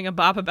dream, knowing a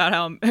bop about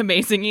how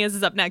amazing he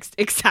is up next.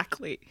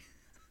 Exactly.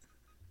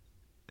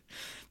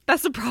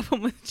 That's the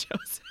problem with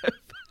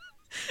Joseph.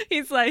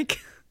 He's like,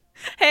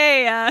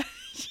 hey,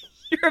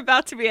 you're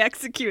about to be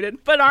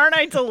executed, but aren't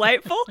I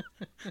delightful?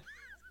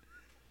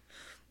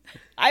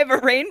 I have a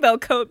rainbow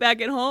coat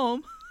back at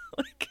home.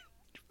 Like,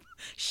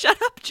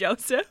 shut up,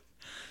 Joseph.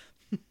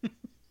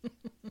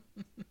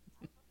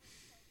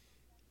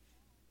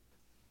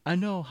 I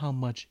know how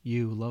much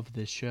you love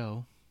this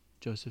show,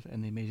 Joseph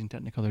and the Amazing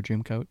Technicolor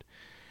Dreamcoat.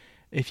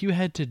 If you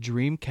had to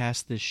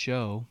dreamcast this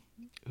show,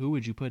 who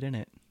would you put in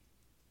it?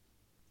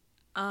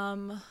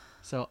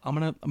 So I'm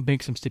gonna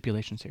make some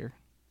stipulations here.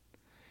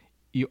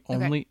 You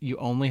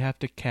only have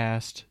to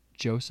cast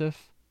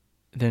Joseph,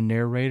 the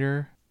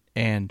narrator,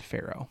 and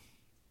Pharaoh.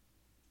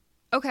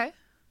 Okay.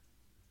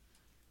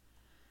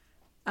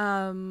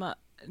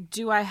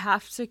 Do I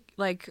have to,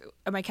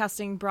 am I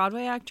casting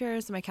Broadway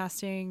actors? Am I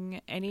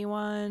casting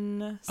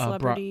anyone?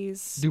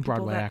 Celebrities? Do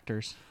Broadway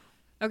actors.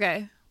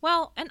 Okay.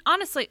 Well, and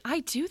honestly, I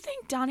do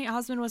think Donny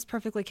Osmond was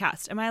perfectly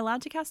cast. Am I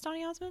allowed to cast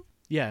Donny Osmond?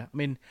 Yeah. I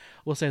mean,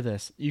 we'll say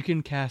this. You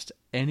can cast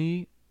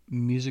any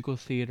musical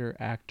theater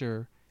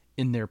actor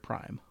in their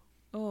prime.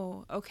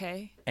 Oh,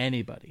 okay.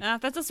 Anybody.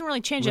 That doesn't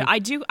really change it. I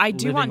do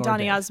want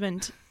Donny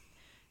Osmond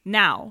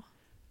now.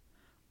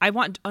 I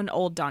want an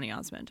old Donny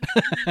Osmond.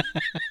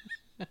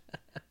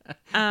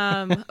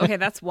 Okay,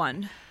 that's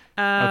one.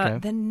 Okay.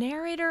 The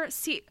narrator.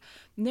 See,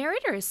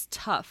 narrator is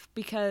tough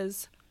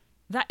because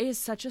that is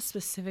such a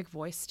specific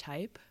voice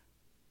type.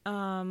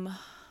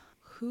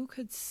 Who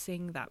could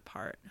sing that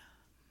part?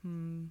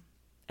 And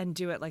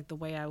do it like the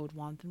way I would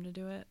want them to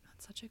do it?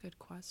 That's such a good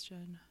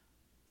question.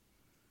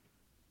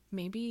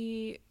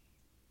 Maybe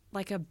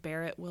like a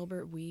Barrett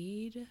Wilbert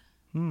Weed.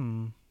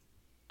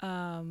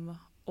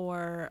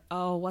 Or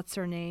what's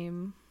her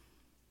name?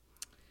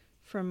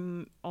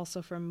 From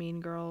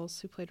Mean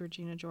Girls, who played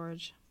Regina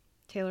George,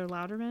 Taylor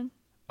Louderman.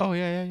 Oh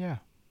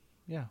yeah.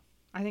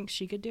 I think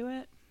she could do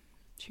it.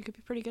 She could be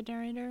a pretty good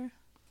narrator.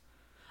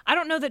 I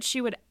don't know that she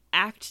would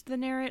act the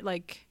narrate.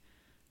 Like,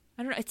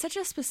 I don't know. It's such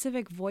a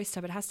specific voice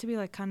type. It has to be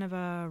like kind of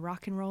a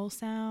rock and roll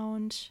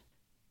sound,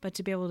 but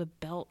to be able to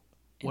belt.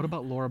 What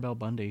about Laura Bell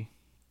Bundy?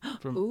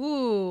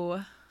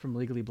 Ooh. From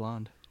Legally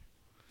Blonde.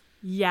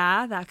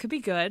 Yeah, that could be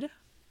good.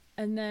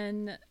 And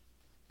then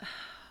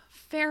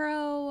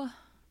Pharaoh.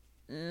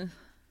 I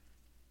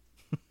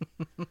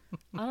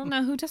don't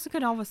know who does a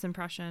good Elvis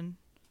impression.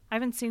 I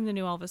haven't seen the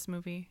new Elvis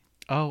movie.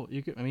 Oh,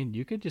 you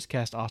could just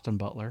cast Austin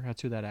Butler.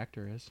 That's who that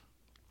actor is.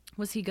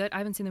 Was he good? I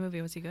haven't seen the movie.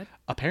 Was he good?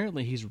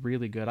 Apparently, he's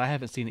really good. I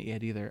haven't seen it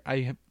yet either.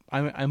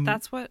 I'm.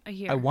 That's what I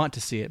hear. I want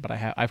to see it, but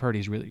I've heard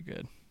he's really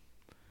good.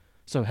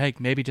 So hey,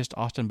 maybe just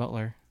Austin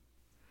Butler.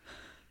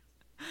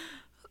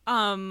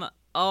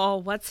 Oh,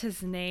 what's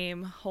his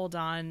name? Hold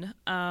on.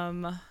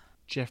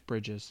 Jeff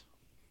Bridges.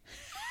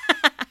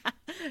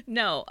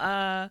 No.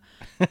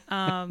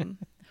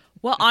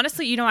 Well,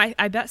 honestly,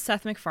 I bet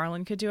Seth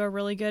MacFarlane could do a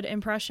really good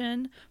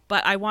impression,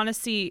 but I want to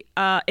see,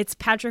 it's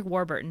Patrick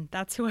Warburton.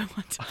 That's who I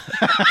want to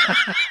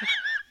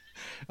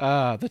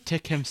The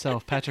Tick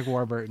himself, Patrick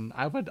Warburton.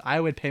 I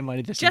would pay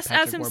money to see just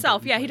Patrick as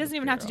himself. Warburton Yeah, play he the doesn't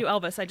even have to do Pharaoh.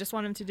 Elvis. I just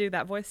want him to do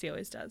that voice he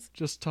always does.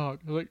 Just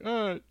talk. Like,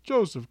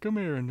 Joseph, come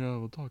here and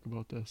we'll talk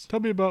about this. Tell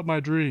me about my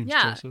dreams,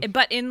 Yeah, Joseph.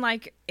 but in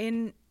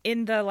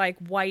the like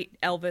white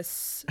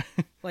Elvis,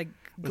 like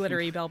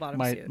glittery bell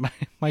bottom suit.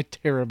 My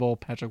terrible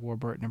Patrick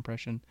Warburton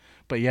impression.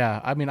 But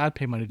yeah, I mean, I'd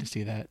pay money to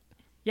see that.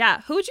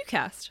 Yeah, who would you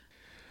cast?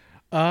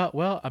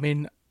 Well, I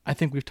mean, I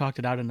think we've talked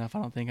it out enough.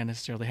 I don't think I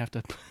necessarily have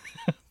to.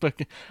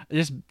 But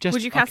just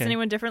Would you cast okay.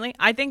 anyone differently?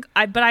 I think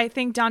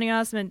Donny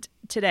Osmond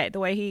today, the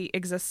way he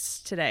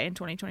exists today in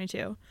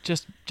 2022.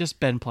 Just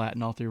Ben Platt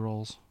in all three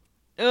roles.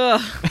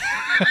 Ugh.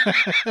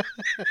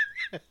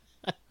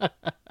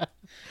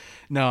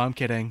 No, I'm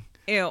kidding.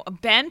 Ew.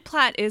 Ben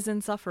Platt is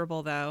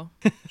insufferable though.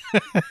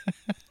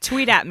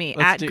 Tweet at me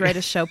at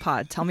Greatest Show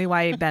Pod. Tell me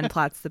why Ben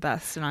Platt's the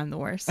best and I'm the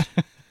worst.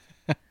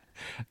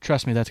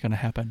 Trust me, that's gonna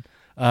happen.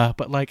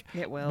 But like,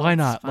 it will. Why It's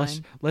not?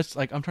 fine. Let's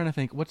like. I'm trying to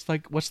think. What's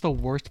the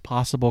worst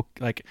possible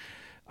like?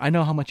 I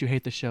know how much you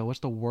hate the show. What's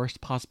the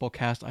worst possible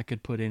cast I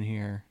could put in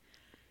here?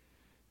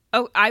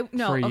 Oh,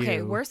 no. For Okay,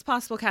 you? worst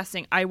possible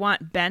casting. I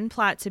want Ben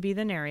Platt to be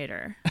the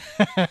narrator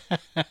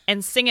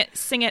and sing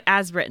it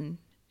as written.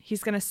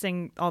 He's gonna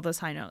sing all those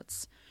high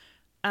notes.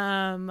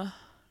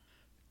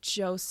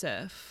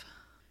 Joseph.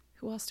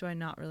 Who else do I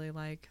not really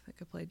like that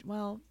could play?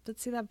 Well,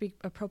 let's see, that'd be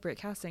appropriate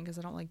casting because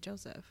I don't like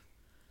Joseph.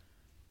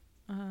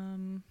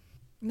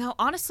 No,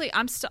 honestly,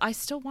 I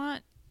still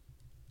want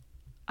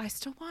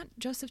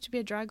Joseph to be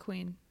a drag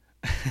queen.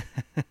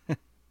 I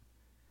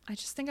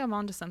just think I'm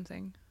onto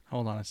something.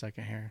 Hold on a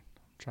second here.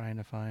 I'm trying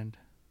to find.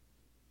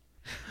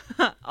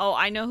 Oh,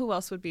 I know who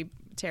else would be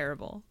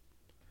terribly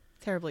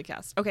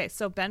cast. Okay,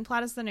 so Ben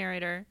Platt is the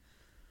narrator.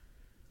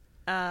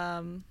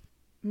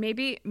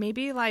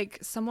 Maybe like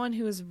someone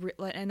who is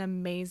an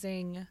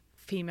amazing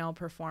female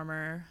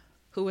performer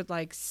who would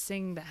like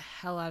sing the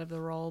hell out of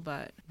the role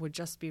but would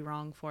just be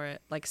wrong for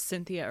it, like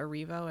Cynthia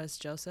Erivo as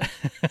Joseph.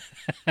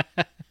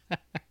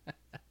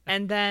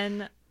 And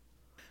then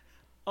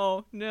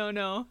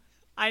no,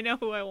 I know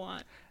who I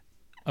want.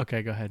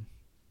 Okay, go ahead.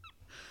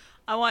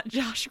 I want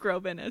Josh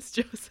Groban as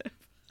Joseph.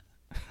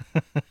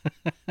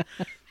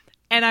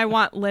 And I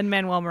want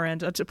Lin-Manuel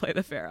Miranda to play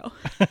the Pharaoh.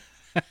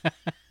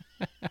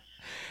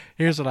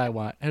 Here's what I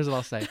want. Here's what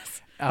I'll say.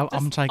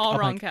 I'm like, all I'm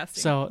wrong like,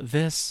 casting. So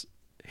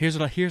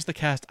here's the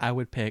cast I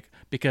would pick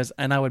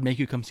and I would make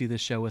you come see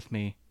this show with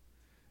me.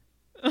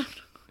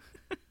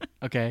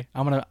 Okay,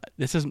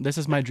 this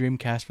is my dream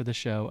cast for the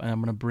show, and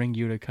I'm gonna bring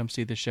you to come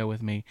see the show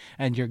with me,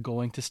 and you're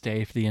going to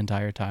stay for the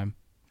entire time.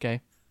 Okay.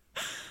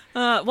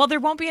 Well, there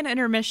won't be an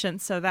intermission,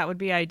 so that would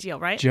be ideal,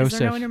 right? Joseph. Is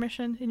there no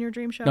intermission in your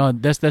dream show? No,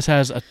 this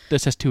has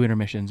two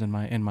intermissions in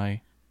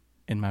my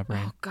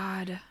brain. Oh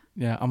God.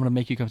 Yeah, I'm gonna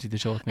make you come see the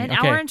show with me. An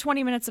okay. hour and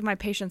 20 minutes of my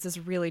patience is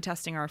really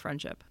testing our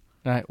friendship.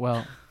 All right.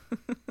 Well,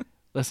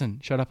 listen.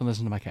 Shut up and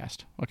listen to my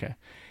cast. Okay.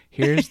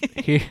 Here's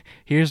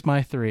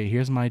my three.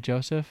 Here's my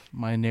Joseph,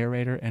 my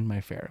narrator, and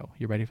my Pharaoh.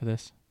 You ready for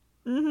this?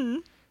 Mm-hmm.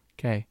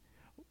 Okay.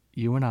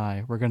 You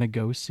and we're gonna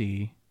go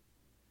see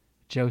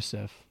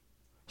Joseph,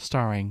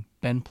 starring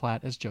Ben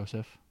Platt as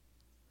Joseph,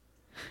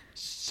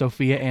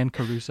 Sophia Ann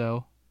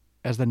Caruso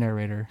as the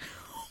narrator.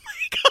 Oh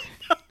my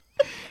God.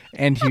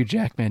 And Hugh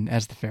Jackman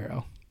as the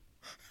Pharaoh.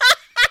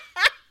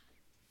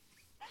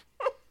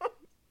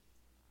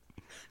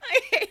 I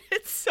hate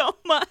it so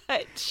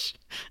much.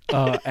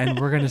 And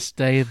we're gonna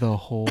stay the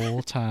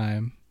whole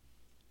time.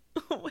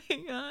 Oh my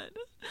God.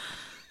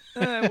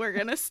 We're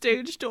gonna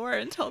stage door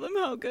and tell them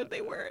how good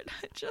they were.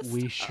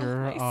 We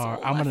sure my are.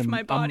 Soul left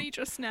my body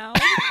just now.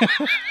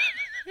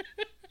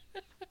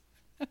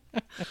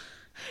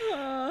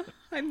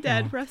 I'm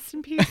dead. Rest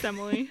in peace,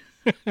 Emily.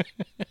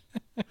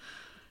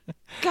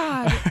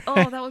 God,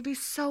 that would be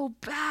so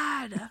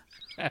bad.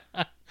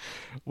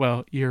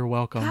 Well, you're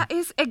welcome. That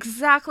is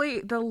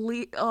exactly the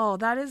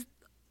that is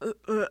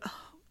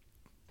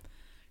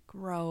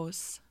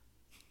gross.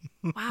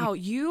 Wow,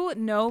 you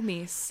know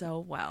me so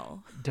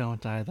well.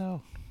 Don't I,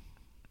 though?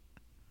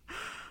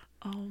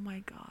 Oh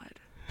my God.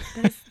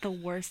 That is the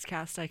worst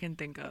cast I can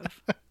think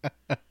of.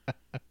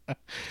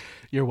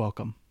 You're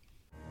welcome.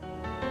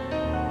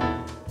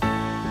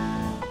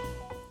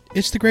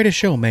 It's the Greatest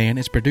Show, Man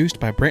is produced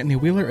by Brantley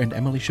Wheeler and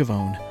Emily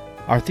Chavone.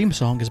 Our theme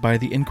song is by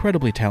the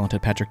incredibly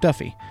talented Patrick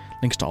Duffy.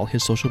 Links to all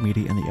his social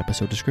media in the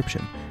episode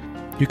description.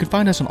 You can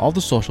find us on all the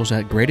socials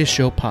at Greatest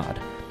Show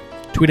Pod.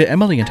 Tweet at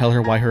Emily and tell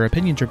her why her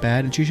opinions are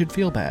bad and she should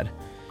feel bad.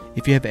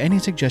 If you have any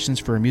suggestions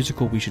for a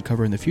musical we should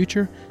cover in the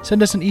future,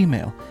 send us an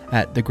email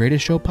at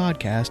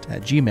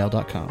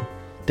thegreatestshowpodcast@gmail.com.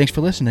 Thanks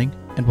for listening,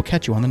 and we'll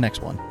catch you on the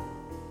next one.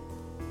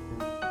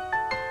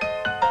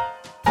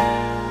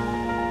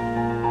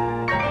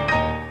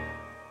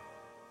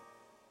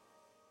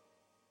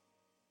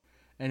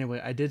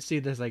 Anyway, I did see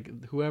this,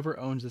 like, whoever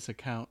owns this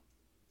account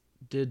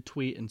did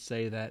tweet and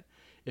say that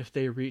if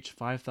they reach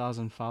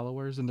 5,000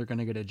 followers, then they're going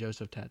to get a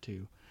Joseph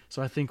tattoo.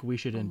 So I think we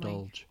should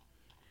indulge.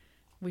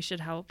 We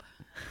should help.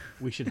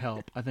 We should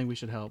help. I think we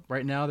should help.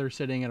 Right now, they're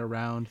sitting at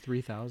around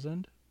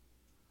 3,000.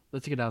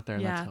 Let's get out there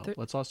and let's help.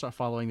 Let's all start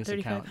following this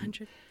account.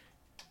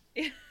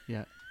 3,500.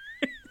 Yeah.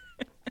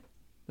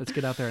 Let's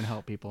get out there and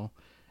help people.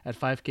 At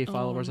 5K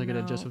followers, I get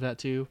a Joseph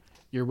tattoo.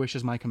 Your wish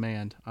is my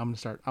command. I'm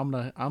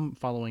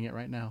following it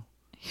right now.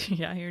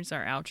 Yeah, here's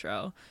our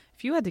outro.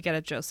 If you had to get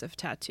a Joseph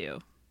tattoo,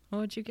 what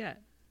would you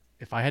get?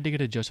 If I had to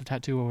get a Joseph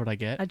tattoo, what would I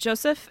get? A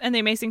Joseph and the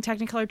Amazing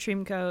Technicolor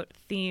Dreamcoat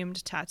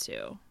themed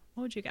tattoo.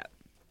 What would you get?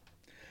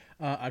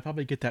 I'd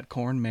probably get that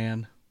corn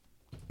man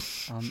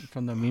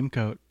from the meme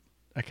coat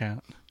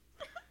account.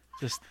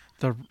 Just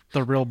the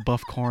real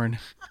buff corn.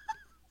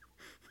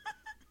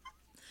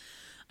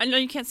 I know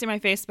you can't see my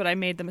face, but I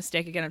made the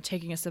mistake again of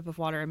taking a sip of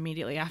water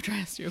immediately after I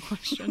asked you a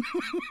question.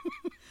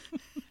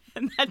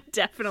 And that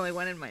definitely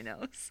went in my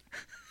nose.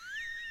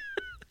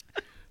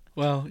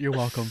 Well, you're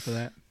welcome for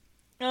that.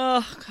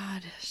 Oh,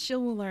 God.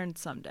 She'll learn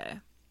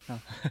someday.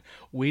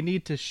 We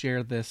need to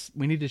share this.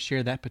 We need to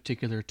share that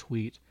particular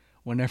tweet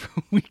whenever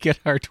we get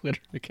our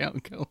Twitter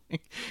account going.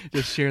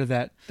 Just share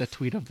the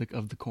tweet of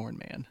the corn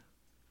man.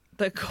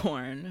 The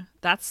corn.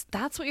 That's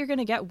what you're going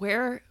to get.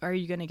 Where are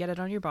you going to get it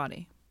on your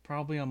body?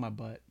 Probably on my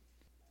butt.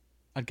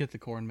 I'd get the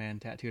corn man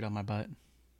tattooed on my butt.